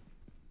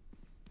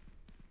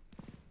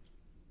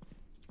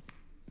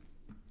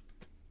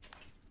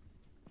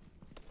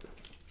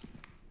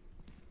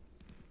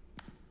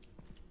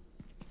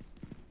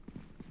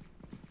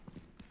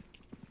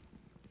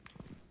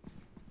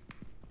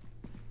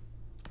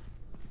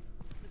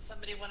 Does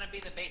somebody want to be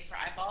the bait for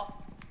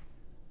Eyeball?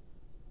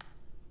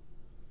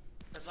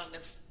 As long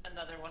as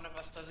another one of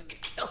us doesn't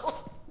get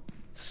killed.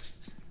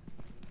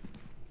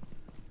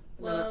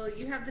 Well,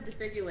 you have the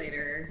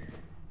defibrillator.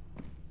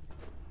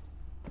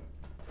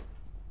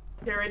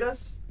 Carrie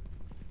does?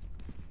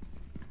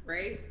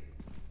 Right?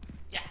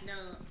 Yeah.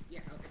 No,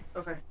 yeah,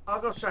 okay. Okay, I'll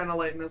go shine a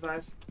light in his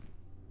eyes.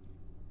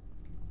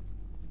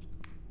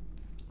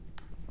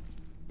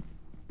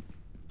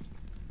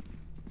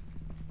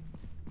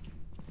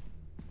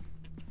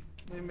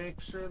 Let me make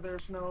sure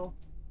there's no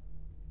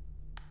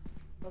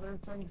other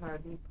thing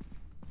hiding.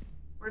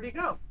 Where'd he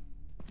go?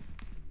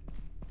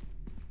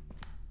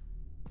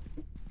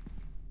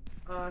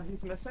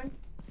 He's missing?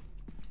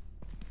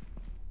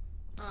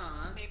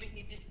 Aw. Maybe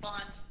he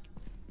despawned.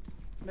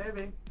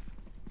 Maybe.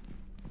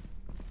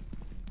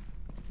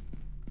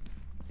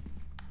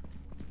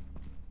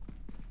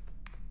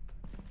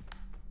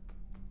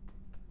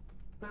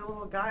 The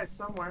little guy is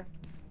somewhere.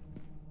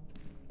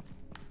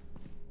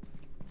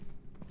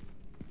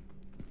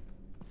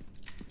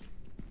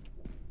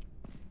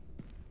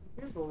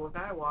 Here's a little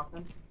guy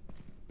walking.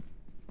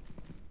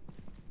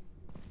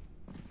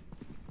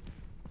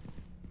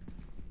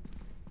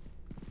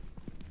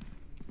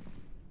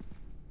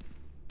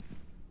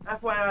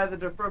 FYI, the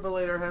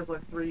defibrillator has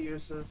like 4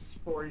 uses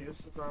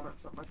on it,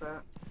 something like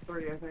that.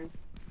 3, I think.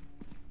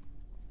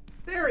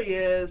 There he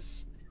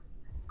is.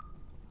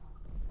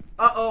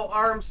 Uh-oh,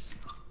 arms.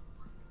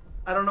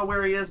 I don't know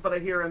where he is, but I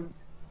hear him.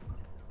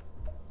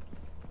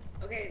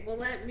 Okay, well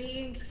let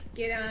me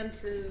get on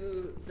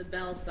to the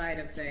Bell side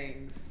of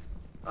things.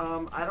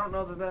 I don't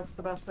know that that's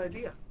the best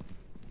idea.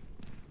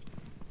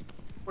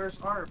 Where's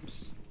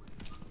arms?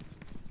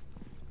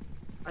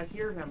 I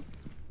hear him.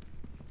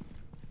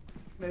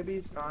 Maybe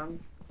he's gone.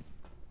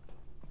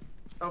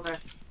 Okay.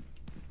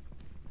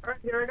 Alright,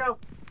 here I go.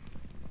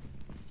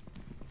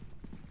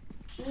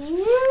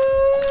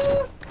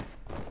 Woo!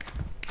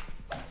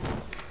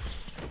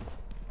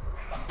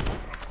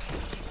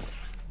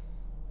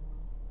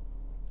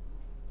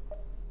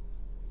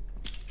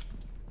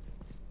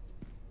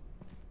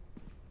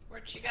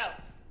 Where'd she go?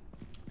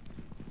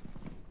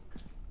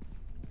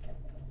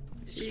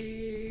 Is she...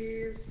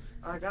 Jeez.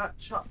 I got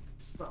chucked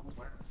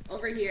somewhere.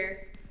 Over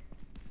here.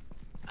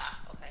 Ah,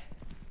 okay.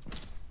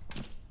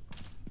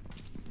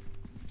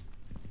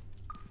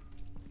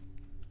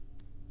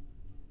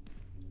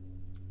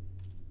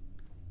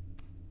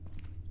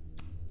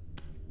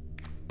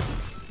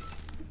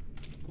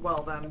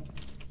 Well then.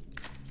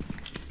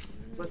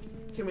 But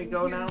can we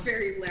go now? He's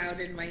very loud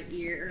in my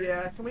ear.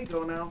 Yeah, can we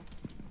go now?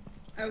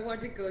 I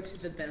want to go to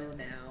the bell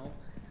now.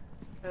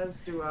 As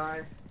do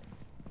I.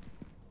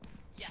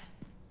 Yeah.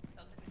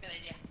 Sounds like a good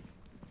idea.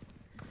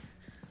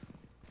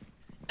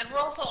 And we're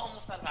also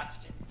almost out of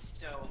oxygen,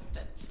 so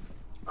that's...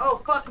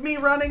 Oh, fuck me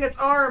running its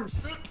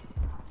arms!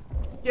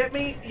 Get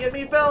me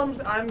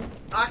filmed! I'm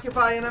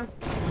occupying him.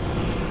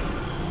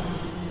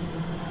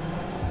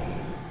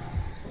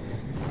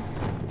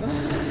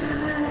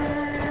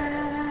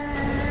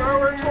 Throw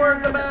her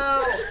toward the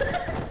bell!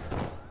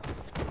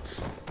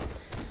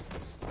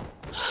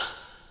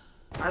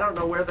 I don't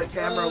know where the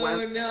camera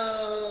went. Oh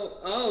no!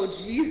 Oh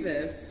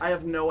Jesus! I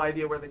have no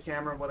idea where the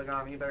camera would have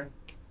gone either.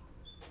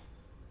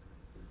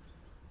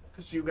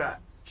 Cause you got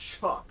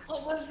chucked.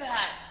 What was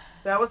that?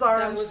 That was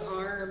That arms. was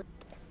arm.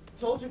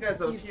 Told you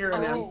guys I was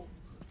hearing him. Oh.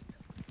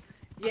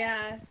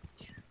 Yeah.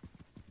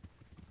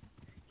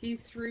 He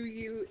threw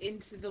you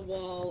into the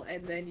wall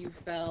and then you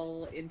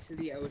fell into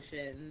the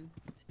ocean.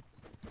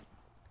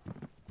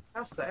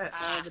 How sad.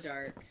 All the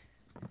dark.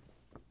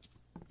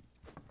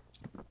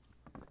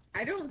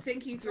 I don't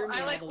think he threw me I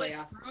all like the way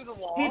went off. through the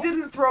wall. He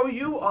didn't throw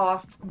you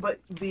off, but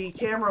the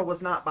camera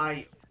was not by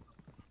you.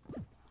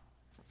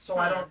 So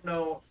I don't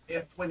know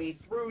if when he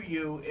threw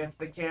you, if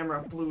the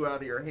camera flew out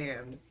of your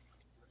hand.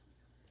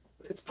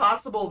 It's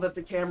possible that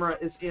the camera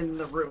is in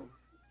the room.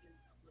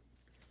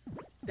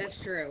 That's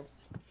true.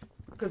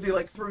 Because he,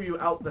 like, threw you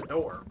out the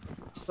door.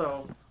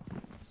 So,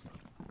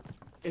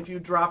 if you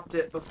dropped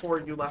it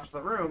before you left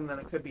the room, then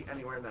it could be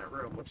anywhere in that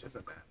room, which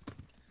isn't bad.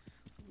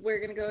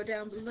 We're gonna go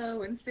down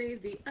below and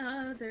save the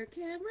other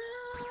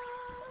camera.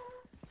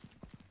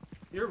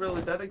 You're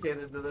really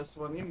dedicated to this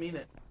one. You mean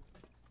it.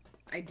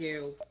 I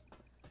do.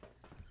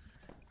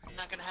 I'm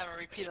not gonna have a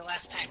repeat of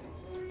last time.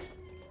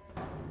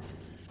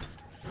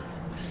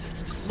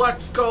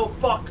 Let's go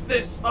fuck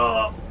this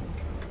up!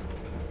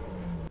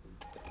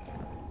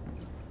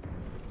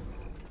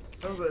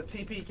 There was a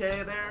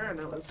TPK there, and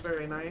it was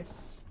very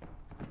nice.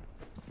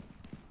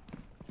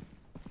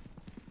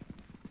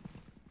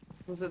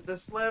 Was it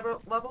this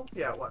level?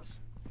 Yeah, it was.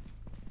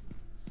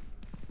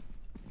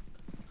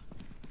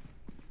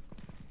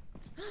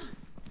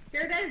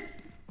 Here it is!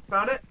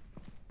 Found it?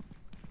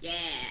 Yeah!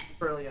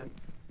 Brilliant.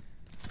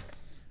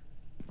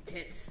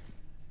 Tits.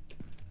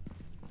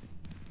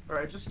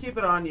 Alright, just keep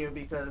it on you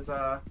because,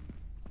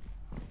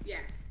 Yeah.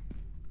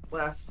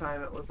 last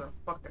time it was a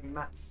fucking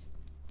mess.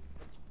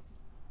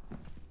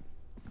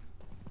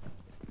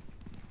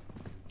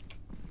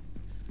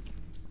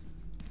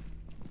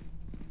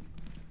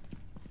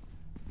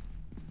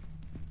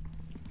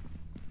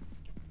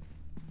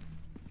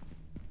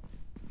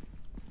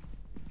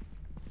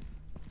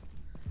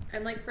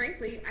 And like,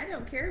 frankly, I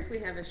don't care if we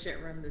have a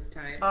shit run this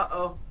time.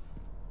 Uh-oh.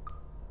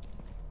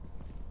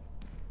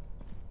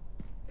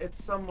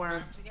 It's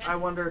somewhere. I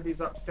wonder if he's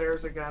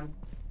upstairs again.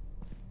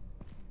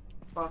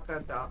 Fuck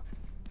that duck.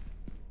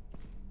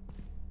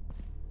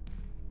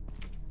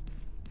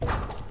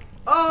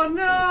 Oh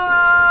no!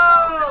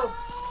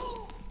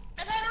 Oh!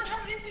 And I don't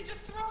have anything to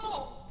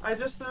throw! I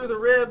just threw the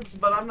ribs,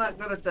 but I'm not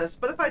good at this.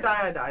 But if I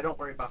die, I die. Don't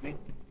worry about me.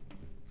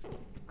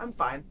 I'm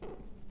fine.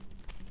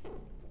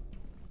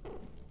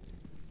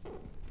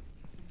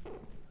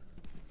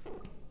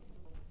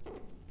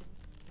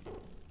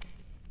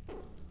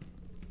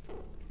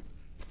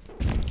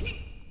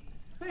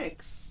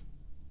 Thanks.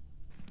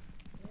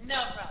 No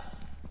problem.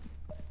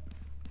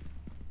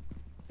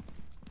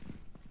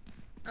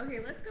 Okay,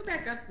 let's go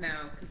back up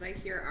now, because I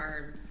hear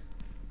arms.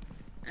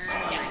 I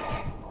don't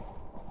like it.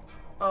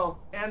 Oh,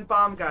 and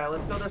bomb guy.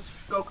 Let's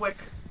go quick.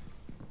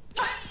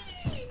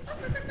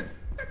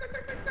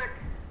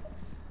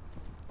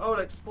 Oh, it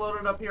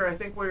exploded up here. I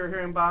think we were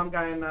hearing bomb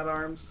guy and not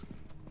arms.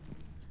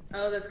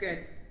 Oh, that's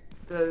good.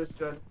 That is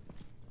good.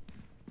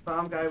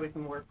 Bomb guy we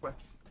can work with.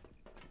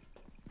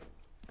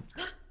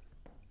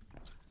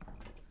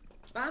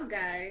 Bomb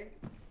guy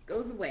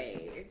goes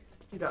away.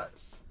 He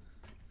does.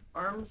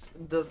 Arms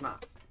does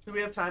not. Do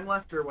we have time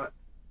left or what?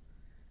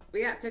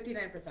 We got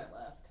 59%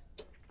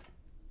 left.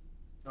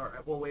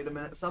 Alright, well wait a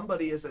minute.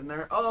 Somebody is in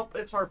there. Oh,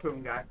 it's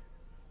Harpoon guy.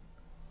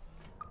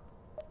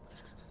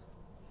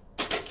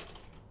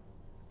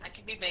 I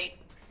can be bait.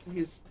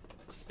 He's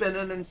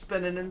spinning and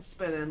spinning and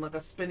spinning like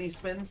a spinny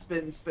spin,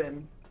 spin,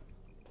 spin.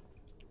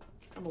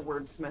 I'm a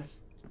wordsmith.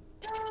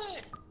 Dude!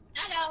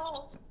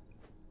 Hello!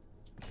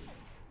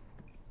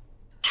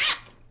 Ah!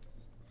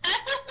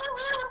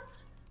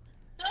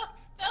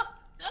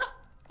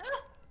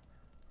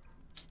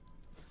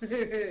 No!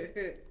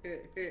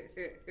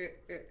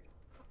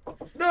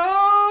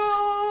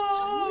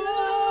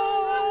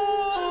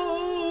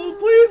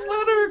 Please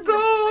let her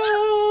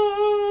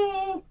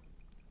go!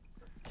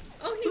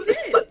 Oh, he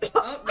did!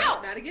 Oh,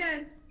 no, not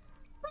again.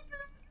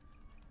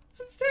 This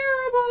is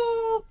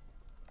terrible!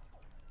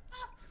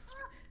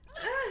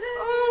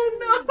 Oh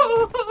no!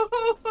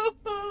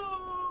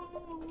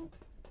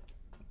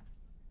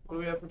 What do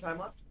we have for time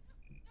left?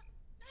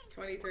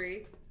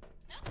 23.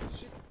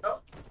 She's... Oh.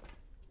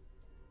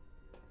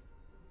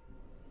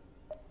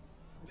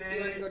 You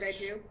want to go die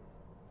too?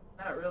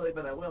 Not really,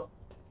 but I will.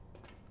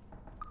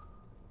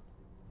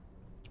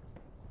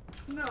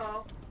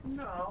 No,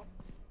 no,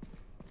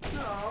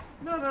 no,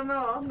 no, no, no,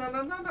 no, no,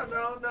 no, no, no,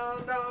 no, no,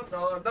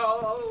 no,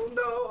 no,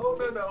 no,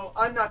 no, no.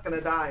 I'm not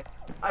gonna die.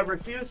 I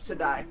refuse to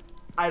die.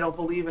 I don't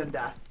believe in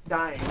death.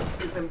 Dying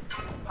is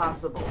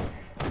impossible.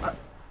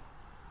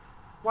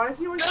 Why is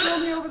he always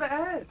throwing me over the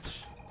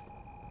edge?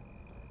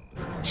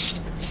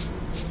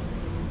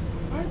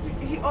 Why is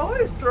he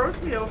always throws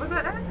me over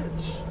the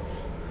edge?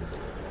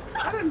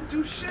 I didn't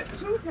do shit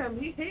to him.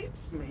 He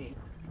hates me.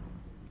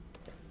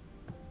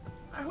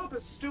 I hope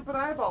his stupid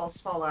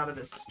eyeballs fall out of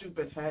his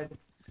stupid head.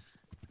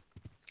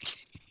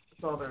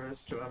 That's all there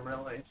is to him,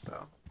 really,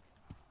 so.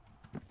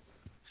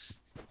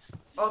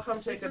 I'll come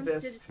take a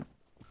disc.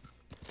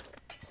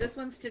 This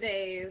one's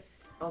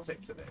today's. I'll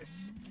take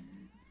today's.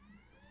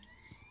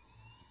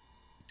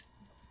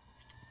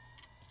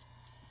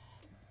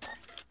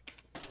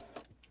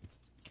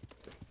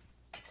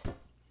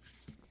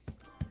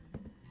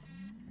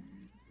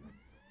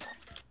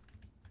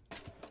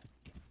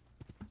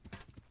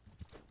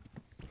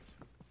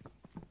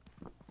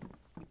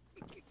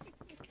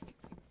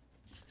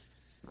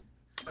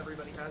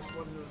 Everybody has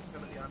one who's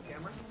going to be on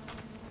camera.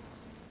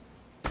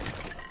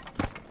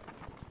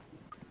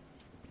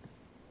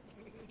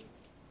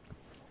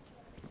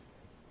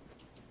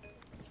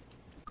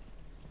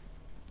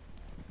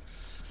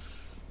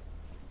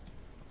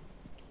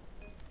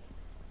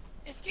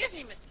 Excuse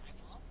me, Mr.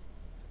 Nicole.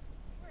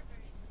 We're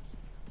very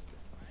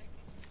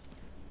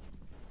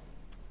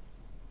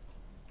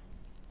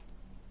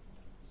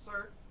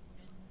Sir?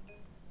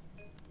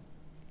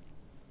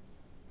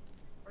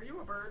 Are you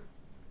a bird?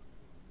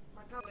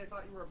 I thought they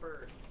thought you were a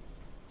bird.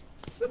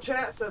 The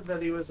chat said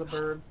that he was a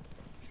bird.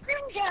 Scream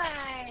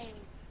guy!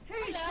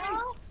 Hey,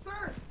 Hello? hey,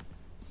 sir!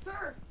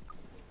 Sir!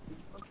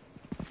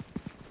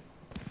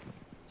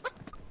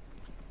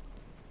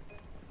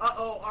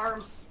 Uh-oh,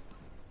 arms.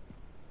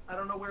 I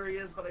don't know where he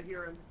is, but I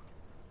hear him.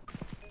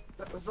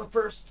 That was the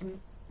first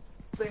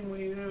thing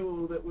we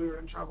knew that we were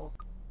in trouble.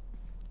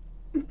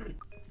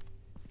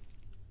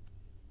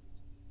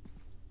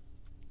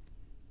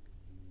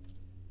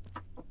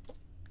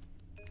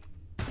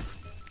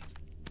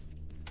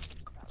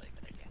 Probably a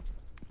good idea.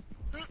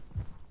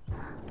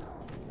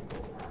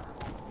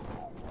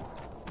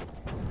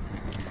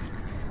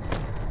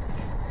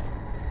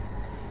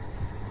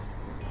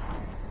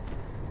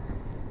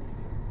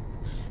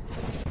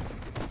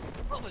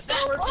 What was that?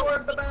 Forward Oh!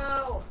 toward the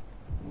bell!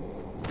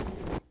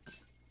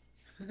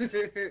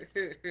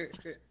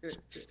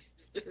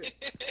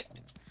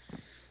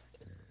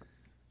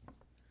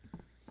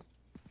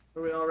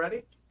 Are we all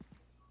ready?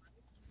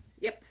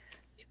 Yep.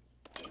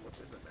 Which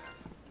isn't bad.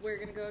 We're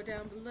gonna go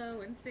down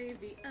below and save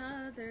the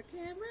other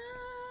camera.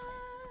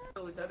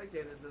 Really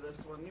dedicated to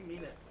this one. You mean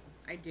it.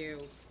 I do.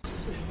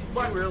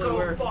 You really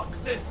were. Fuck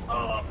this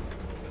up!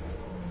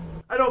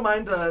 I don't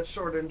mind a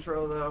short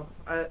intro though.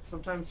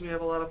 Sometimes we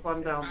have a lot of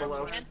fun down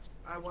below. Again?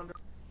 I wonder.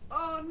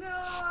 Oh no!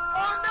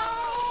 Oh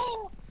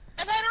no!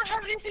 And I don't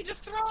have anything to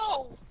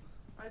throw!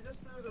 I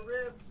just threw the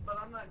ribs, but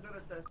I'm not good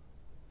at this.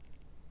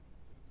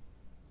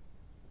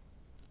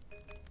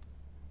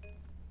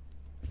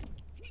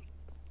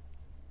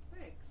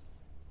 Thanks.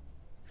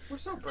 We're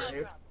so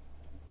brave.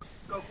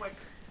 Go quick.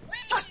 Whee!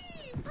 Fuck,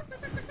 fuck, fuck,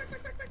 fuck, fuck,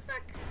 fuck, fuck,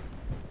 fuck.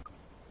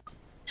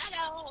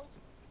 Hello!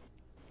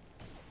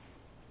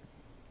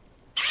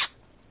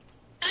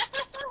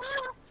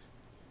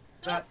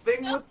 That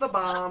thing with the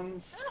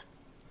bombs.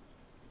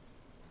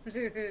 No!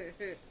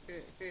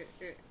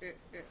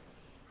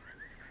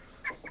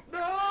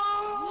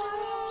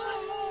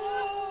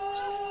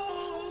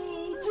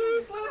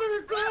 Please let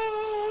her go!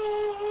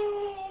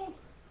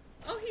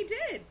 Oh, he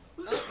did.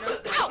 Oh, no.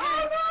 Ow!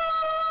 Oh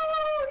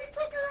no! He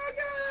took her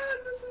again!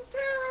 This is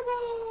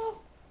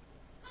terrible!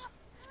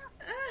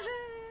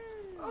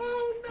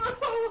 Oh no!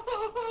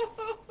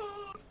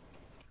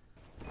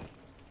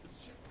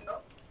 She's...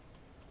 Oh.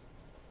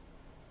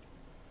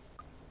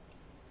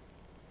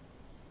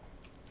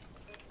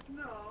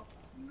 No,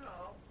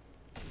 no.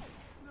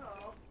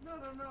 No, no,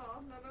 no,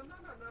 no, no, no, no,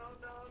 no,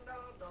 no, no,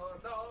 no,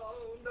 no,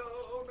 no,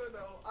 no,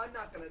 no. I'm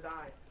not gonna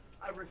die.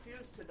 I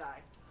refuse to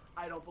die.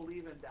 I don't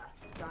believe in death.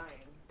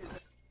 Dying is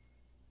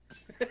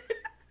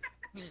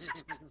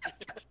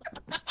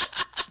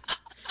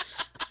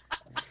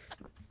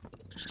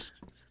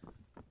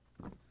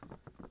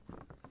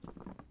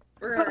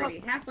We're already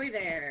halfway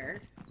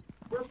there.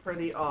 We're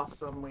pretty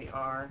awesome, we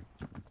are.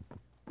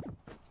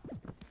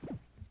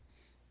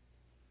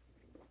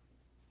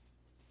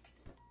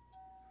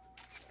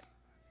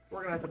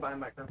 We're gonna have to buy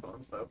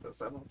microphones though,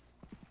 because I don't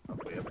know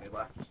if we have any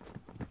left.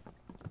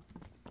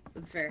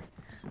 That's fair.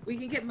 We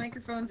can get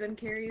microphones and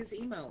Carrie's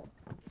emote.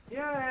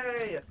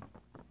 Yay!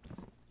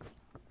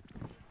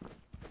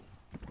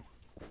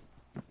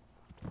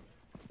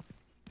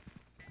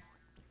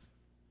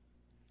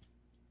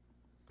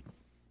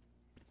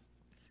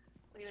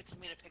 Leave it to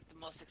me to pick the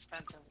most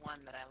expensive one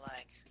that I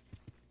like.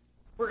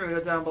 We're gonna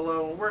go down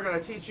below and we're gonna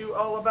teach you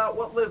all about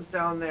what lives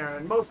down there,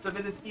 and most of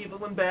it is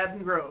evil and bad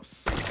and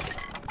gross.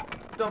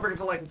 Don't forget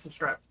to like and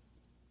subscribe.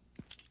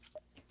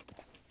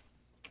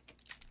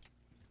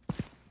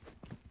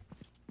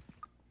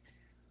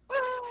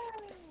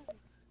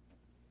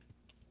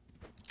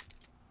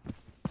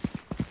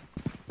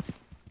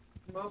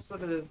 Most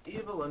of it is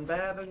evil and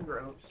bad and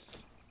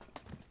gross.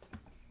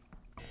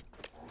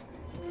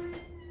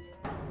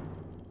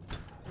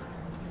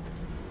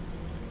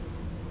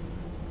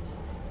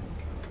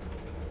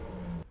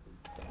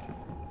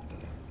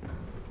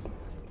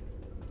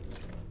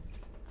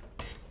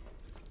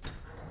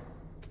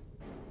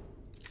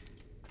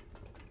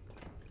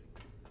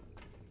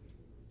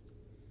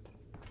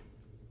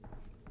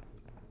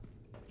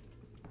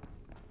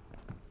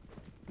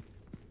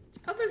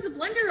 Oh, there's a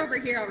blender over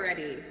here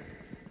already.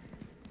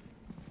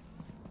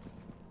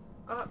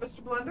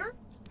 Mr. Blender?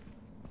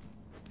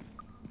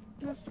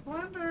 Mr.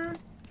 Blender,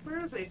 where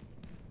is he?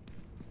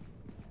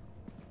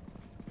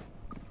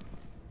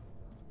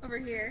 Over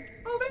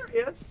here. Oh, there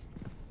he is.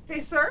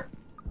 Hey, sir.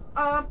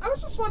 I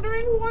was just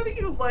wondering, what do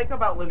you like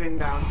about living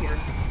down here?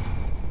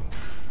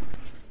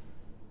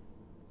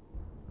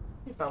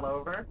 He fell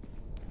over.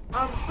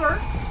 Sir?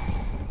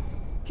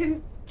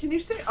 Can you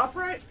stay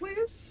upright,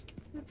 please?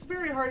 It's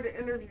very hard to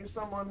interview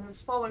someone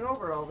who's falling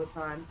over all the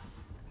time.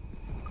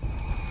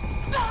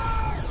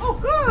 Oh,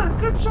 good!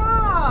 Good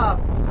job!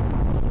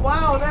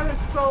 Wow, that is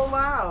so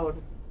loud.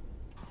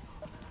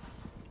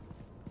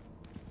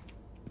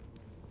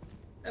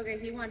 Okay,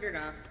 he wandered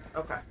off.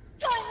 Okay.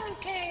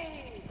 Diamond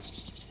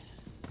cage!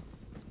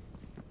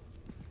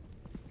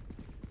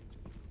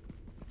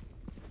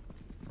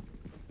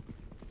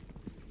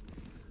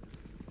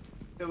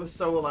 It was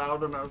so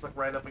loud when I was like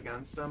right up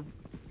against him.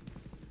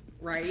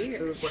 Right?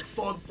 It was like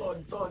thud,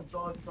 thud, thud,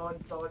 thud,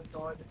 thud, thud,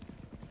 thud.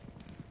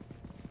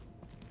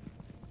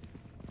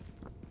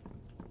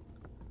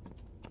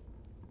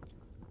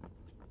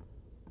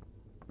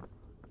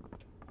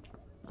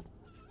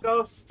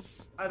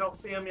 Ghosts. I don't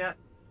see them yet.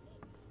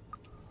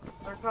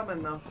 They're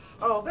coming though.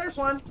 Oh, there's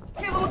one.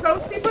 Hey, little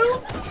ghosty boo.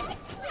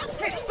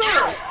 Hey,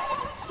 sir.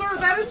 Sir,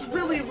 that is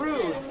really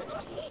rude.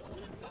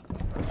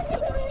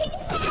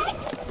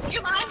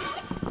 You mind?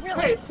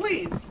 Really? Hey,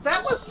 please.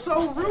 That was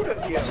so rude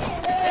of you.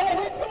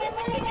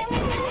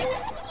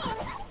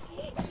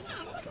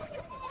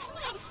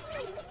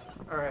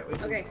 Alright, we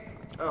can... Okay.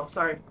 Oh,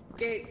 sorry.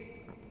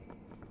 Okay.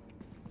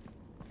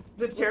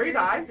 Did Carrie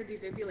die? The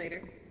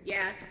defibrillator.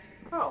 Yeah.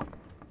 Oh.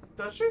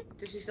 Does she?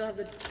 Does she still have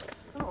the...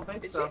 I don't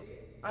think Did so. she?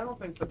 I don't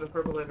think the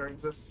defibrillator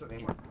exists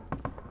anymore.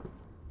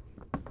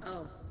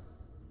 Oh.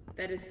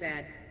 That is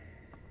sad.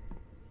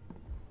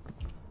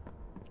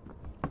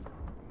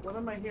 What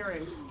am I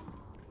hearing?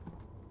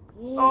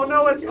 Oh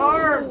no, it's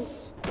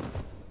arms!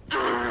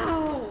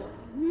 Ow!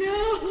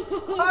 No!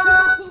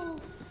 Ah!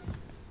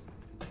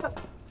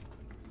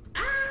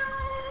 Ow!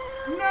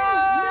 No!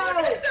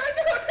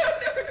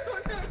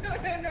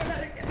 No,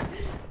 not again.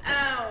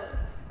 Ow!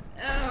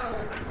 Ow!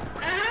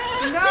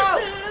 No!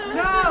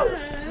 No!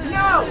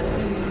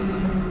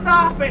 No!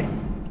 Stop it!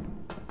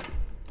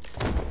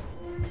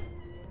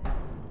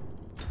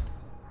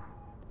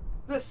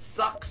 This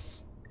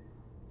sucks.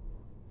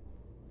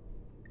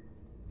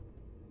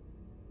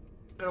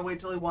 Gotta wait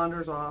till he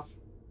wanders off.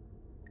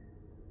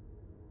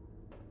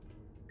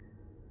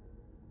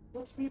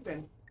 What's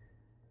beeping?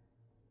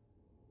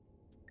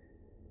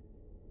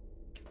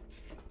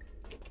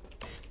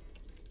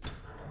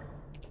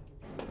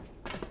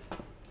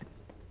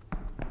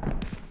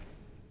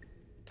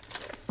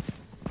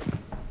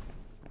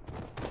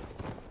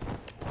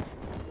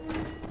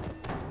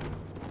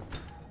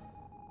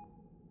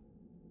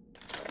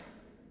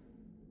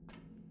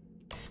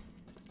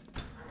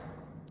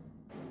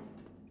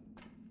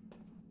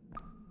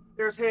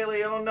 There's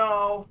Haley, oh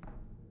no.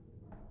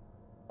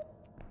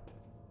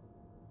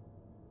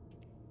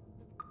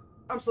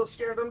 I'm so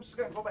scared, I'm just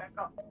gonna go back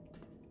up.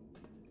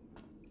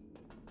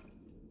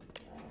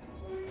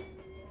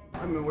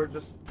 I mean, we're out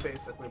of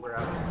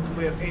it.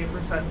 We have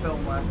 8%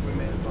 film left, we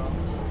may as well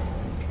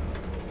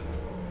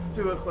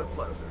do a quick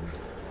closer.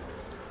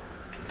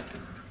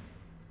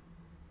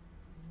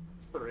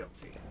 It's the real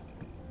tea.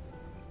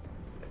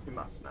 If you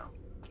must know.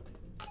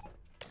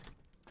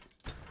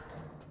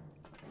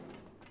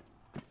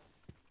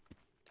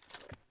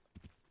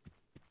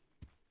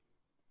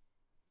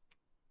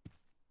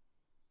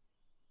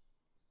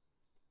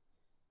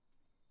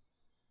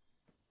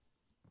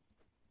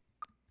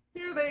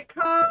 Here they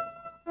come!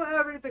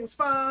 Everything's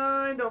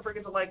fine. Don't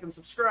forget to like and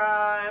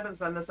subscribe and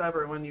send this to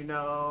everyone you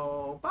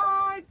know.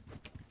 Bye!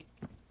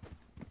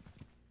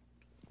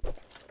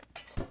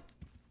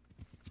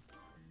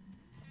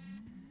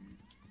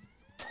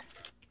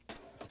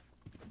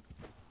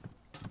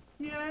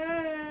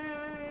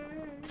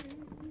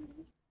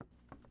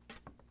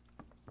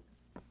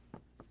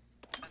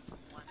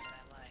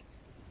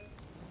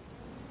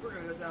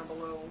 down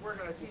below, and we're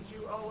gonna teach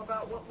you all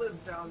about what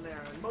lives down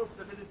there, and most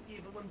of it is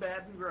evil and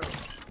bad and gross.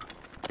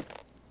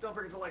 Don't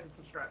forget to like and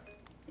subscribe.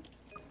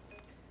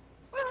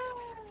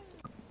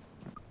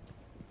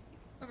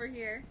 Over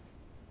here.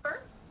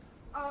 Sir,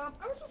 I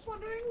was just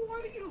wondering,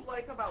 what do you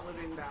like about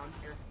living down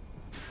here?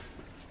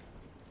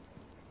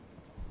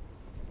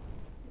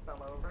 He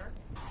fell over.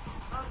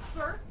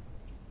 Sir?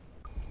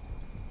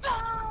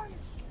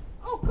 Nice.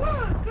 Oh,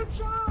 good! Good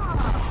job!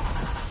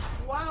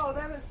 Wow,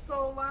 that is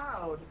so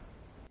loud.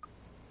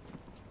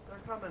 They're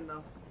coming,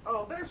 though.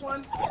 Oh, there's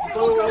one. Hey,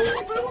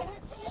 look, go,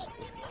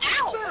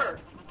 Ow! Sir!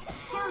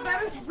 Sir,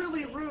 that is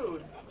really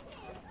rude.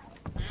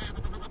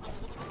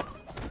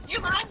 You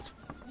mind?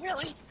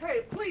 Really?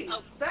 Hey, please.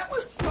 Oh. That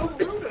was so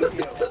rude of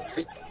you.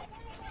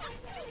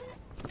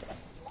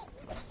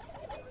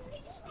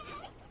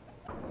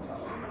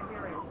 I'm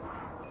hearing.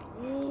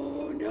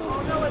 Oh no!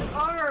 Oh, no, it's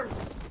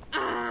arms!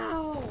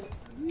 Ow!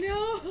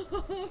 No!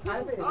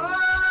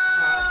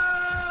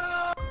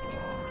 Ah!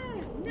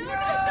 No! No! No!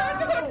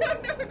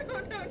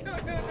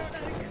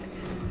 Not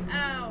again!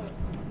 Ow!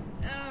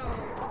 Ow!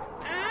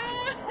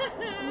 Ah!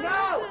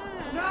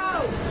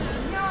 No!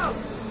 No!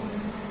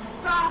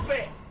 Stop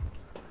it!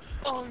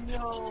 Oh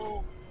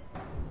no.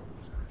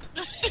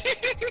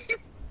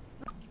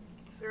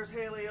 There's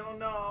Haley, oh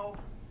no.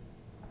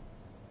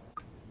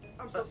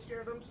 I'm so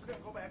scared, I'm just gonna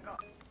go back up.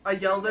 I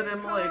yelled at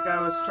him like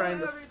I was trying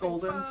to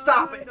scold him.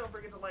 Stop it! Don't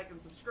forget to like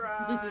and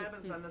subscribe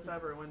and send this to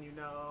everyone you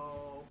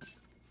know.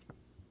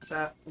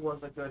 That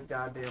was a good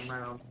goddamn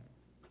round.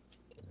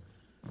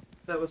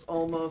 That was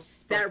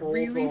almost the That whole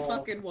really goal.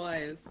 fucking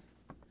was.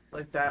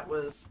 Like, that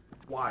was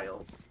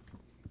wild.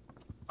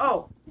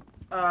 Oh!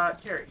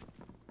 Carrie.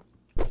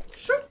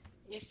 Shoot!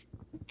 Yes.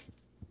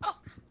 Oh,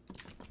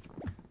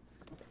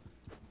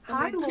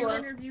 Hi, Only 2 Laura.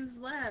 interviews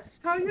left.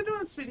 How you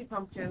doing, sweetie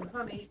pumpkin?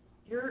 Honey,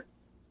 you're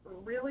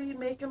really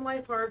making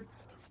life hard.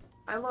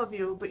 I love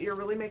you, but you're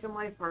really making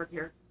life hard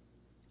here.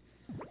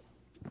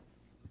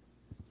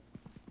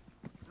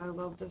 I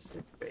love this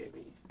sick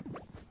baby.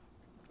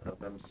 Love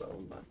him so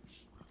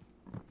much.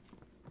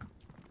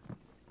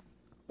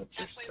 But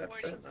you're Halfway stepping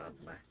morning. on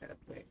my head.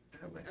 Wait, I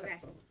have my Okay.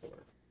 headphone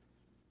cord.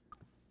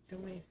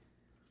 Can we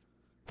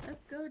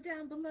Let's go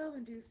down below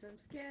and do some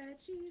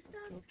sketchy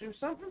stuff. do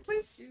something,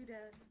 please? Do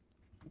that.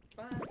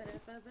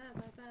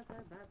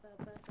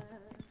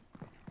 Ba-ba-da-ba-ba-ba-ba-ba-ba-ba.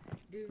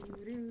 Do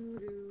do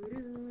do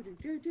do do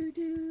do do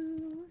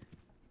do.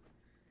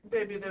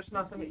 Baby, there's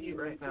nothing to eat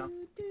right now.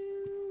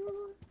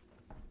 Do.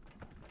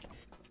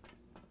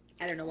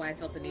 I don't know why I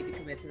felt the need to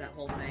commit to that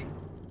whole thing.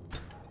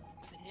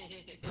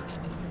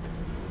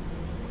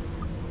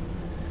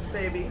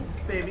 Baby,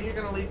 you're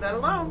gonna leave that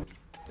alone.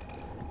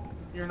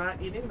 You're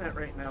not eating that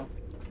right now.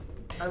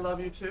 I love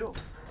you too.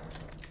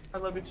 I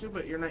love you too,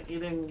 but you're not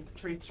eating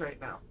treats right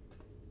now.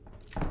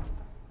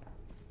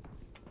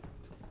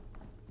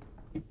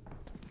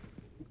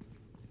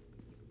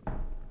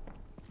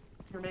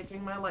 You're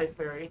making my life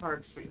very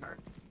hard, sweetheart.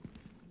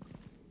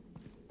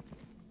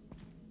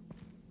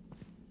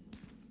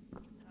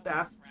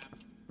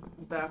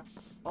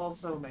 That's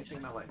also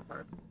making my life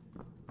hard.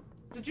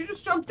 Did you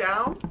just jump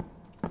down?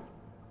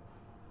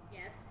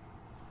 Yes.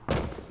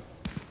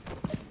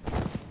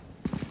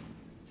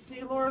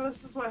 See, Laura,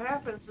 this is what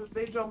happens is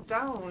they jump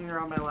down when you're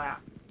on my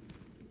lap.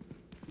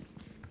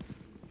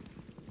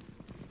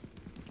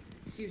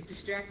 She's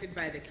distracted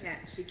by the cat.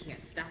 She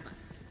can't stop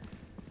us.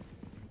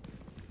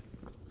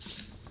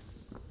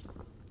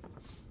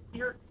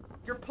 You're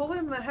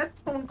pulling the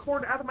headphone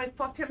cord out of my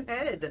fucking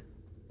head.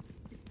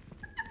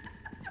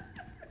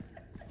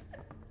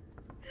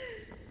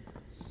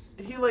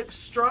 He like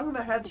strung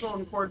the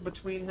headphone cord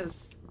between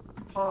his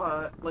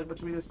paw, like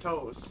between his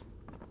toes.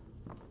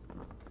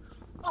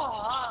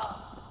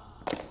 Aww.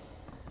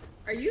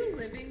 Are you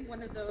living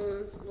one of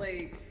those,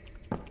 like,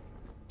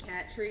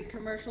 cat treat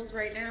commercials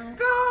right now?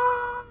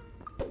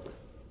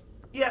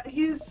 Yeah,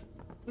 he's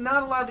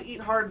not allowed to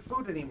eat hard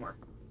food anymore.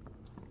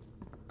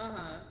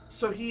 Uh-huh.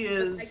 So he I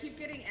is... keep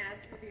getting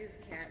ads for these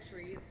cat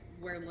treats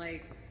where,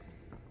 like,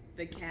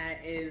 the cat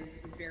is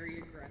very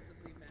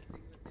aggressively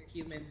messing with their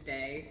human's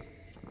day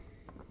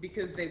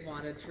because they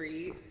want a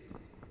treat.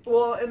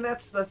 Well, and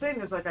that's the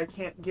thing, is like I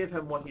can't give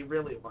him what he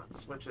really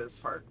wants, which is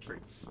hard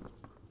treats.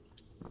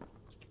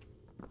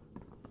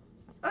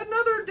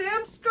 Another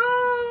damn skull!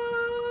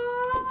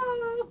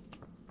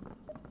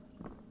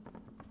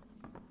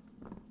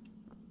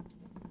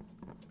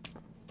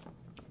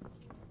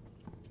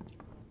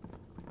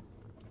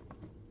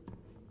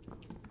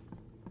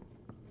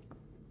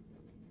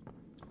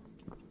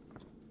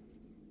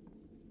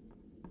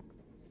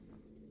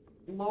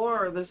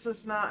 Lore, this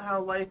is not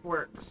how life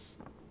works.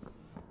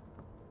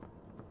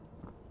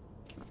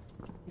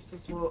 He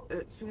says, well,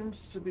 it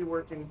seems to be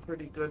working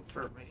pretty good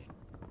for me.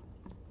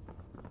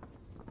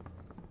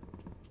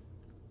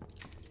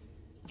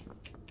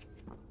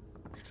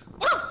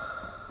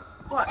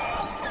 What?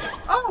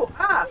 Oh,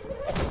 ah!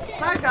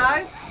 Hi,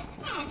 guy.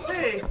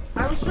 Hey,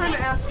 I was trying to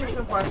ask you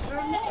some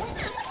questions.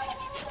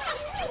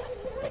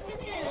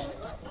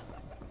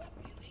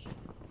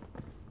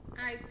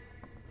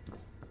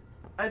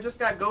 I just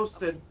got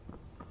ghosted.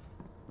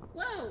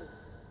 Whoa!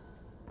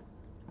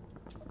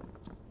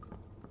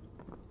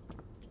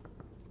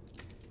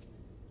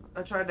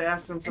 I tried to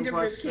ask him some And a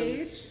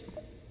questions, ribcage?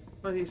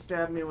 but he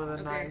stabbed me with a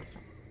Okay. knife.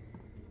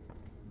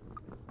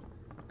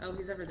 Oh,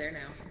 he's over there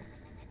now.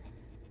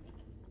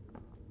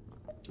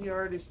 He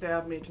already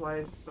stabbed me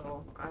twice,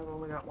 so I've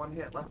only got one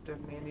hit left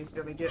in me, and he's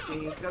gonna get me.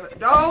 He's gonna.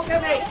 Don't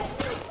get me!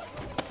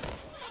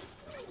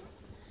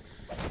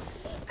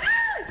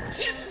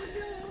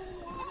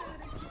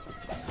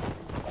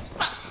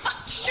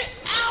 Shit!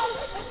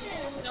 Ow!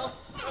 No!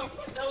 No!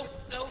 No!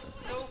 No!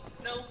 No!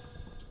 No!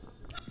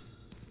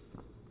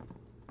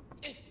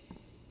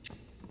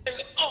 There we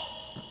go. Oh!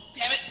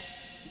 Damn it!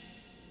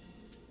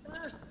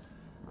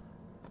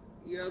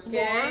 You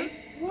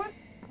okay? Lauren,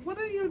 what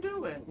are you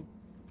doing?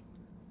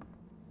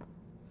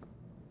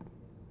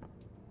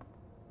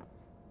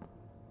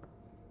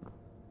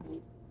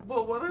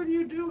 Well, what are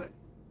you doing?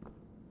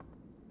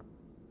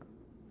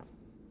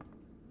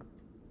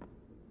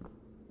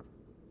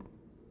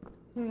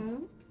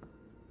 None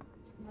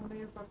of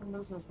your fucking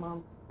business,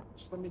 Mom.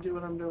 Just let me do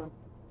what I'm doing.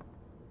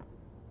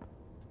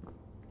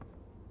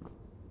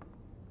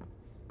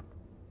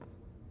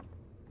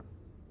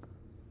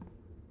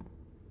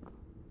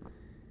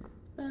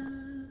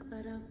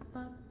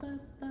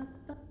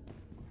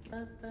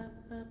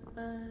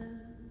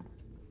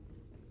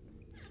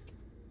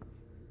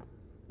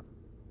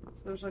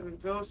 So there's like a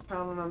ghost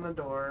pounding on the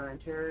door, and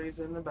Carrie's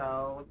in the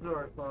bell with the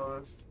door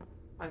closed.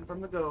 I'm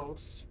from the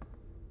ghost,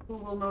 who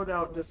will no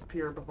doubt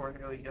disappear before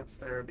Haley gets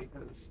there,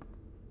 because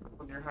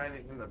when you're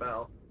hiding in the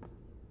bell,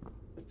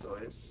 it's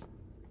always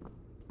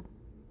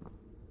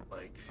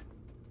like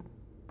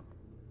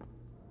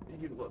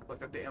you look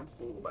like a damn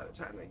fool by the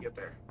time they get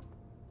there.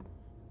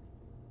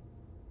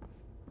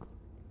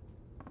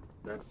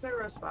 That's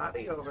Sarah's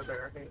body over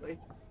there, Haley.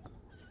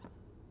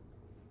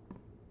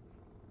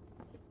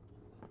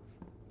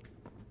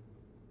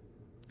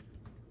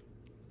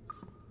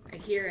 I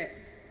hear it,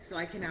 so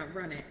I can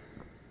outrun it.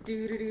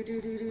 Do do do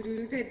do do do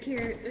do. Dead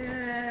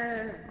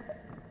carrot.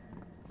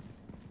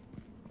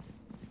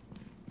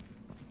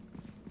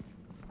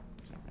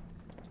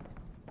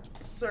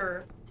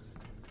 Sir,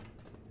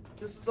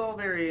 this is all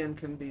very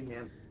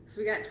inconvenient. So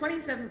we got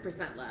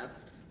 27% left.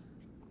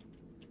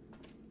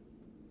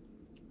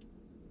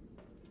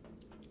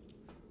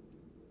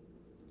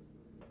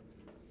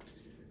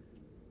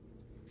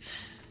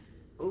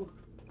 Ooh,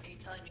 Are you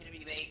telling me to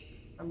be bait?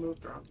 I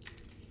moved wrong.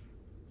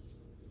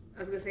 I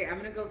was gonna say, I'm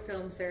gonna go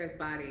film Sarah's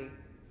body. You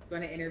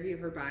wanna interview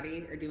her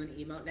body or do an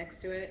emote next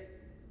to it?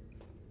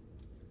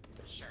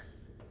 Sure.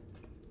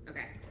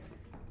 Okay.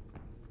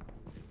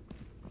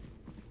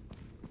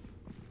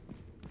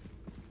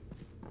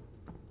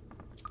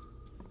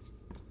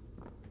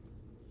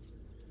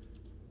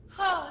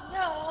 Oh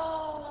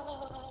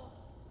no!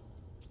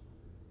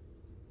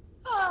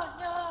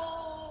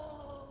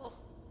 Oh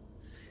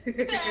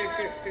no!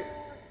 Sarah!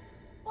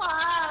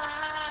 Why?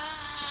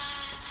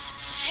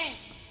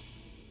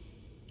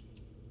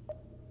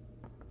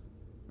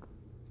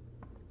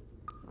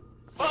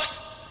 Fuck!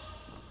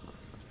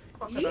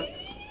 Fuck it up.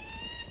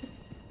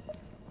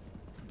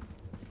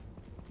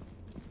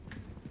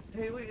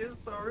 Haley is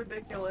so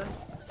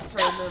ridiculous.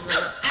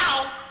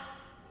 Ow!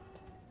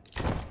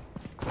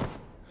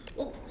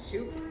 Oh,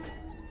 shoot.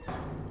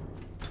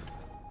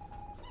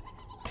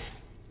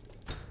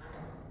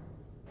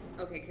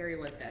 Okay, Carrie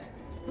was dead.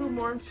 Who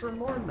mourns for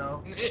Lorne,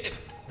 though?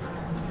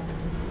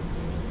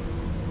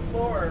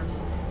 Lord,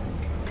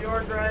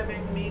 you're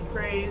driving me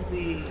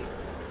crazy.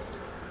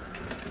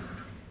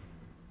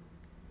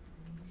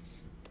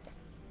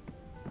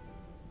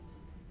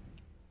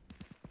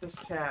 This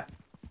cat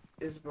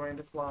is going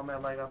to claw my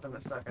leg up in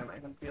a second. I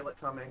can feel it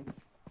coming.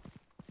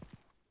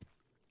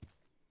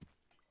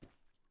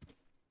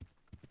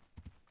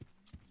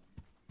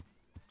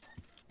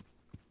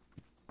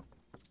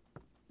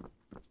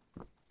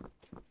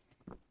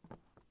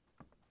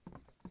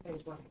 Hey,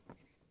 buddy.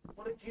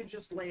 What if you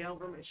just lay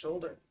over my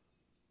shoulder?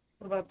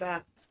 What about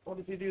that? What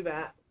if you do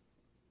that?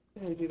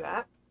 Can you do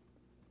that?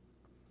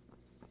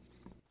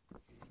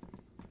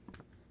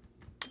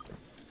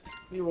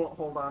 You won't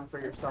hold on for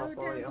yourself, Let's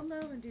go will down you?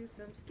 below and do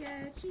some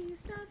sketchy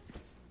stuff.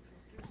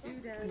 Do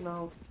does.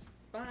 No.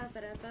 Ba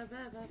ba da ba ba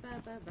ba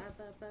ba ba ba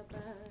ba ba ba.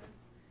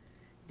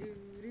 Do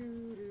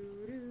do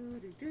do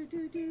do do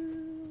do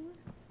do.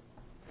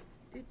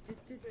 Do do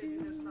do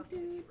do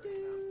do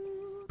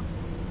do.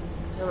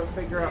 Gotta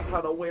figure out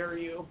how to wear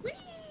you. Whee!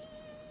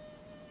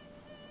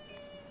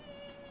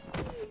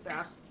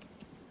 That.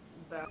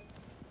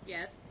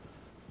 Yes.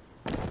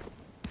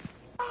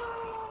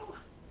 Oh!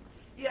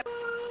 Yeah.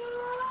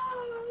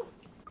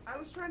 I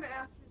was trying to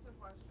ask you some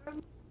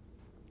questions.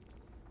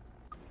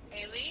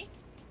 Haley?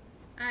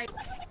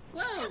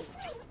 Whoa!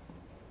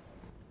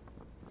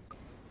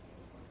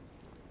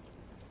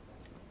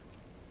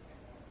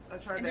 I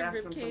tried In to a ask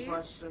him some ribcage?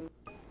 questions.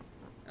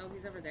 Oh,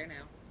 he's over there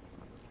now.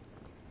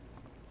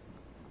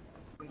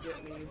 He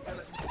get me. He's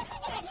gonna...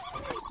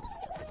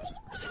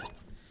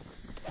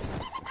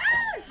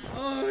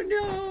 Oh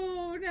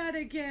no, not that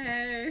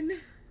again.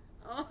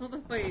 All the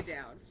way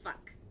down.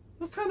 Fuck. I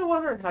was kind of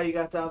wondering how you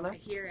got down I there.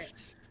 hear it,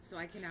 so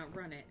I can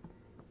outrun it.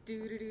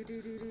 Do do do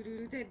do do do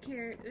do. Dead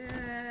carrot.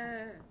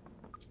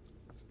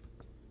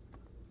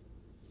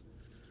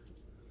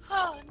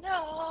 Oh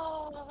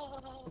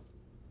no!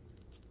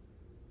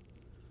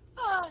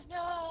 Oh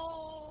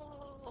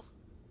no!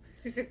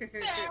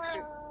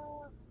 Sarah!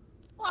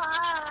 Why?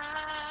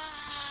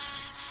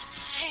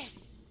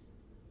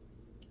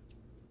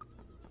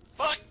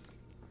 Fuck!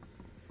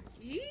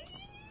 Yee.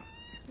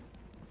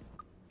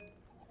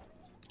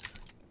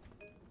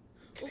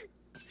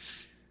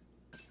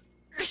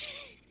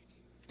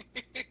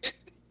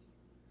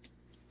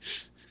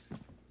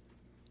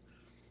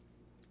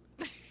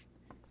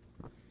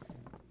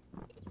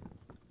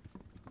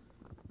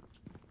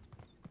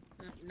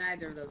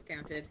 Neither of those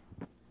counted.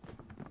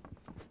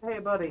 Hey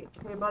buddy,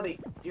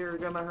 you're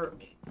gonna hurt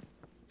me.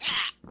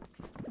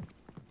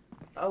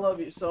 I love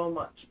you so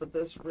much, but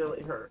this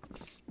really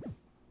hurts.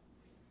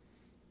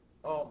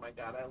 Oh my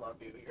god, I love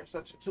you. You're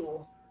such a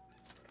tool.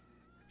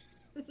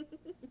 No,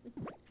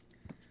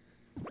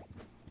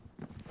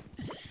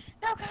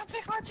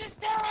 consequences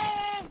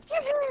dead!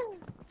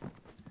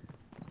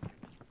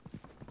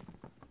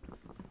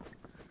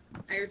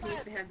 I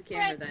refuse to have the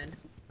camera then.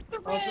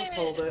 I'll just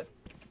hold it.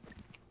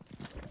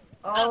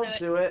 I'll I'll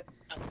do it.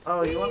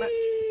 Oh, you want it?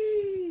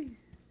 Whee!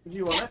 Do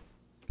you want it?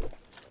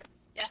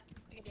 Yeah,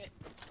 I can do it.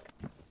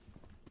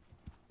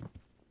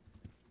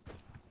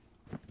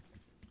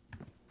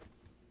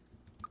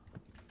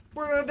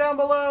 We're gonna down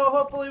below.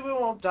 Hopefully we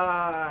won't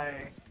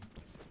die.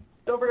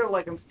 Don't forget to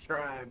like and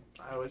subscribe.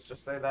 I always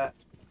just say that,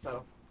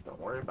 so don't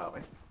worry about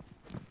me.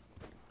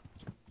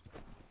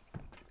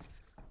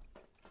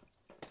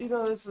 You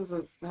know, this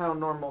isn't how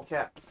normal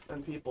cats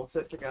and people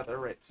sit together,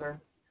 right,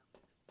 sir?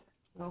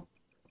 No?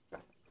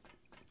 Okay.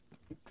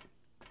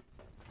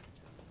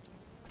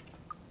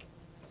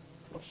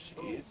 Oh,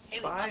 she's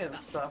Haley buying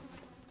wants stuff.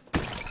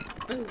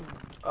 Boom.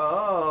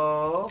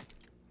 Oh.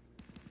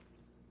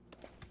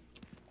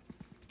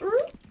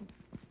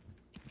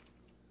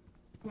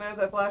 Can I have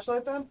that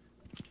flashlight then?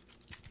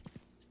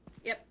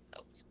 Yep.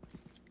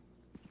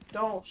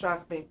 Don't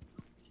shock me.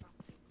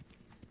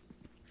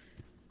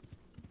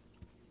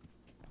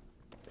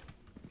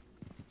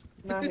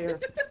 Not here.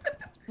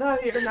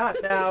 Not here, not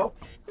now.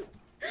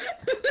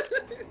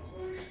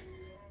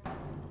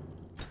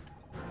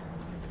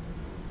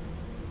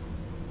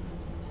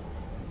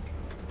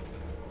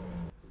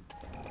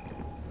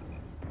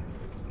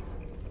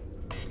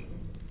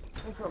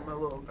 What's up, my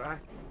little guy?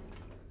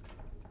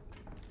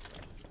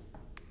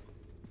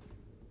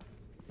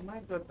 My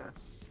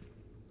goodness.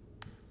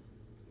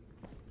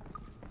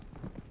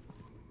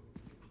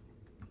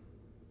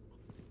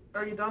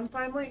 Are you done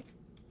finally?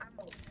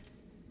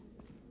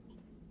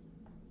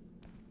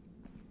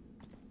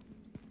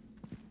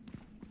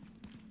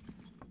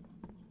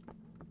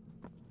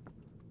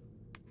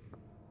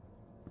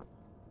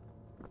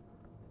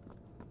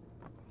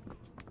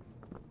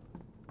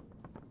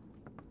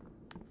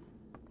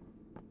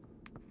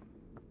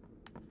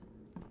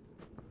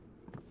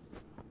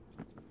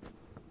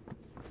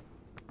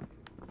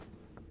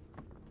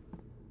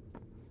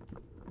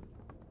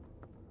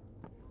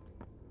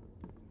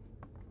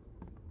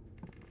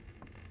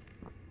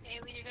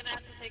 Haley, you're gonna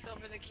have to take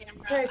over the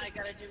camera. Hey. I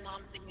gotta do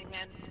mom thing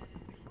again.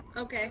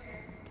 Okay.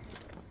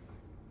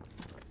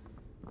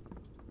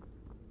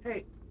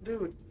 Hey,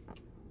 dude.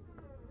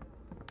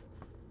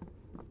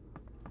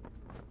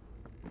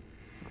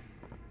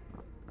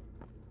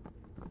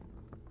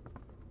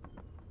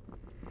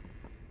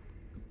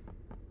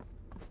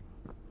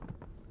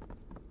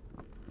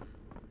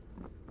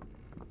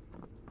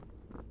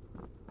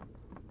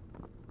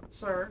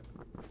 Sir,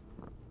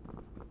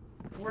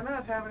 we're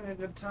not having a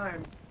good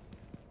time.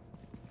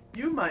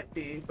 You might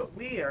be, but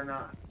we are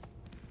not.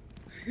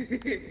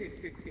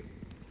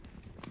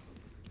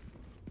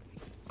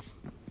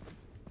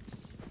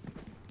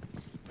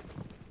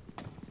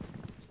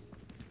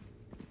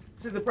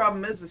 See, the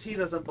problem is he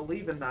doesn't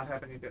believe in not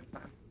having a good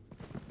time.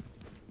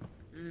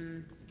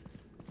 Mm.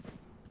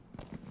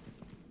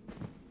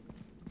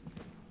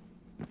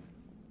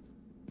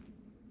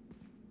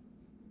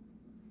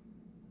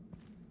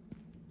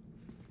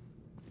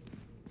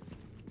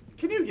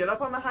 Can you get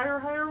up on the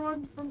higher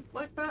one from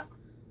like that?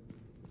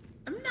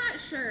 I'm not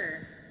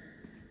sure.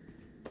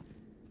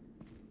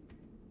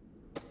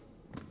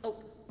 Oh.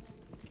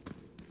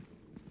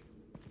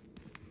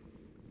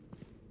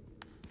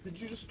 Did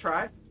you just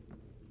try?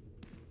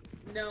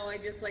 No, I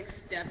just like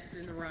stepped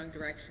in the wrong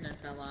direction and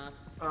fell off.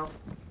 Oh.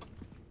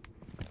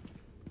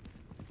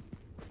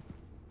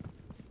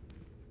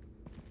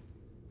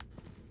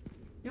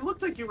 You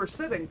looked like you were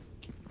sitting.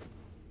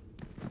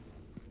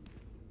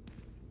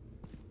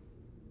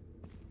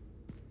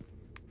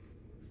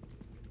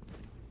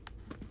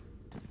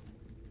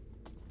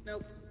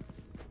 Nope.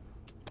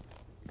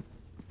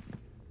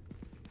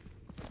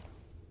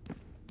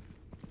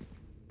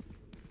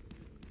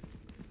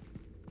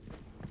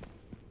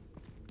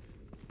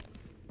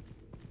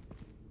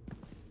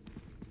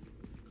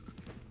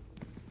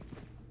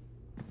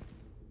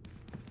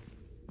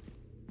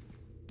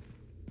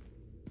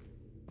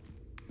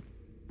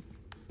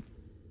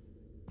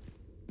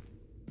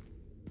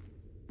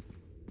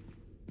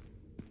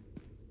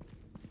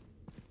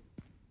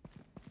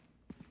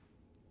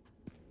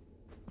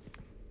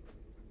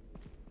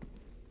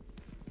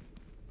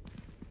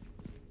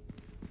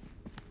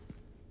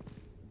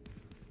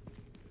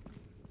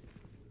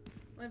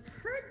 I've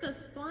heard the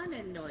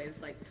spawn-in noise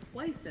like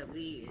twice at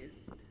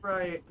least.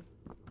 Right.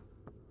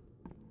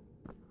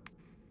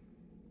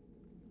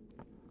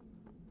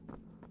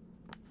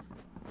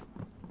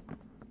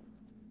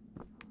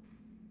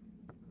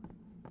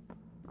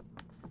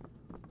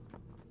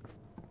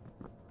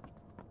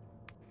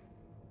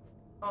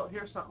 Oh,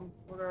 here's something.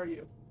 What are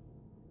you?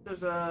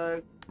 There's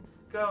a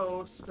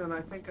ghost and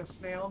I think a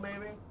snail,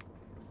 maybe?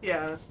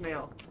 Yeah, and a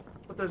snail.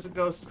 But there's a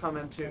ghost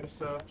coming too,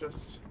 so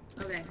just...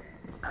 Okay.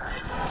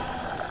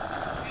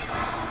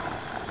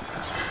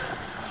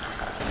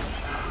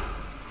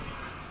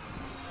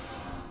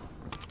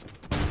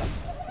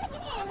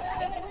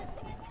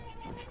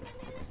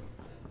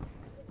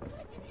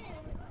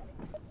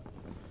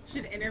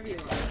 Should interview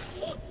him.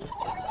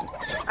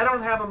 I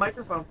don't have a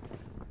microphone.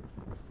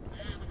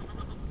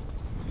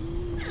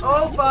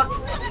 Oh, fuck!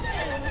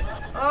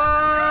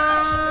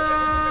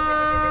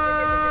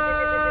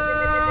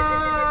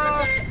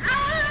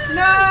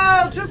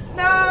 No! Just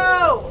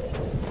no!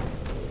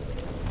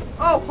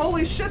 Oh,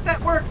 holy shit, that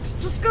worked!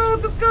 Just go,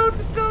 just go,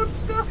 just go,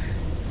 just go!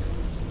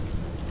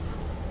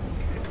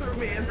 It threw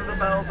me into the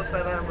bell, but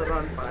then I lit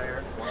on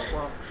fire. Womp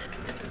womp.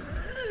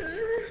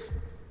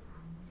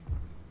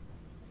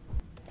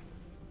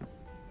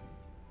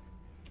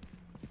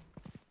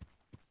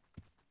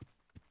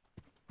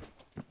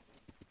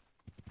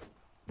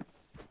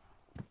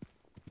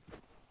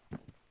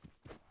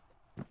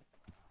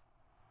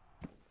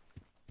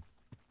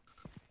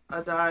 I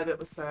died, it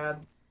was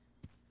sad.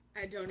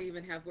 I don't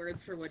even have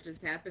words for what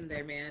just happened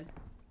there, man.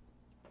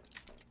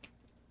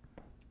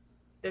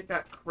 It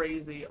got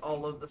crazy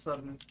all of a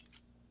sudden.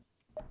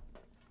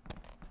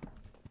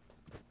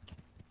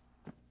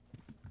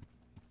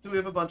 Do we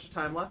have a bunch of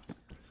time left?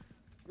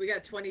 We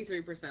got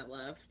 23%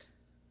 left.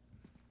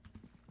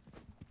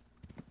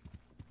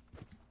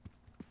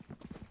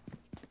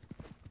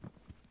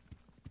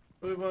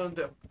 What do we want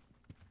to do?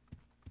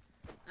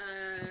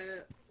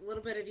 A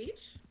little bit of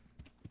each.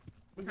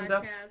 We can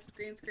Podcast,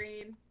 green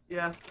screen.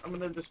 Yeah, I'm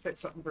gonna just pick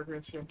something for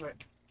green screen. Wait.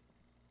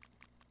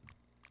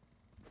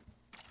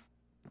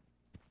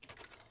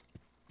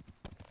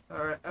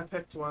 Alright, I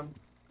picked one.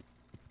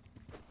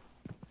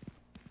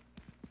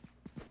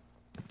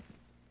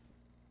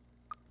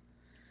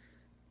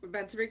 We're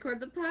about to record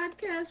the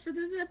podcast for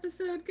this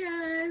episode,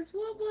 guys.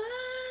 What?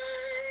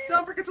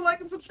 Don't forget to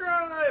like and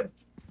subscribe!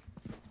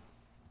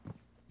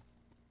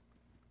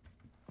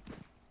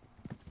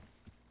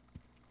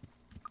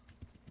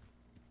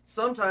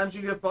 Sometimes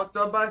you get fucked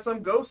up by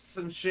some ghosts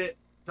and shit.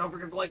 Don't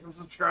forget to like and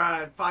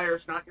subscribe.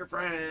 Fire's not your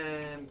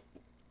friend.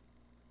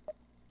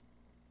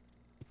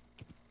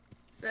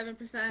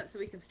 7%, so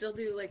we can still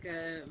do like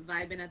a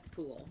vibing at the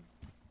pool.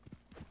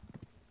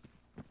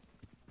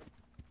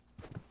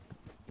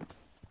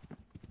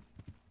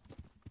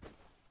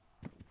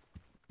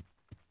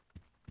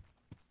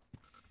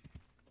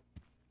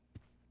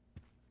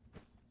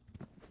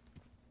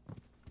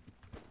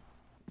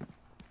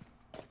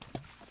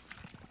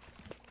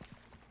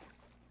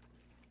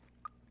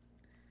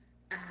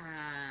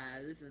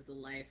 This is the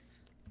life.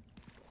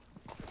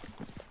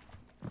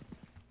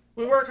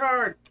 We work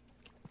hard.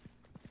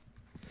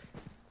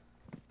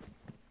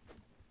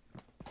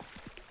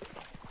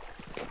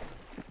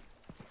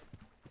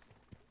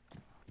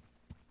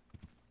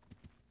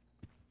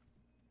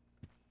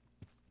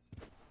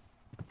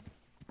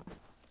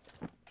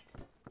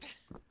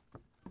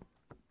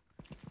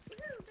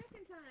 Woohoo, back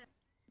in time.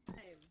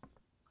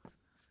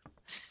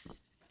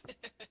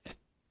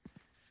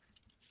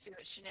 See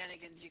what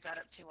shenanigans you got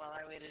up to while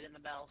I waited in the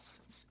bell.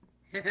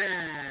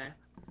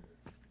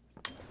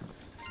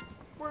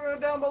 We're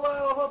down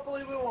below.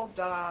 Hopefully we won't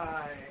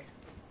die.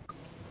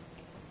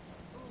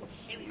 Ooh,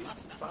 Haley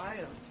lost stuff.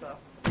 Buying stuff.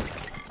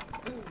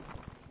 Ooh.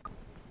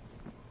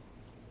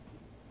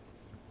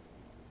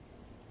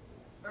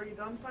 Are you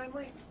done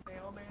finally?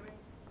 Snail, maybe?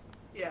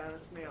 Yeah, a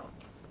snail.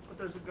 But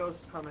there's a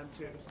ghost coming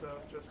too,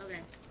 so just... Okay.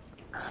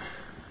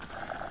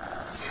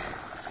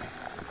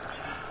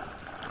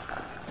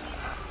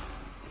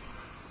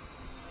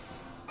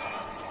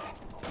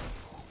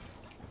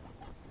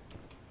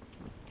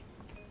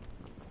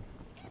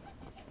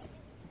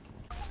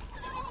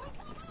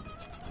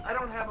 I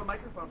don't have a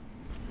microphone.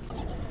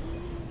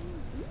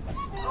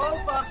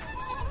 Oh, fuck!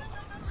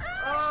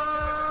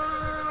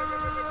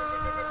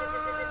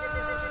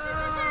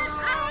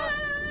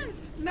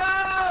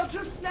 No!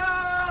 Just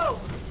no!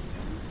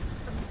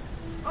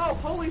 Oh,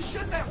 holy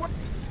shit, that worked!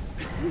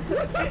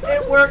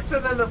 It worked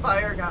and then the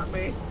fire got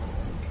me.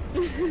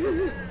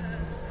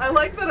 I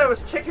like that I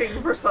was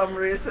kicking for some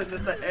reason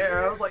in the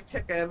air. I was like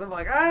kicking. I'm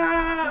like,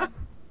 ah!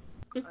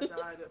 I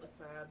died. It was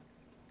sad.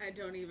 I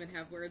don't even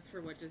have words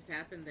for what just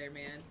happened there,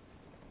 man.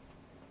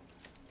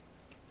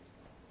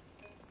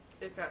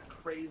 It got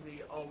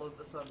crazy all of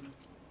a sudden.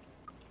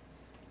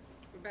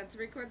 We're about to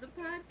record the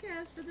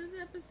podcast for this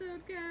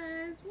episode,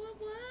 guys.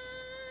 What?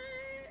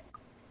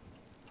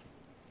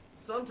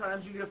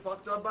 Sometimes you get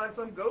fucked up by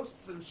some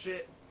ghosts and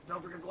shit.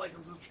 Don't forget to like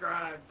and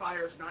subscribe.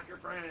 Fire's not your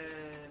friend.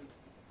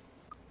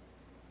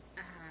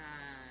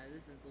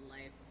 This is the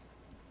life.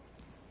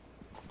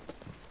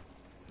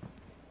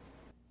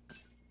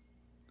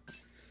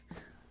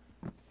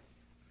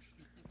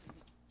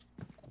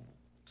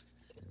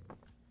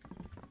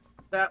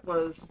 That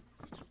was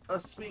a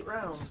sweet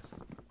round.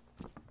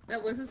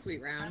 That was a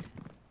sweet round.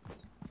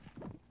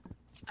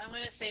 I'm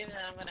gonna save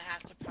that. I'm gonna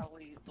have to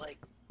probably like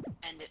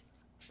end it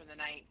for the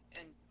night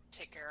and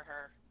take care of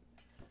her.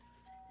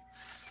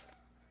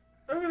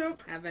 Okay.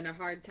 Having a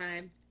hard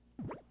time.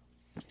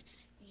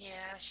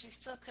 Yeah, she's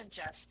still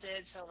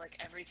congested, so like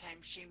every time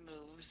she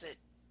moves, it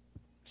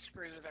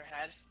screws with her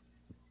head.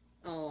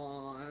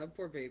 Aw,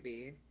 poor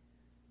baby.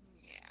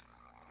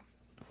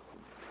 Yeah.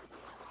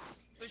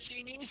 But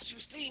she needs to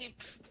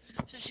sleep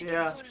so she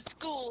Yeah. can go to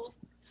school.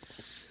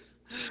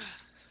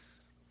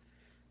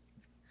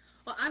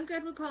 Well, I'm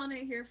good with calling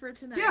it here for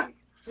tonight. Yeah.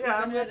 Yeah,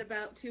 I'm We've been at good.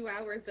 about 2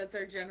 hours. That's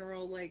our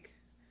general, like,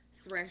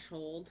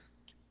 threshold.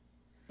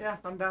 Yeah,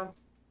 I'm down.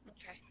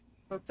 Okay.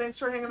 Well, thanks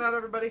for hanging out,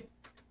 everybody.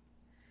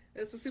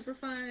 This was super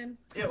fun.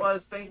 It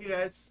was. Thank you,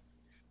 guys.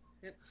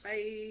 Yep,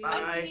 bye.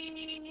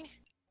 Bye.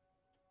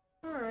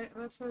 Alright,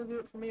 that's gonna do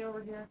it for me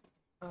over here.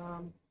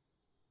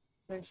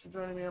 Thanks for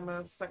joining me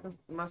on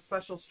my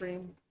special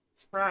stream.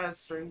 Surprise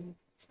stream.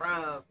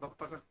 Surprise,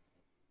 motherfucker.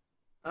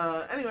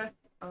 Anyway,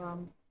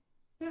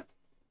 yeah.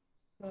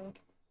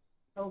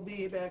 I'll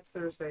be back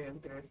Thursday in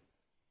theory.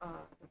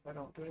 If I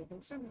don't do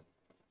anything sooner.